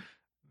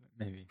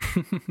 Maybe.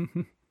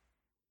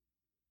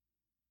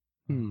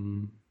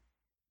 Hmm,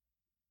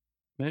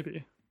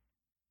 maybe.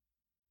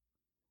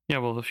 Yeah,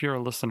 well, if you're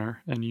a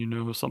listener and you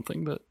know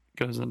something that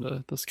goes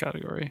into this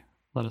category,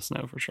 let us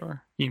know for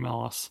sure.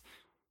 Email us.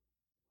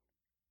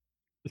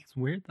 It's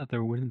weird that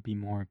there wouldn't be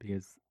more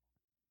because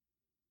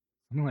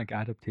something like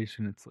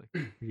adaptation, it's like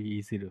pretty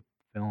easy to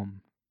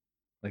film.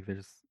 Like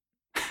there's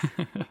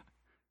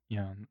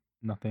yeah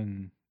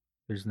nothing.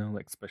 There's no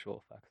like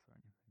special effects or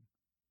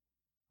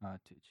anything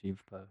to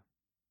achieve the like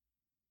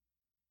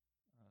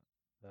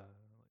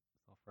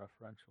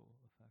self-referential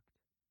effect.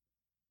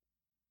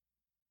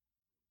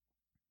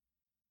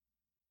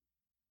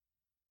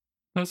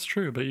 That's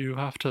true, but you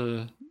have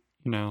to,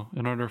 in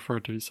order for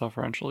it to be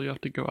self-referential, you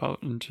have to go out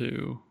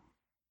into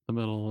the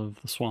middle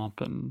of the swamp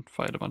and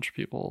fight a bunch of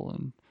people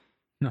and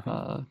No,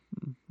 uh,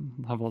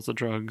 have lots of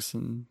drugs,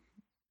 and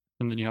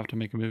then you have to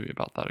make a movie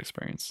about that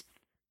experience.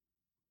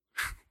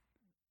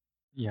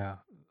 yeah,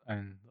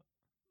 and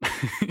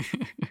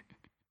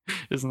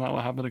Isn't that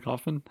what happened to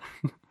Kaufman?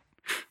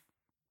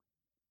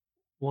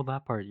 well,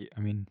 that part. I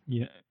mean,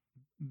 yeah,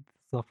 the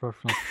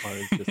self-referential part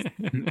is just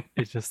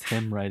it's just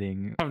him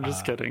writing. I'm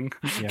just kidding.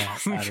 Yeah,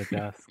 at a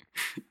desk.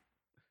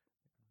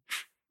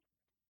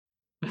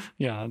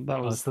 Yeah,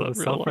 that was So the the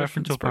real life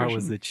self-referential part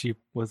inspiration.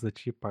 was the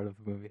cheap part of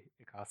the movie.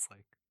 It costs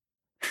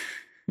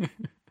like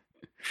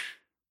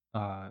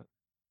uh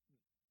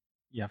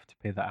you have to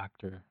pay the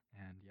actor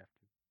and you have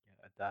to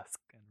get a desk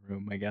and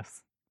room, I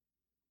guess.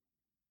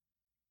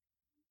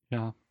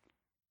 Yeah,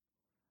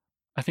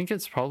 I think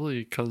it's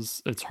probably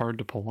because it's hard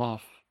to pull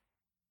off.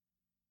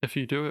 If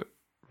you do it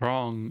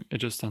wrong, it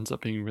just ends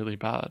up being really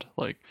bad.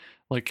 Like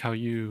how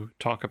you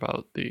talk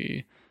about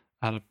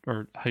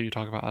or how you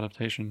talk about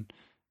adaptation.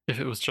 If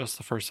it was just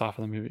the first half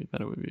of the movie,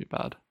 then it would be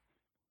bad.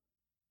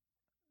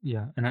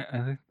 Yeah, and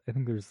I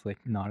think there's like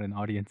not an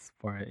audience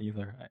for it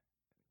either.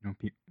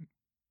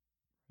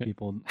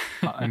 People.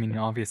 I mean,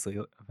 obviously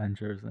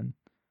Avengers and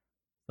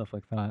stuff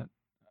like that.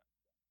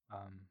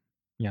 Um,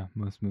 yeah,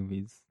 most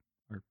movies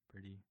are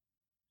pretty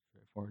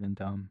straightforward and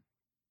dumb.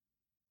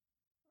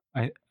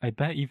 I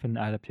bet even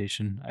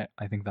adaptation.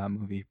 I think that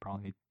movie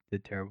probably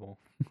did terrible,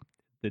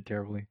 did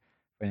terribly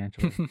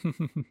financially.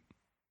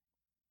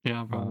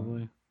 Yeah, Um,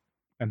 probably.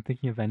 I'm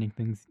thinking of ending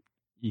things.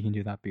 You can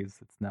do that because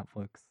it's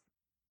Netflix.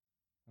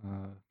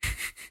 Uh,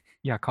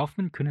 yeah,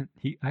 Kaufman couldn't.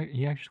 He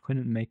actually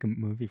couldn't make a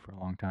movie for a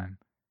long time.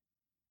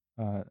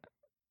 He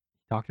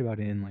talked about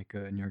it in like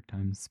a New York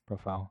Times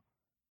profile,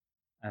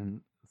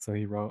 and so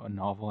he wrote a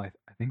novel. I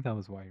think that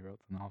was why he wrote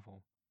the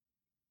novel.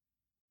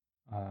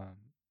 Um,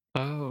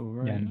 Oh,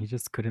 yeah, and right. he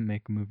just couldn't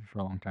make a movie for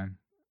a long time,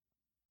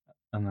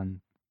 and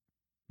then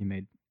he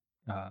made.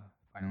 Uh,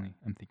 finally,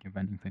 I'm thinking of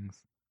ending things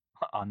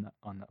on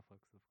Netflix, of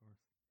course,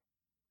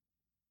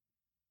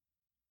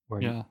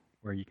 where you Yeah.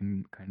 where you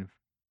can kind of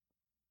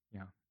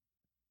yeah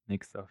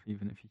make stuff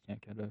even if you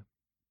can't get a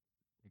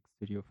big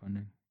studio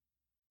funding.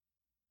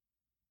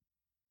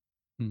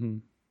 Hmm.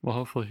 Well,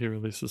 hopefully he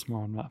releases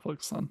more on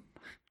Netflix then.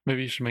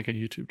 Maybe you should make a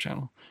YouTube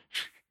channel.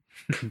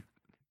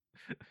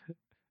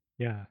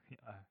 Yeah, he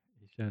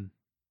should.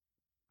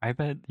 I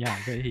bet. Yeah,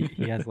 I bet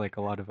he has like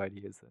a lot of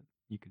ideas that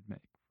you could make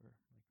for like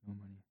no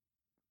money.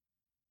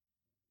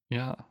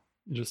 Yeah,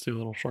 you just do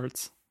little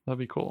shorts. That'd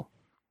be cool.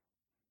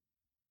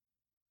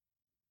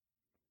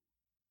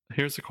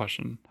 Here's a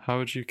question: how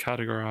would you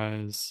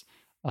categorize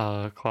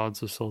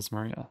Clouds of Sils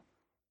Maria?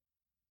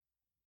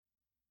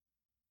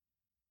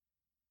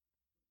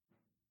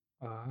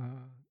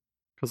 Uh,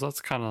 Because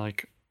that's kind of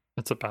like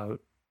it's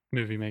about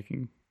movie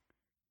making.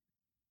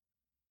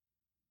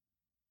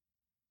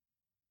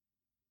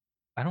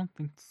 I don't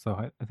think so.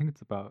 I think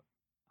it's about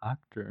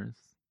actors.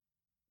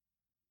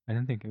 I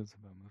didn't think it was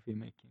about movie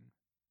making.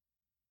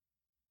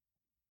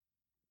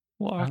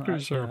 Well, I don't.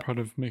 actors are a Yeah. part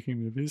of making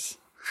movies.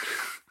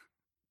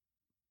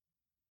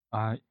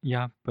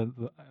 Yeah, but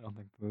I don't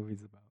think the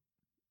movie's about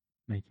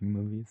making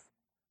movies.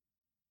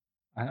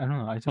 I don't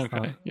know. I just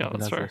thought Okay, yeah, of it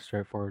that's as a fair.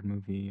 straightforward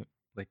movie.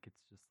 Like it's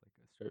just like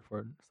a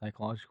straightforward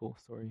psychological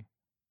story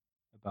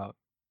about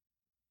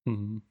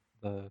Hmm.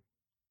 the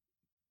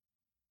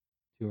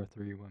two or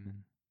three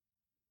women.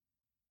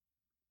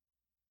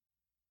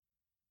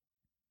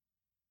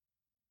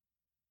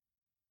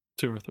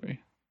 2 or 3.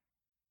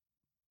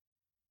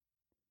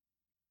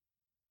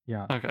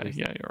 Yeah, Okay, there's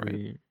yeah, you're right.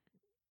 three.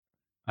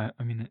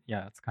 I mean,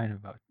 yeah, it's kind of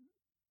about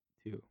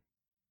two,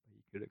 but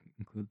you could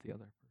include the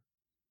other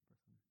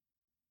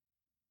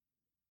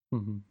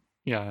person. Hmm.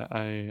 Yeah,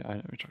 I know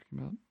what you're talking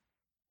about.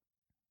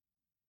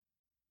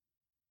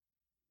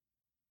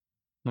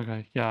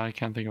 Okay, yeah, I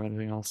can't think of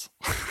anything else.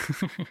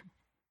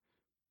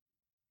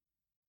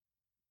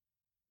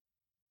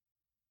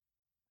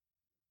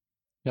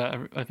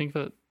 Yeah, I think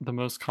that the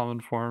most common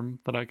form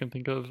that I can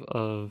think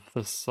of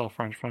this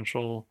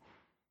self-referentialness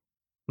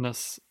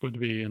would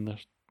be in the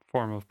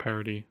form of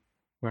parody,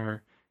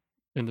 where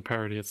in the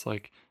parody it's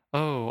like,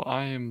 oh,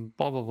 I am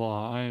blah blah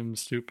blah, I am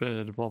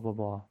stupid, blah blah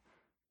blah.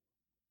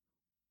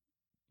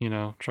 You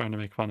know, trying to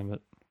make fun of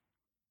it,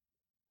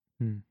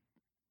 Hmm.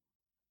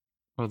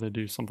 or they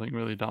do something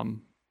really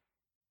dumb,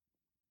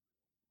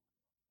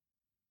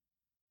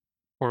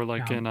 or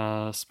like Yeah. in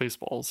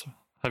Spaceballs.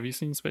 Have you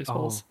seen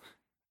Spaceballs?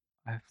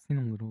 Oh, I've seen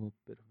a little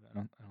bit of it. I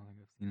don't think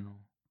I've seen it all.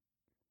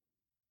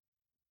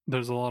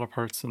 There's a lot of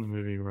parts in the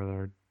movie where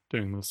they're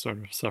doing this sort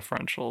of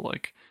sufferential.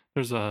 Like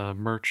there's a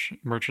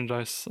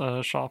merchandise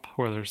shop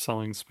where they're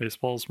selling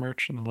Spaceballs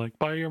merch, and they're like,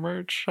 "Buy your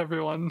merch,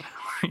 everyone!"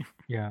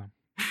 Yeah.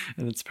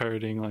 And it's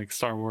parodying like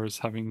Star Wars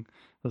having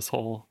this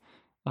whole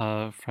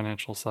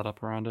financial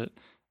setup around it.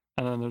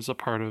 And then there's a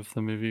part of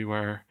the movie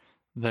where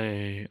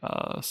they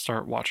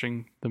start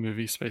watching the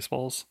movie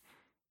Spaceballs,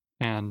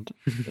 and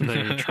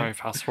they try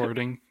fast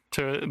forwarding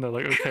to it, and they're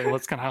like, okay,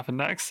 what's gonna happen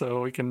next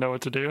so we can know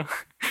what to do.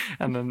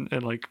 And then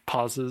it like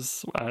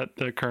pauses at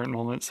the current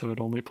moment, so it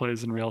only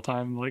plays in real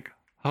time. Like,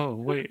 oh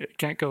wait, it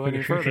can't go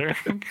any further.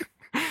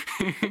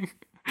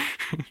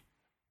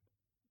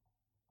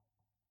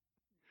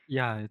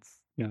 Yeah, it's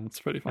Yeah, it's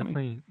pretty funny.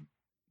 definitely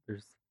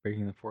there's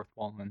breaking the fourth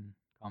wall in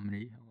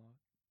comedy a lot.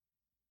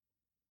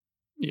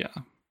 Yeah,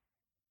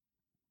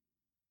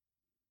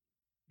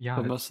 Yeah,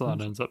 but it most of that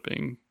seems, ends up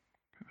being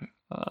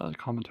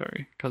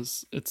commentary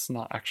because it's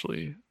not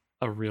actually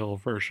a real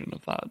version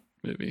of that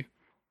movie.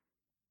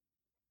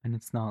 and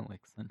it's not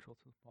like central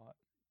to the plot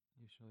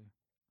usually.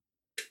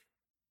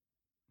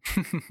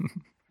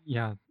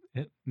 Yeah,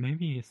 it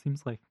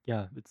seems like,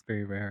 yeah, it's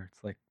very rare.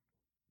 It's like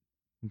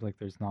seems like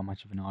there's not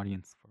much of an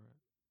audience for it.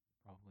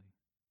 Probably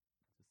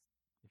just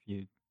if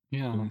you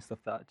Yeah. doing stuff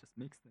that just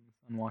makes things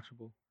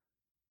unwatchable.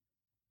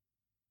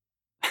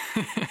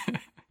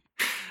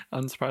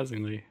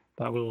 Unsurprisingly,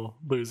 that will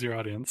lose your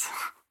audience.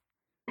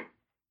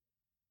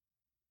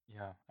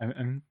 Yeah, I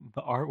mean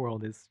the art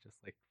world is just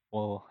like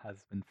full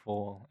has been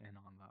full in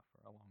on that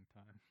for a long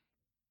time.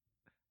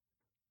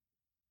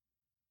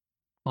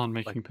 On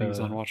Like making things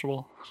the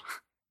unwatchable.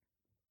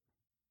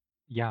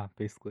 yeah,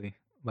 basically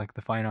like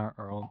the fine art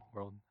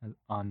world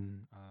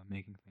on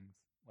making things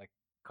like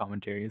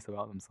commentaries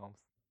about themselves.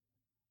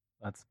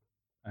 That's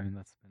I mean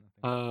that's been a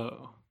thing for a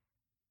long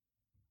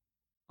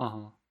Oh, time.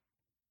 uh-huh.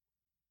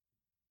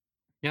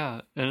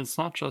 Yeah, and it's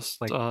not It's just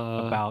like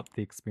about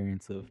the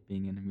experience of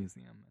being in a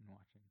museum and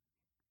watching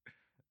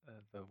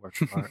the work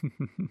of art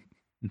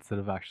instead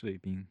of actually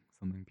being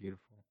something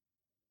beautiful.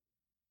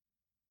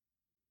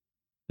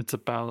 it's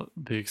about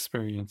the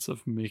experience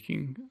of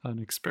making an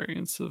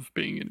experience of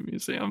being in a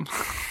museum.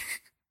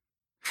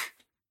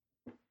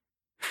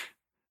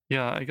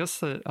 Yeah, I guess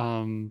that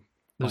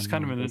there's Fun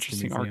kind no of one an goes to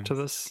interesting arc to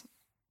museums.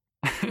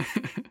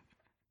 this.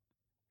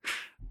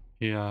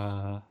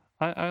 Yeah,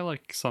 I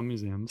like some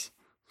museums,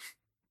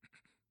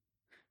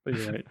 but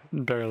you're right,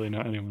 barely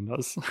know anyone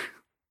does.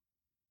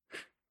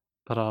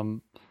 But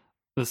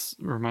this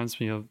reminds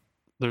me of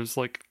there's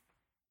like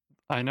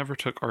I never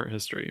took art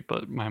history,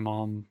 but my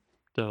mom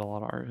did a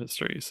lot of art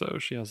history, so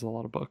she has a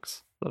lot of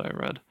books that I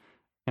read.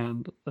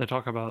 And they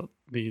talk about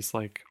these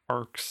like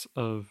arcs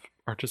of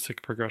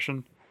artistic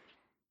progression.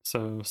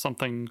 So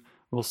something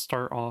will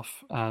start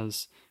off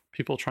as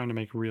people trying to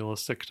make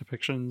realistic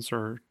depictions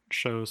or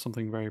show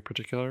something very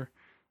particular.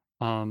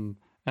 Um,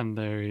 and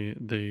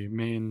the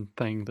main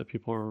thing that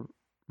people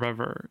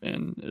rever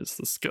in is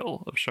the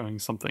skill of showing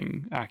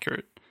something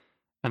accurate.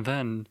 And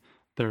then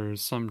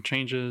there's some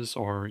changes,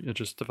 or it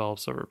just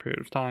develops over a period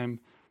of time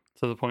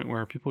to the point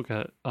where people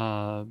get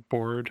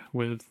bored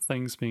with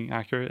things being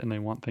accurate and they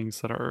want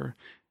things that are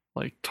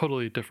like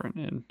totally different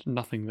and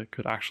nothing that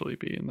could actually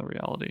be in the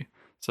reality.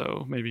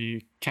 So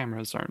maybe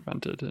cameras are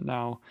invented and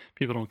now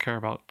people don't care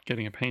about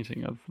getting a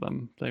painting of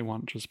them, they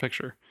want just a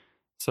picture.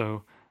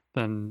 So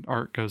then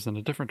art goes in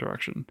a different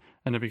direction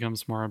and it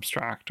becomes more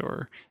abstract,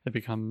 or it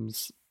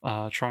becomes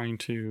trying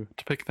to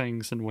depict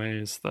things in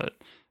ways that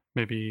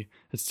maybe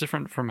it's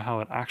different from how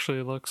it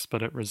actually looks,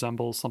 but it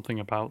resembles something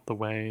about the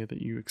way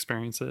that you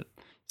experience it.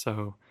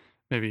 So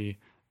maybe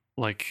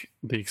like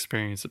the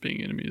experience of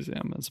being in a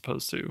museum as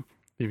opposed to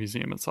the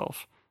museum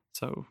itself.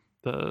 So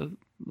the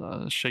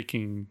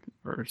shaking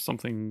or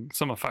something,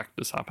 some effect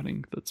is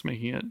happening that's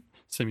making it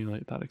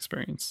simulate that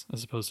experience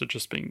as opposed to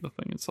just being the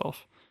thing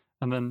itself.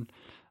 And then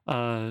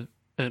uh,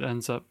 it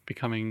ends up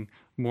becoming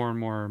more and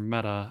more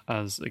meta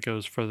as it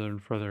goes further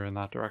and further in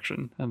that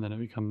direction. And then it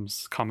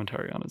becomes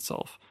commentary on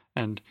itself.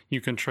 And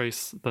you can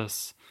trace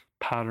this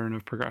pattern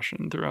of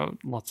progression throughout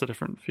lots of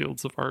different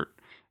fields of art.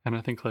 And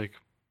I think like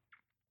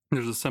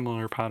there's a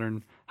similar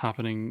pattern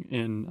happening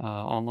in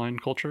online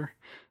culture.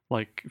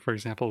 Like, for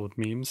example, with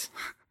memes.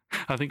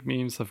 I think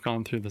memes have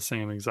gone through the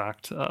same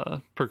exact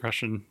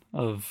progression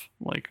of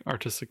like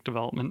artistic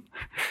development.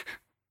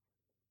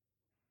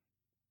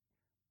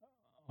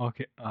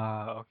 Okay.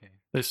 Okay.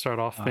 They start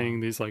off Uh, being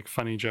these like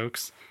funny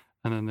jokes,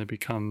 and then they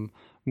become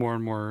more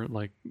and more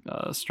like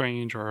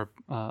strange or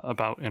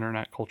about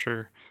internet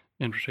culture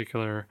in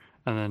particular,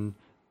 and then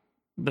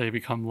they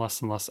become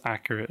less and less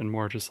accurate and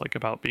more just like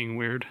about being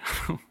weird.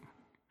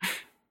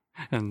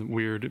 And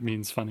weird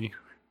means funny,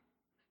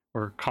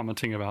 or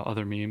commenting about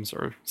other memes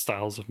or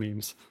styles of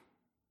memes.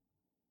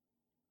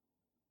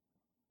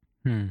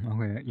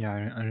 Okay.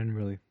 Yeah, I didn't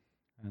really,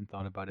 I hadn't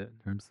thought about it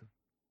in terms of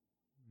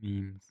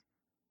memes.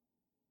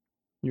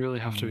 You really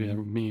have to be a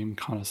Um, meme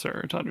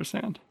connoisseur to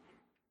understand.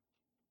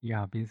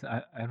 yeah, because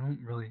I don't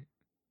really.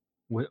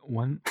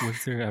 When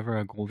was there ever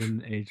a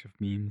golden age of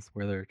memes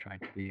where they're trying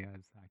to be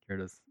as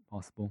accurate as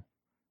possible,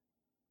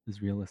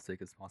 as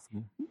realistic as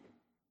possible?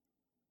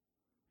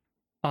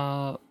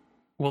 Uh,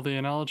 well, the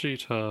analogy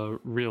to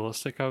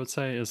realistic, I would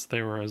say, is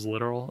they were as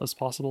literal as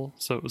possible.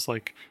 So it was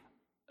like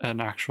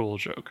an actual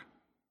joke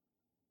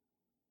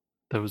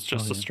that was Oh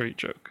just a yeah, straight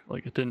joke.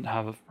 Like it didn't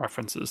have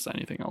references to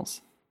anything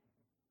else.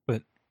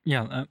 but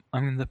yeah, I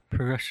mean the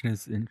progression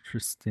is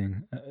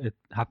interesting. It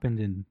happened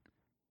in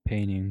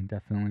painting,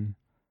 definitely.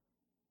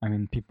 I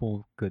mean,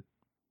 people could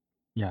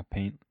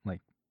paint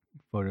like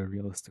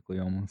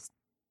photorealistically almost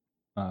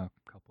a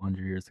couple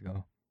hundred years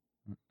ago,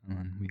 and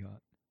then we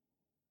got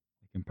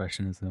like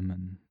impressionism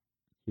and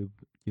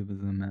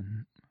cubism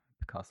and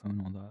Picasso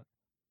and all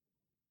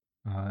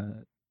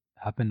that.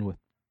 Happened with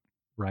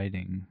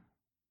writing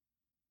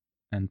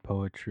and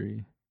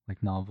poetry,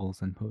 like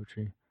novels and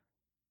poetry.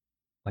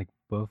 Like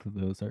both of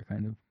those are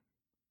kind of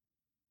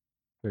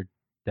they're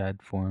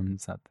dead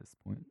forms at this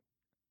point,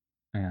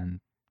 and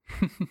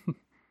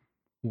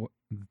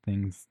the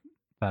things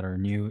that are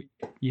new,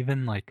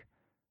 even like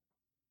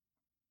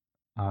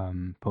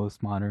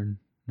postmodern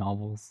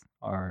novels,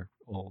 are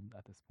old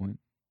at this point.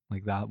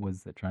 Like that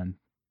was the trend,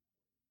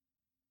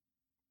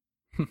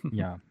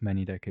 yeah,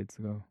 many decades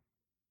ago.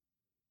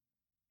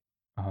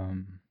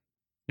 Um,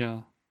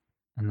 Yeah.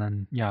 and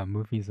then yeah,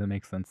 movies. It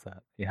makes sense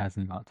that it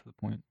hasn't got to the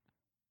point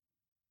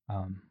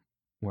um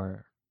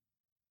where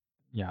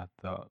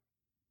the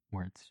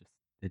where it's just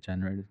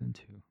degenerated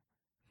into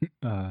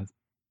uh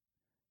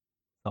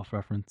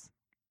self-reference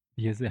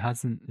because it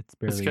hasn't. It's It's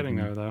barely getting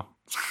even. there though.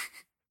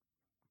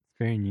 It's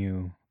very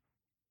new,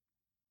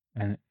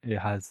 and it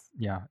has.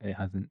 Yeah, it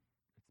hasn't.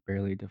 It's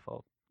barely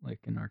developed like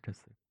an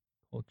artistic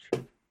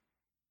culture.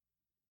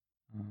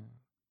 Uh,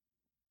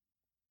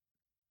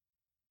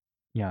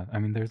 yeah, I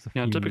mean, there's a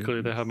Yeah, few typically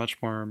they movies. have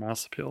much more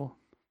mass appeal.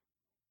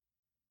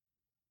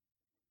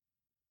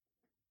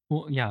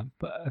 Well, yeah,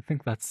 but I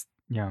think that's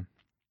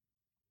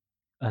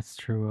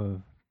true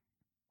of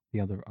the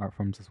other art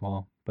forms as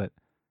well. But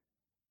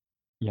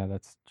yeah,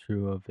 that's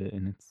true of it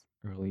in its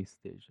early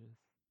stages.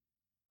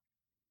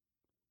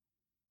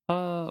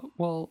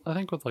 Well, I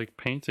think with like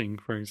painting,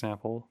 for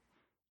example,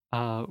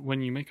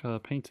 when you make a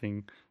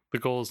painting, the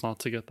goal is not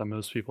to get the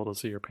most people to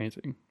see your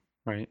painting,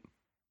 right?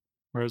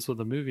 Whereas with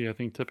a movie, I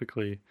think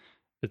typically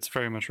it's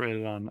very much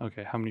rated on,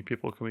 okay, how many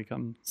people can we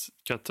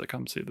get to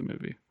come see the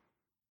movie?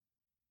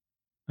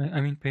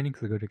 I mean,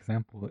 painting's a good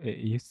example. It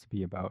used to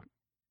be about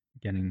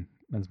getting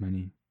as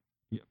many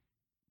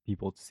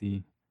people to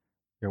see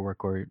your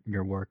work or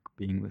your work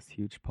being this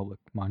huge public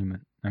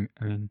monument. I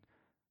mean,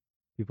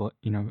 people,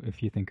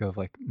 if you think of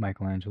like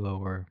Michelangelo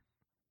or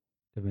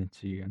Da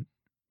Vinci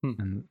Hmm.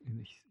 and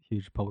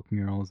huge public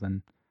murals,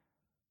 and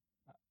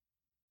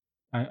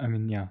I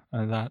mean, yeah,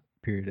 that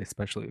period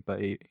especially,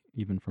 but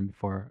even from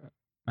before,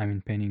 I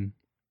mean, painting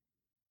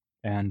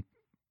and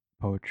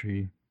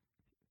poetry.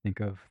 Think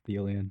of the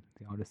Iliad,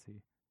 the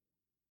Odyssey,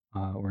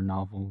 or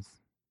novels.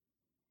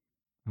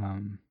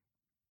 Um,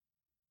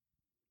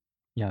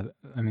 yeah,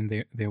 I mean,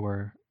 they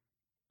were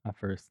at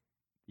first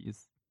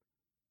these,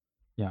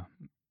 yeah,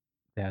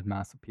 they had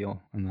mass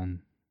appeal, and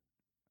then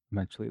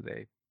eventually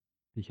they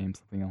became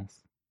something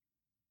else.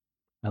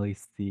 At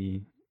least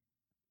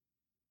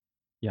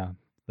yeah,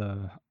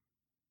 the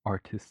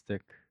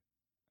artistic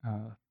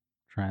uh,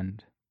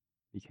 trend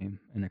became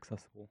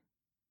inaccessible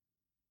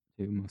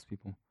to most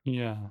people.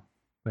 Yeah.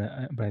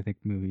 But I think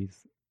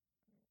movies,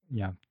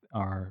 yeah,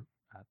 are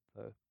at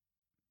the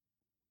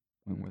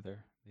point where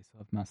they still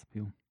have mass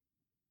appeal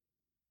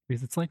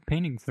because it's like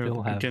paintings They're at the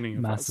still have beginning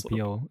of that mass slope.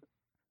 appeal.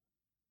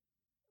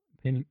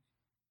 Painting,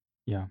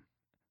 yeah,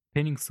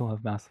 paintings still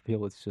have mass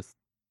appeal. It's just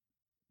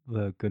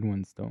the good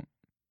ones don't.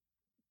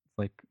 It's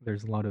like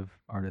there's a lot of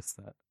artists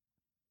that,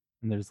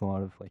 and there's a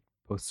lot of like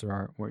poster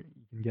art where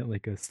you can get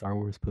like a Star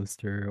Wars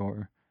poster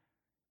or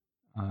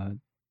uh,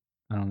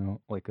 I don't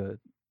know, like a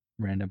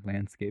random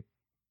landscape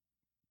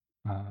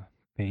uh,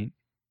 paint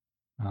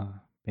uh,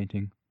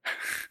 painting,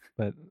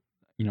 but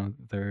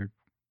they're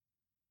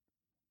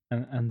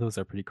and those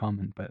are pretty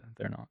common, but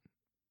they're not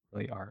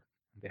really art.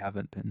 They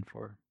haven't been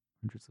for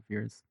hundreds of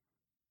years.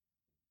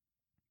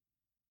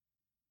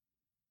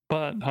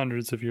 But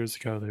hundreds of years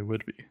ago, they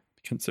would be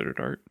considered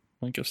art.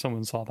 Like if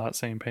someone saw that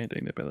same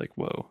painting, they'd be like,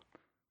 whoa,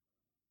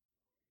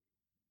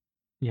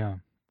 Yeah,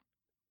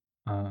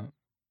 uh,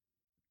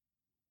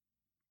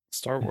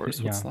 Star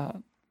Wars, what's yeah,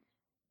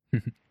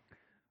 that?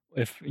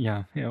 if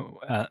yeah,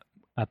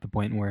 at the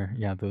point where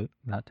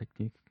that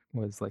technique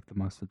was like the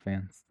most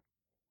advanced.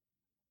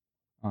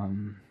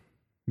 Um,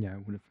 yeah,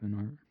 it would have been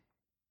art.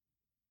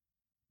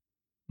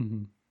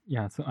 Hmm.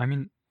 Yeah, so I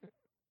mean,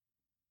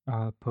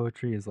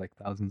 poetry is like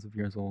thousands of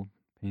years old.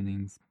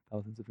 Paintings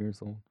thousands of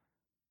years old.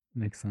 It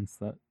makes sense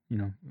that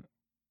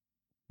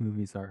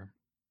movies are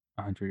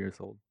 100 years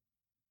old,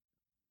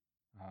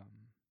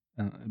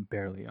 and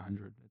barely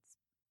 100. It's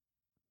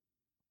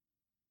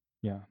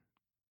yeah,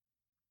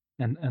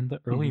 and the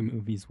early Hmm.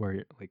 movies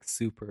were like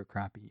super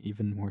crappy,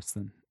 even worse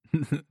than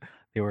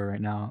they were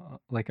right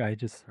now. Like I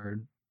had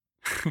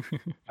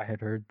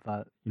heard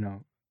that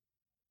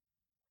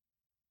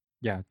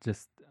yeah,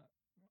 just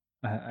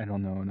I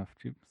don't know enough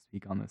to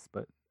speak on this,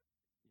 but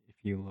if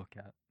you look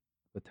at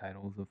the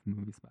titles of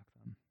movies back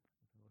then,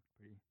 they looked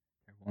pretty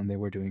terrible, and they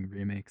were doing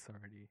remakes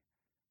already.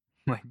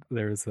 Like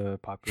there was a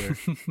popular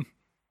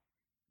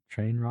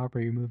train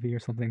robbery movie or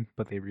something,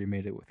 but they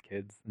remade it with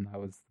kids, and that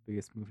was the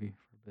biggest movie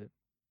for a bit.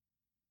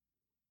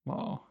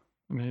 Wow,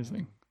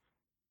 amazing.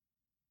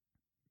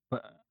 Um,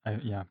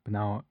 but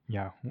now,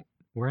 yeah,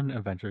 we're in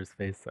Avengers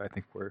phase, so I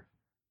think we're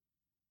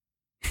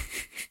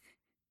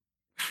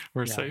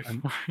We're yeah. safe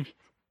And for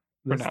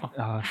this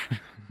now.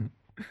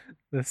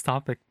 this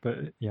topic,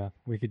 but yeah,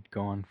 we could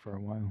go on for a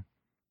while.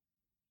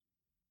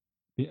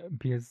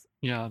 Because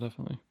Yeah,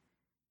 definitely.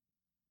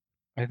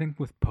 I think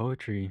with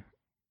poetry,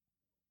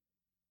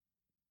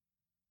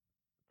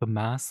 the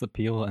mass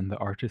appeal and the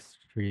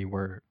artistry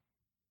were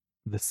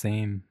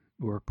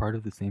part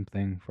of the same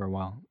thing for a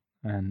while,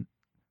 and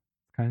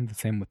it's kind of the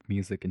same with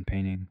music and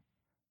painting.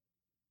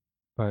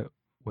 But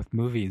with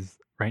movies,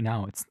 right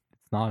now, it's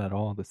not at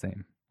all the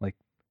same. Like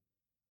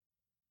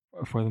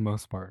for the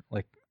most part,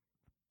 like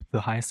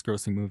the highest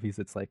grossing movies,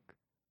 it's like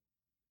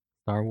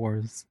Star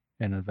Wars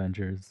and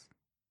Avengers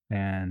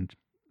and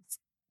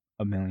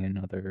a million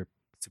other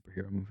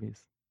superhero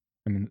movies.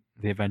 I mean,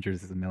 the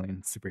Avengers is a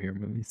million superhero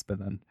movies, but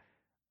then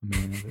a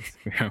million other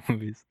superhero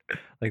movies.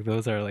 Like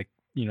those are like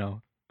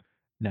 90%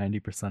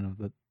 of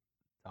the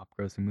top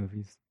grossing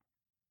movies.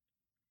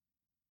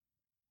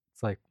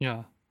 It's like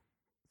Yeah.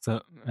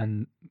 so,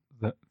 and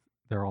the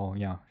they're all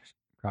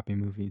crappy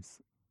movies.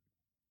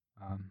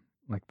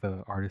 Like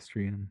the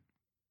artistry and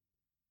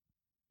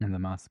the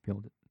mass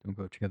appeal don't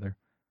go together.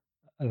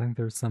 I think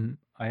there's some.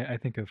 I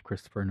think of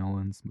Christopher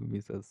Nolan's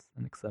movies as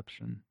an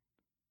exception,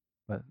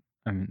 but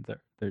I mean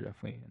they're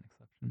definitely an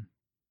exception.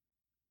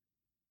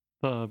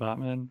 The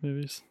Batman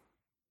movies.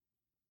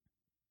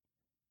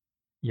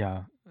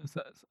 Yeah,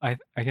 I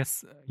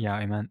guess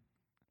I meant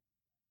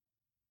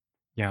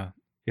yeah.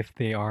 If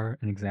they are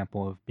an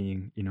example of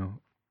being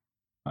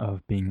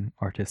of being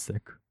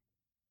artistic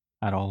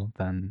at all,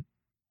 then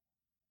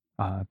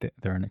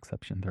they're an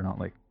exception. They're not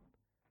like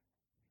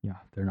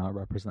they're not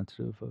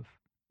representative of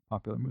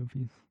popular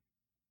movies.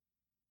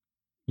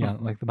 Yeah,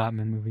 Hmm. like the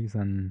Batman movies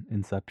and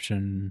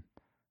Inception,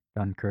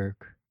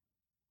 Dunkirk,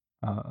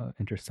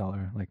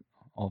 Interstellar, like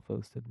all of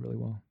those did really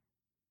well.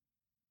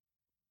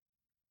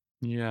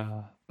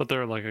 Yeah, but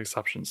there are like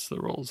exceptions to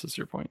the rules, is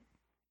your point.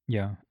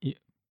 Yeah,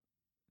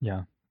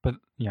 yeah, but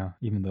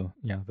even though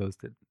those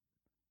did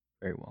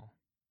very well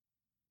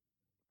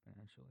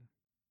financially.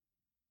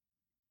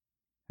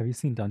 Have you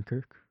seen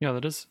Dunkirk? Yeah,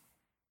 that is.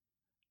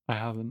 I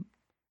haven't.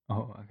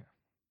 Oh, okay.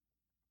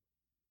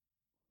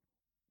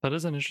 That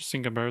is an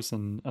interesting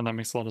comparison, and that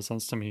makes a lot of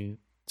sense to me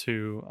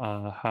to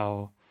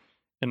how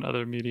in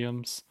other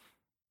mediums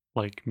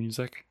like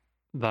music,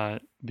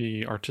 that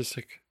the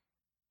artistic,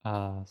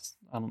 I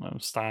don't know,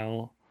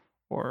 style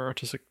or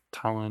artistic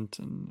talent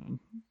and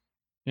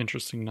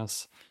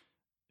interestingness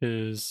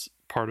is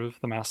part of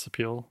the mass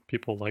appeal.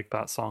 People like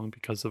that song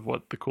because of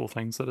what the cool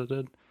things that it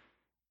did.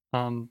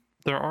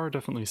 There are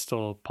definitely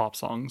still pop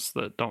songs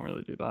that don't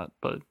really do that,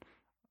 but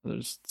there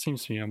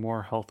seems to be a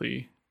more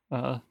healthy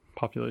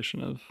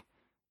population of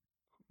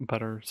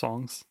better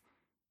songs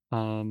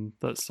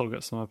that still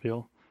get some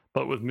appeal.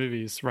 But with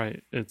movies,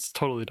 right, it's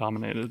totally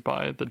dominated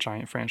by the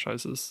giant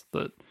franchises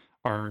that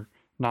are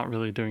not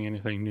really doing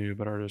anything new,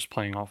 but are just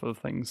playing off of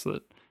things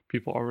that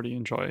people already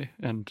enjoy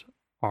and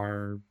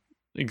are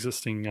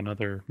existing in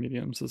other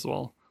mediums as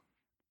well.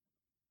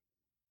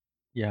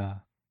 Yeah,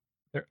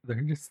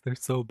 they're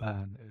so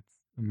bad. It's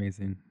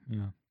amazing.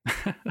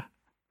 Yeah.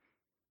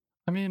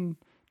 I mean,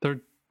 they're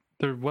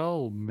they're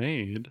well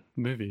made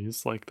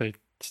movies. Like they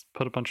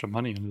put a bunch of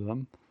money into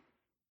them,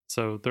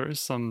 so there is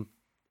some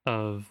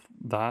of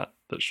that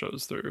that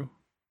shows through.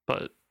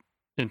 But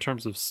in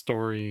terms of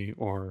story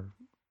or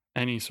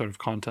any sort of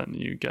content that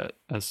you get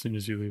as soon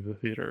as you leave the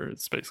theater,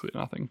 it's basically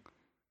nothing.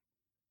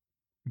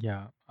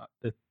 Yeah.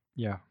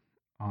 Yeah.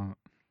 Uh,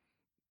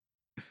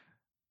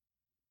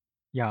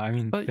 yeah. I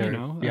mean, But you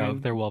know, I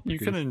mean, they're well you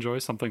can produced. enjoy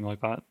something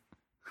like that.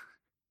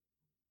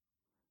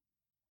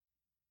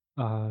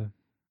 Uh,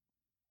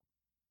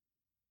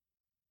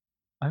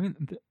 I mean,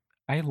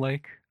 I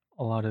like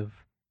a lot of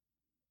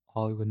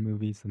Hollywood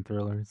movies and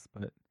thrillers,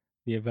 but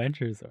the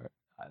Avengers are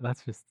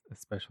that's just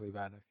especially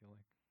bad. I feel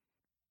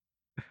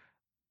like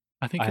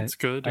I think I it's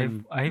good I've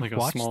in I've like a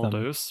watched small them.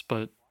 dose,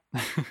 but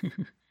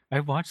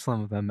I've watched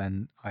some of them,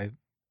 and I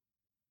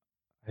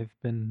I've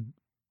been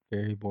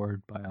very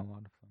bored by a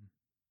lot of them.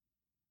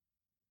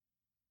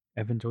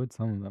 I've enjoyed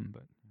some of them,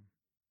 but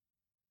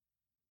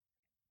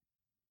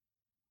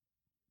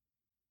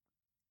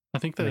I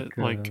think that like,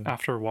 like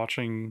after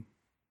watching,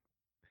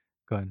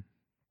 go ahead.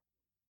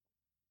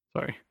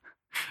 sorry,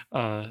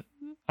 uh,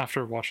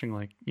 after watching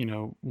like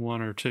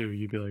one or two,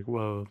 you'd be like,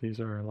 whoa, these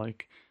are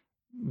like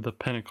the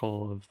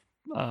pinnacle of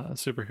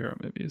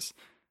superhero movies,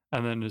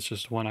 and then it's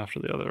just one after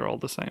the other, all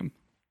the same.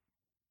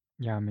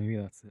 Yeah, maybe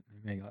that's it.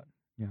 Maybe I got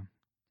yeah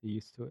too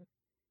used to it.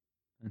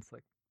 And it's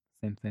like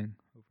same thing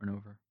over and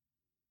over.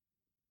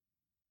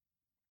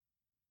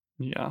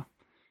 Yeah.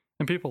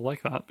 And people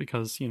like that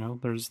because,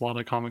 there's a lot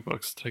of comic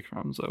books to take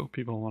from, so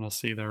people want to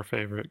see their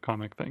favorite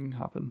comic thing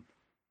happen.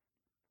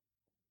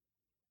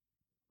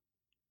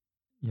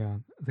 Yeah,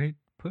 they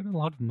put a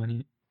lot of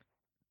money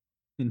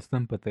into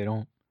them, but they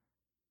don't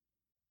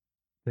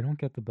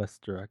get the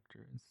best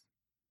directors.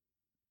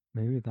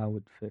 Maybe that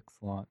would fix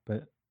a lot,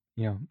 but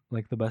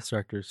like the best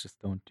directors just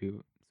don't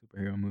do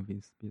superhero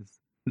movies because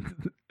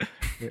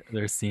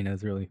they're seen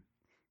as really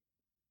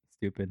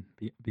stupid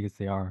because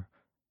they are.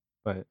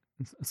 But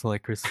so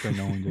like Christopher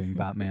Nolan doing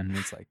Batman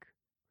was like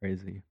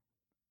crazy,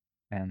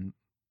 and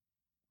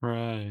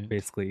Right.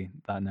 basically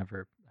that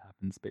never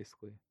happens.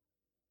 Basically,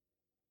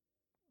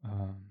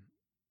 um,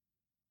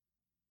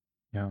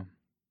 yeah.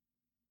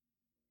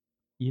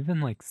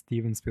 Even like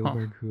Steven Huh.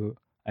 Spielberg, who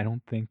I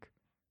don't think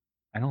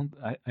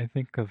I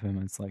think of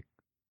him as like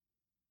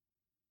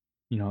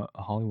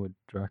a Hollywood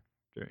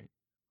director,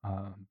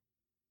 um,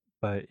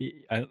 but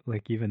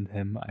like even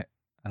him, I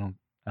don't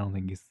I don't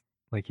think he's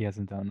like he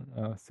hasn't done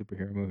a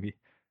superhero movie.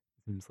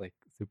 It seems like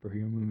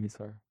superhero movies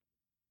are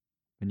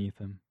beneath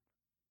him.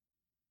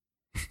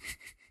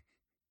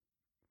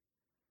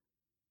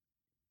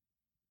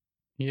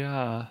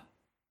 Yeah.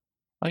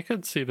 I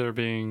could see there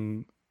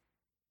being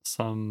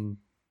some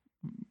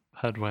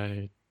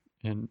headway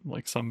in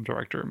like some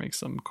director makes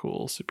some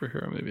cool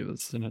superhero movie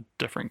that's in a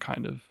different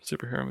kind of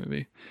superhero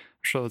movie.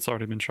 I'm sure that's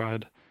already been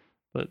tried,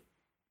 but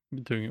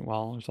doing it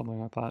well or something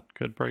like that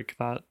could break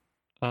that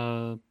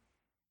uh I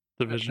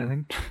division.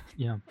 think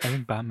I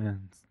think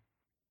Batman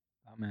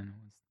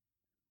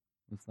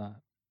was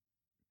that,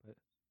 but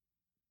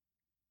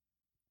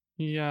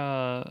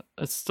Yeah,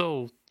 it's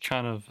still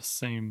kind of the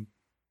same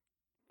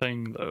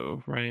thing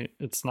though, right?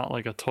 It's not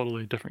like a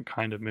totally different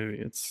kind of movie.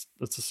 It's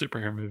a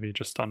superhero movie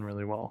just done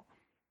really well.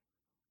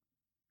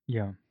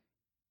 yeah.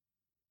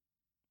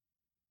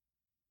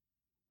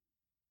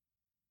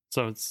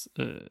 So it's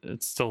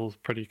still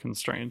pretty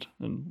constrained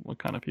in what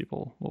kind of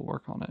people will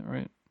work on it,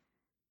 right?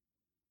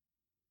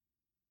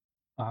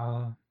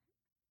 Uh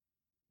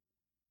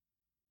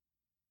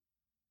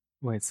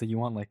Wait, so you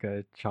want like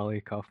a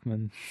Charlie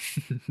Kaufman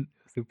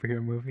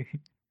superhero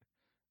movie?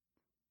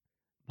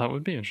 That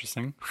would be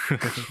interesting.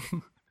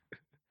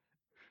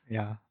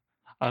 Yeah,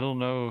 I don't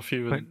know if he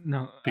would but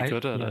no, be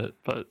good at yeah, it,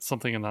 but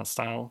something in that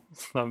style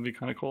that would be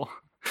kind of cool.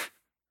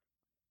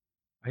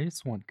 I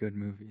just want good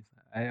movies.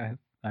 I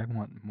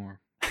want more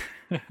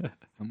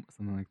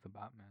something like the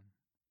Batman.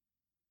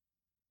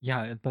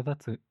 Yeah, but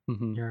that's a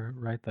hmm you're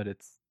right that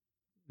it's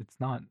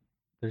not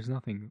there's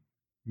nothing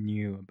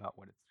new about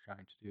what it's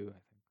trying to do, I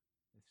think.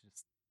 It's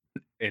just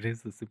it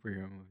is a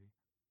superhero movie.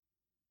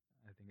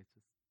 I think it's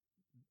just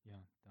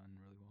done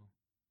really well.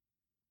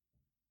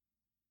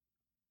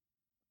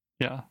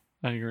 Yeah,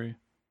 I agree.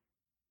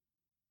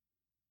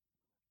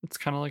 It's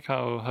kind of like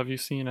how have you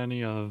seen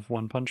any of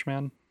One Punch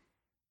Man?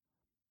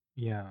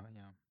 Yeah,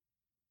 yeah.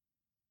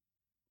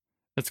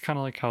 It's kind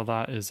of like how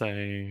that is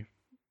a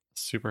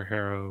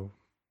superhero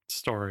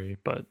story,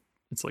 but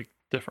it's like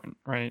different,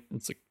 right?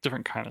 It's like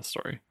different kind of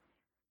story.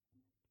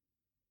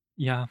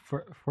 Yeah,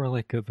 for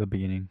like the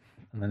beginning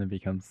and then it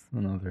becomes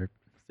another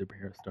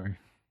superhero story.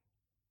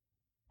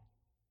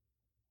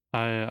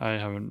 I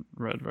haven't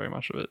read very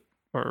much of it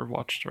or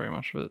watched very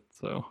much of it,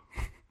 so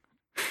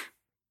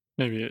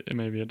maybe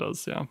it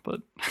does, yeah.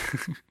 But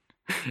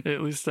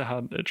at least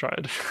it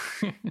tried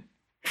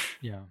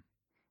Yeah.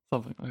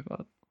 something like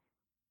that.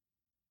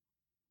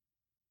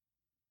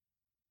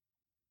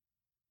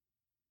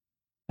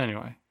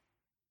 Anyway,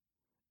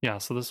 yeah.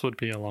 So this would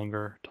be a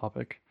longer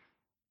topic.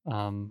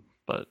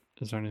 But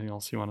is there anything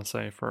else you want to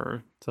say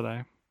for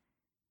today?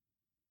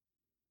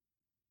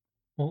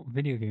 Well,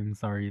 video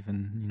games are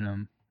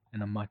even,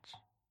 in a much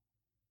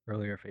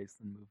earlier phase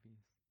than movies.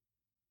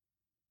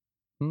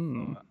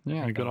 So I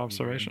Yeah, think that good would be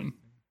very observation.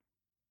 interesting.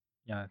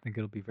 Yeah, I think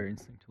it'll be very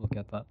interesting to look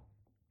at that.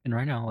 And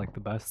right now, like the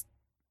best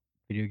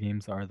video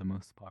games are the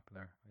most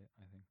popular,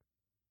 I think,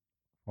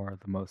 for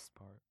the most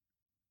part.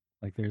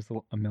 Like there's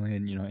a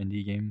million,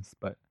 indie games,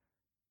 but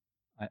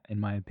in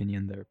my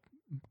opinion, they're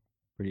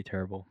pretty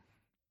terrible.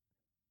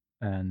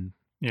 And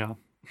Yeah,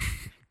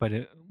 but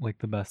like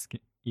the best,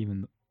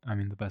 even I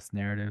mean the best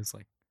narratives,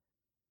 like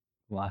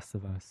Last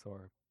of Us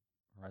or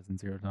Horizon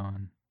Zero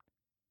Dawn,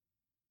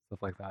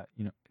 stuff like that.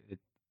 It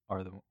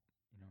are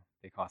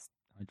they cost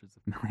hundreds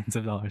of millions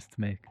of dollars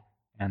to make,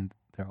 and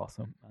they're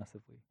also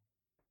massively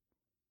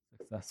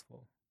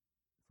successful.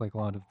 It's like a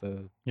lot of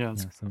the yeah.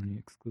 It's Sony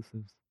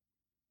exclusives.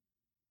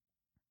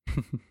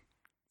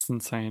 It's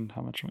insane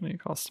how much money it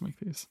costs to make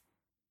these.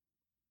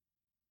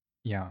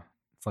 Yeah,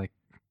 it's like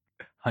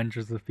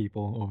hundreds of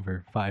people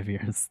over 5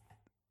 years.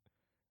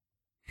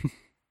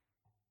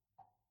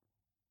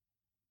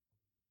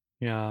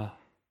 Yeah.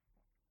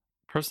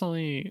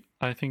 Personally,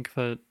 I think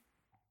that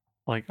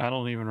like I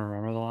don't even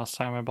remember the last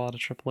time I bought a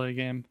AAA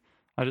game.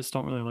 I just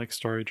don't really like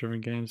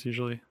story-driven games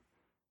usually.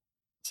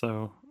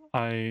 So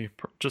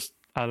just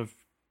out of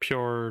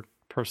pure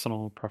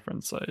personal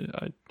preference,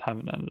 I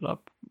haven't ended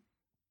up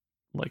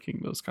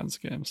liking those kinds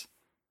of games.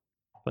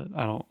 But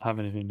I don't have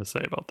anything to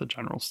say about the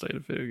general state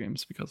of video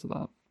games because of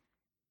that.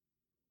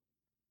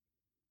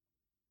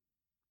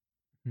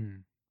 Hmm.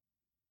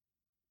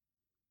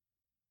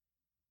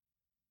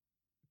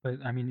 But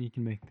I mean, you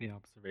can make the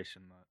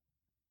observation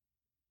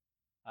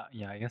that,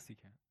 yeah, I guess you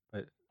can.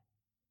 But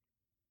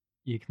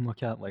you can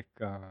look at like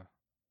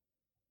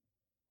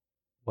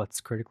what's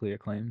critically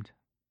acclaimed,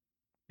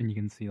 and you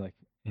can see like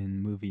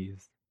in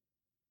movies,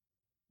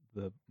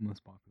 the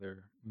most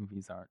popular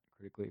movies aren't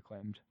critically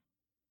acclaimed,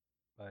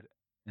 but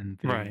in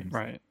video Right, games,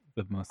 right.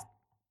 the most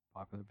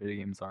popular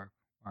video games are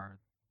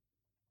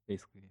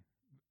basically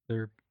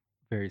they're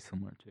very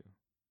similar to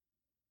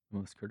the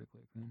most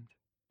critically acclaimed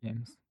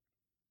games.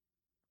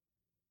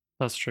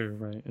 That's true,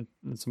 right?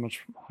 It's a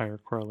much higher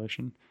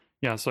correlation.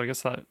 Yeah, so I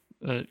guess that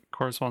it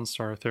corresponds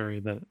to our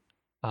theory that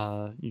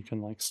you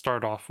can like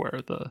start off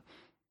where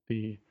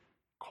the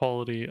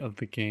quality of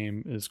the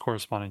game is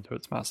corresponding to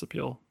its mass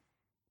appeal.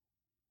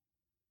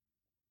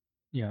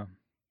 Yeah,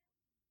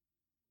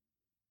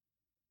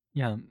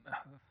 yeah.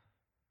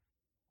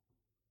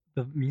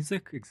 The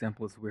music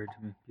example is weird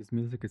to me because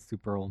music is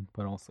super old,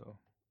 but also,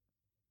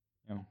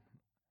 you know,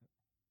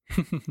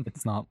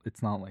 it's not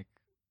like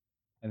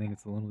I think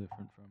it's a little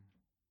different from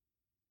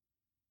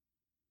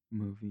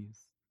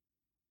movies.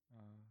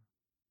 Uh,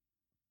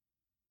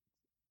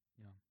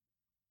 yeah,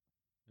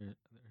 there's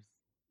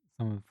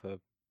some of the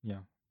yeah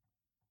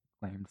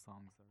acclaimed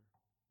songs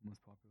are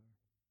most popular,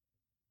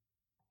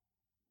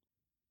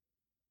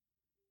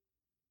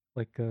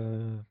 like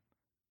the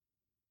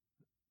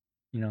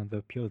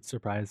Pulitzer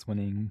Prize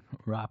winning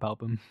rap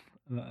album.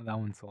 That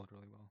one sold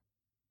really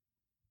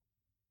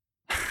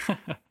well.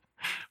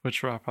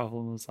 Which rap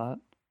album was that?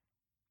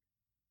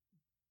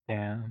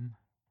 Damn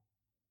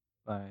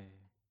by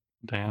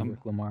Damn.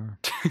 Kendrick Lamar.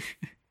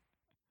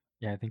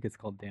 Yeah, I think it's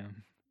called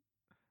Damn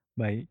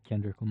by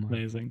Kendrick Lamar.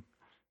 Amazing.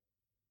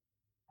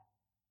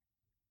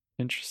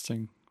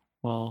 Interesting.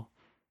 Well,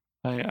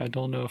 I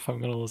don't know if I'm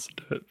gonna listen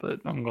to it, but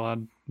I'm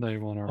glad they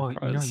won our Oh,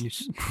 prize. you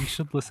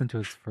should listen to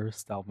his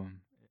first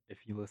album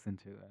if you listen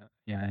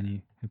to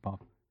any hip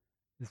hop.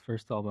 His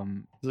first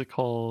album. Is it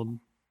called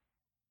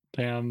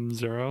Damn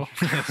Zero?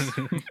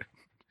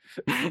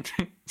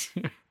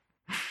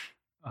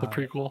 The uh,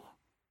 prequel?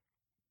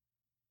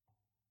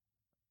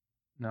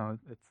 no,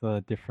 it's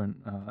a different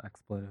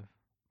expletive.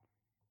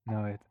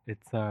 No,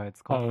 it's Oh,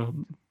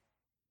 called.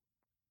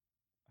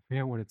 I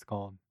forget what it's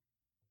called.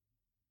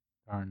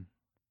 Darn.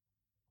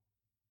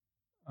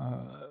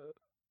 Uh,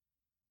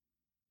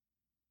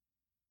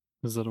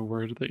 is it a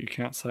word that you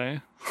can't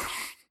say?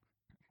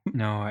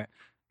 no,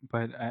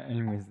 but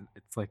anyways,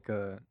 it's like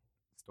a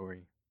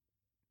story,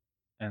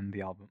 and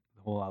the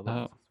whole album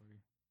is Oh, a story,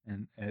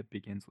 and it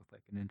begins with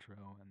like an intro,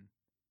 and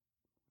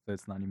so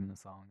it's not even a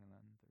song, and then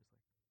there's like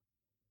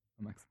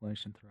some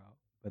explanation throughout,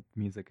 but the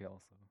music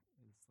also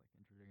is like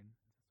introducing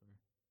the story.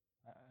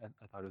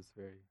 I thought it was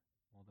very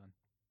well done,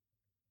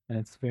 and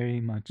it's very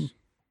hmm, much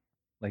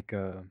like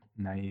a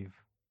naive,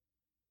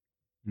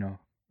 you know,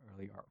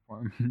 early art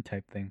form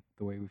type thing.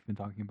 The way we've been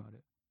talking about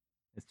it,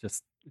 it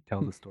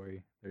tells hmm. a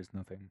story. There's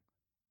nothing.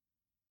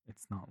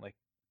 It's not like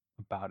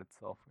about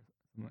itself or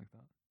something like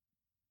that,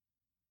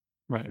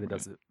 Right, but it right.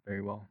 does it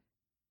very well.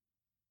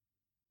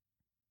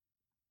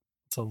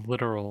 It's a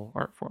literal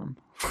art form,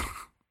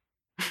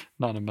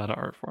 not a meta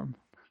art form.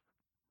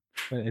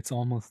 But it's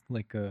almost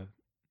like a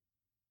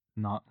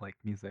not like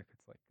music.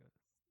 It's like a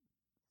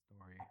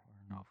story or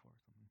a novel or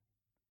something.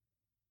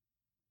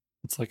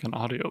 It's like an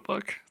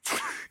audiobook.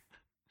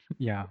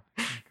 Yeah,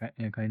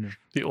 yeah, kind of.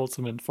 The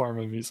ultimate form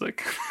of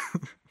music.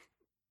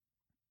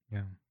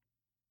 Yeah.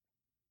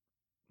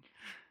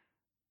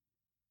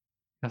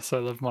 Yes, I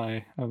love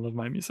my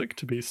music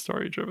to be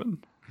story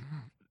driven.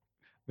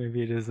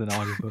 Maybe it is an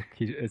audiobook.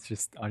 It's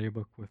just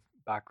audiobook with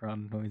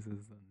background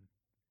noises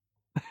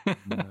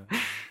and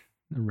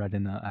read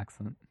in that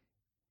accent.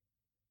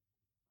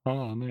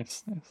 Oh,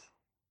 nice, nice.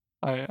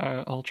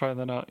 I'll try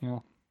that out. Yeah.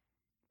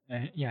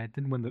 Yeah,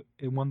 it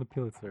won the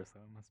Pulitzer, so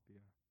it must be a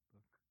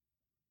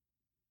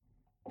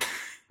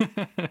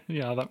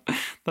Yeah,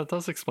 that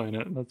does explain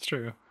it. That's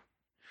true.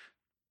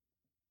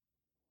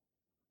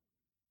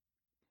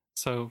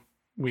 So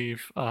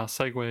we've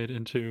segued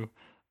into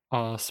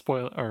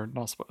spoiler or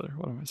not spoiler.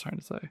 What am I trying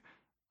to say?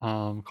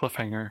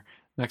 Cliffhanger.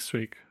 Next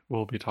week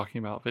we'll be talking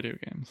about video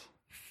games.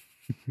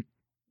 book.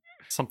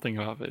 Something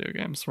about video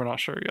games. We're not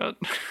sure yet.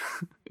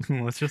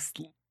 Let's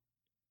just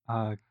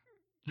uh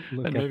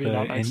look And at maybe the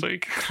not next in.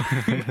 week.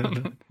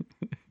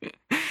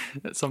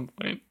 At some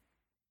point.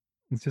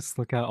 Let's just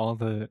look at all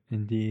the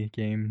indie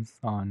games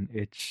on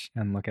itch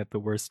and look at the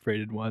worst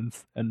rated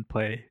ones and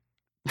play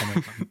some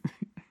of them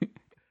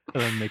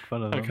and then make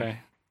fun of them. Okay.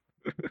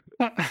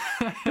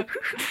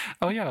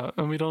 Oh yeah,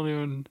 and we don't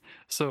even.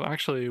 So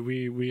actually,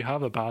 we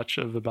have a batch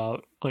of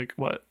about like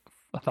what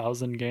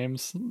 1,000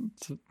 games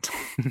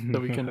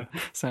that we can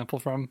sample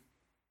from.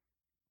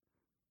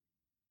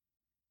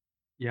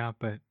 Yeah,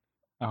 but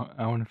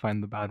I want to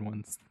find the bad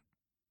ones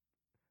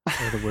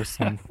or the worst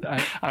ones.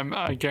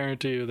 I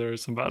guarantee you there are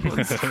some bad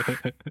ones.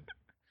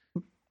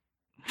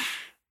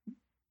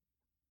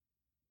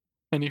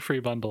 Any free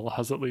bundle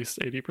has at least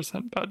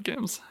 80% bad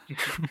games.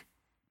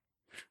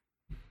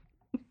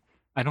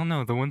 I don't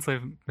know. The ones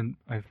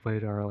I've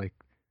played are like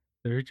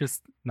they're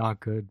just not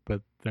good,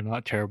 but they're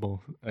not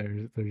terrible.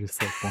 They're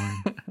just like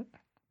boring.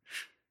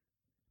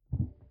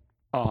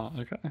 Oh,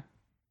 okay.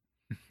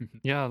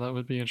 Yeah, that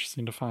would be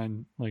interesting to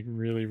find like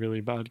really,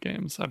 really bad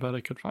games. I bet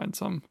I could find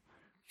some.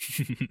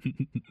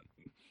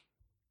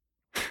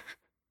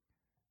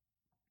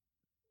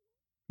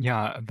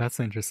 Yeah, that's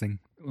interesting.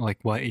 Like,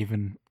 what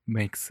even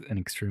makes an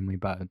extremely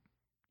bad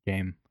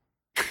game?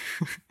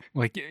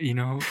 Like,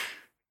 The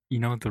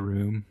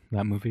Room,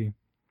 that movie.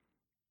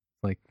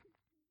 Like,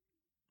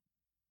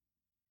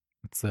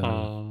 it's a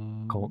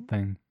cult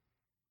thing.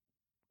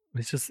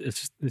 It's just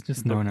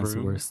The known as the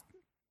Room. worst.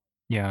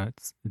 Yeah,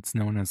 it's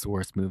known as the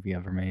worst movie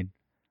ever made.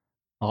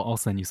 I'll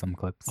send you some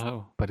clips,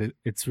 Oh, but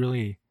it's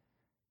really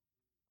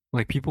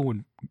like people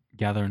would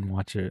gather and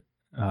watch it,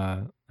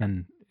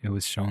 and it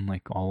was shown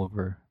like all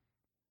over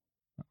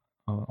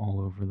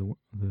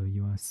the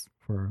U.S.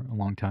 for a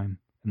long time,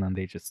 and then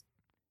they just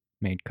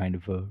made kind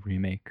of a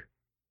remake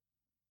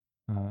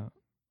uh,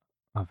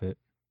 of it.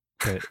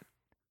 But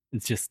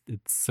it's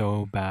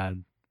so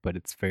bad, but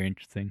it's very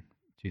interesting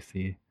to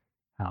see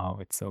how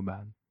it's so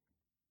bad.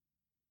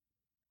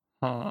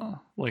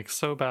 like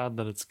so bad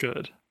that it's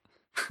good.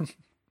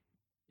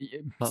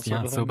 That sort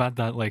Yeah, of so thing. bad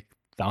that like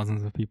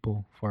thousands of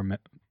people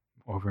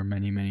over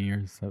many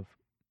years have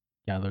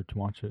gathered to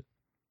watch it.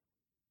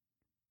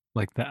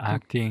 Like the Hmm.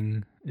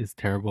 acting is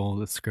terrible,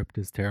 the script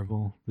is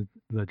terrible,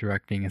 the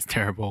directing is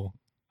terrible,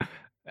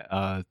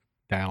 uh,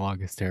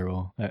 dialogue is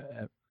terrible.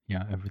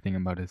 Yeah, everything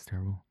about it is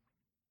terrible.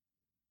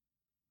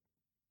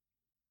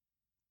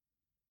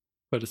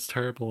 But it's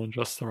terrible in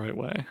just the right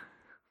way.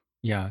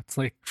 Yeah, it's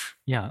like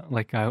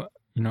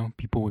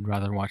people would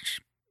rather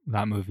watch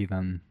that movie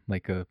than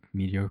like a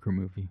mediocre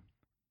movie.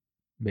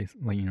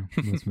 Basically,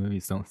 most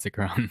movies don't stick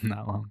around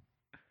that long.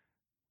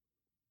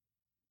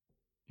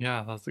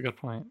 Yeah, that's a good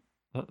point.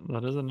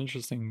 That is an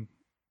interesting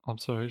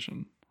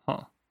observation.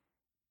 Huh.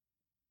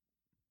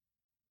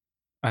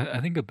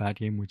 I think a bad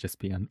game would just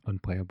be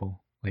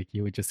unplayable. Like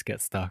you would just get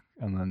stuck,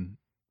 and then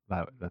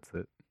that's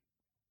it.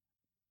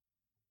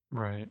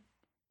 Right.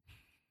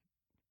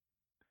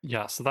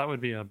 Yeah, so that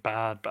would be a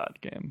bad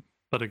game.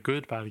 But a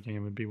good bad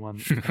game would be one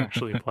that you can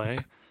actually play,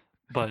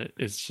 but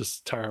it's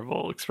just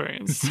terrible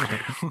experience.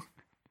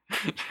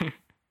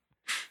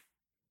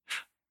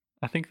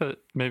 I think that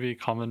maybe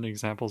common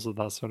examples of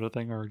that sort of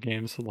thing are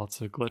games with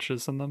lots of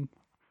glitches in them,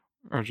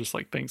 or just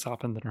like things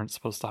happen that aren't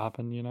supposed to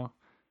happen, you know?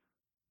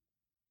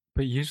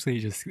 But usually,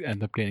 you just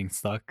end up getting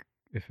stuck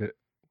if it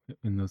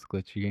in those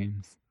glitchy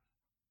games.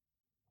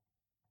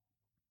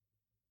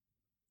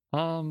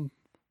 Um,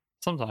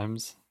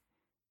 Sometimes.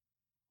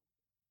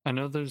 I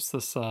know there's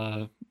this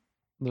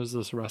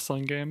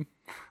wrestling game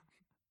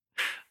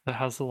that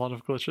has a lot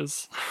of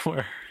glitches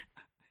where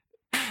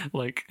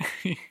like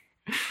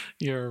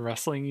you're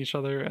wrestling each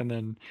other and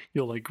then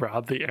you'll like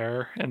grab the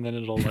air and then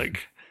it'll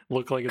like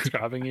look like it's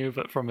grabbing you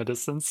but from a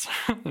distance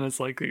and it's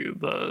like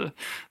the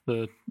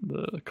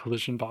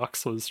collision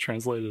box was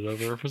translated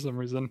over for some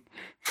reason.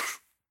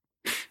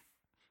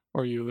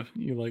 Or you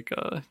like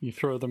you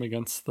throw them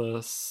against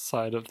the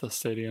side of the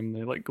stadium,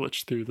 they like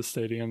glitch through the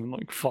stadium and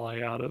like fly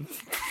out of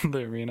the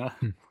arena.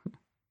 Hmm.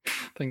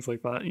 Things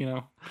like that, you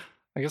know.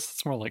 I guess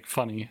it's more like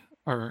funny,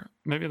 or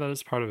maybe that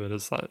is part of it.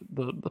 Is that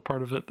the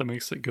part of it that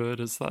makes it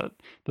good is that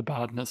the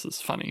badness is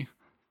funny.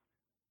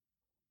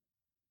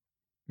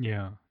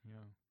 Yeah, yeah.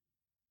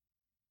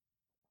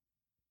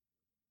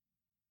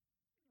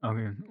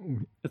 Okay.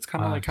 It's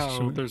kind of like how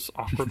Should we? there's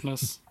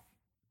awkwardness.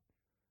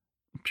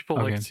 People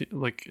like Okay. to,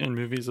 like in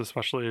movies,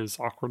 especially, as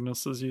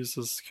awkwardness is used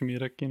as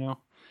comedic, you know.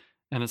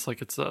 And it's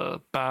like it's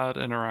a bad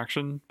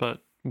interaction,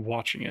 but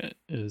watching it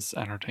is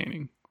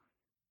entertaining.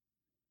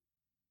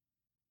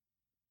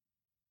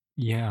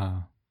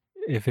 Yeah,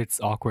 if it's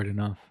awkward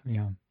enough.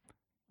 Yeah.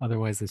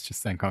 Otherwise, it's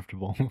just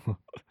uncomfortable.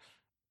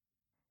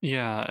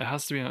 Yeah, it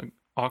has to be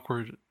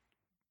awkward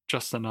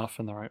just enough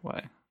in the right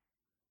way,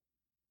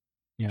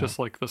 Yeah. just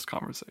like this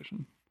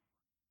conversation.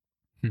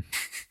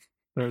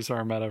 There's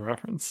our meta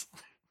reference.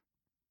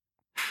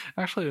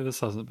 Actually, this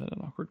hasn't been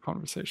an awkward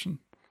conversation.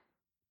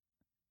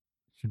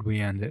 Should we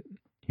end it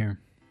here?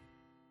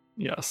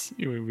 Yes,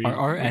 Our we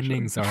should.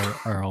 endings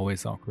are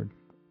always awkward.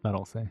 That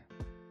I'll say.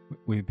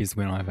 Because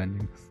we don't have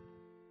endings.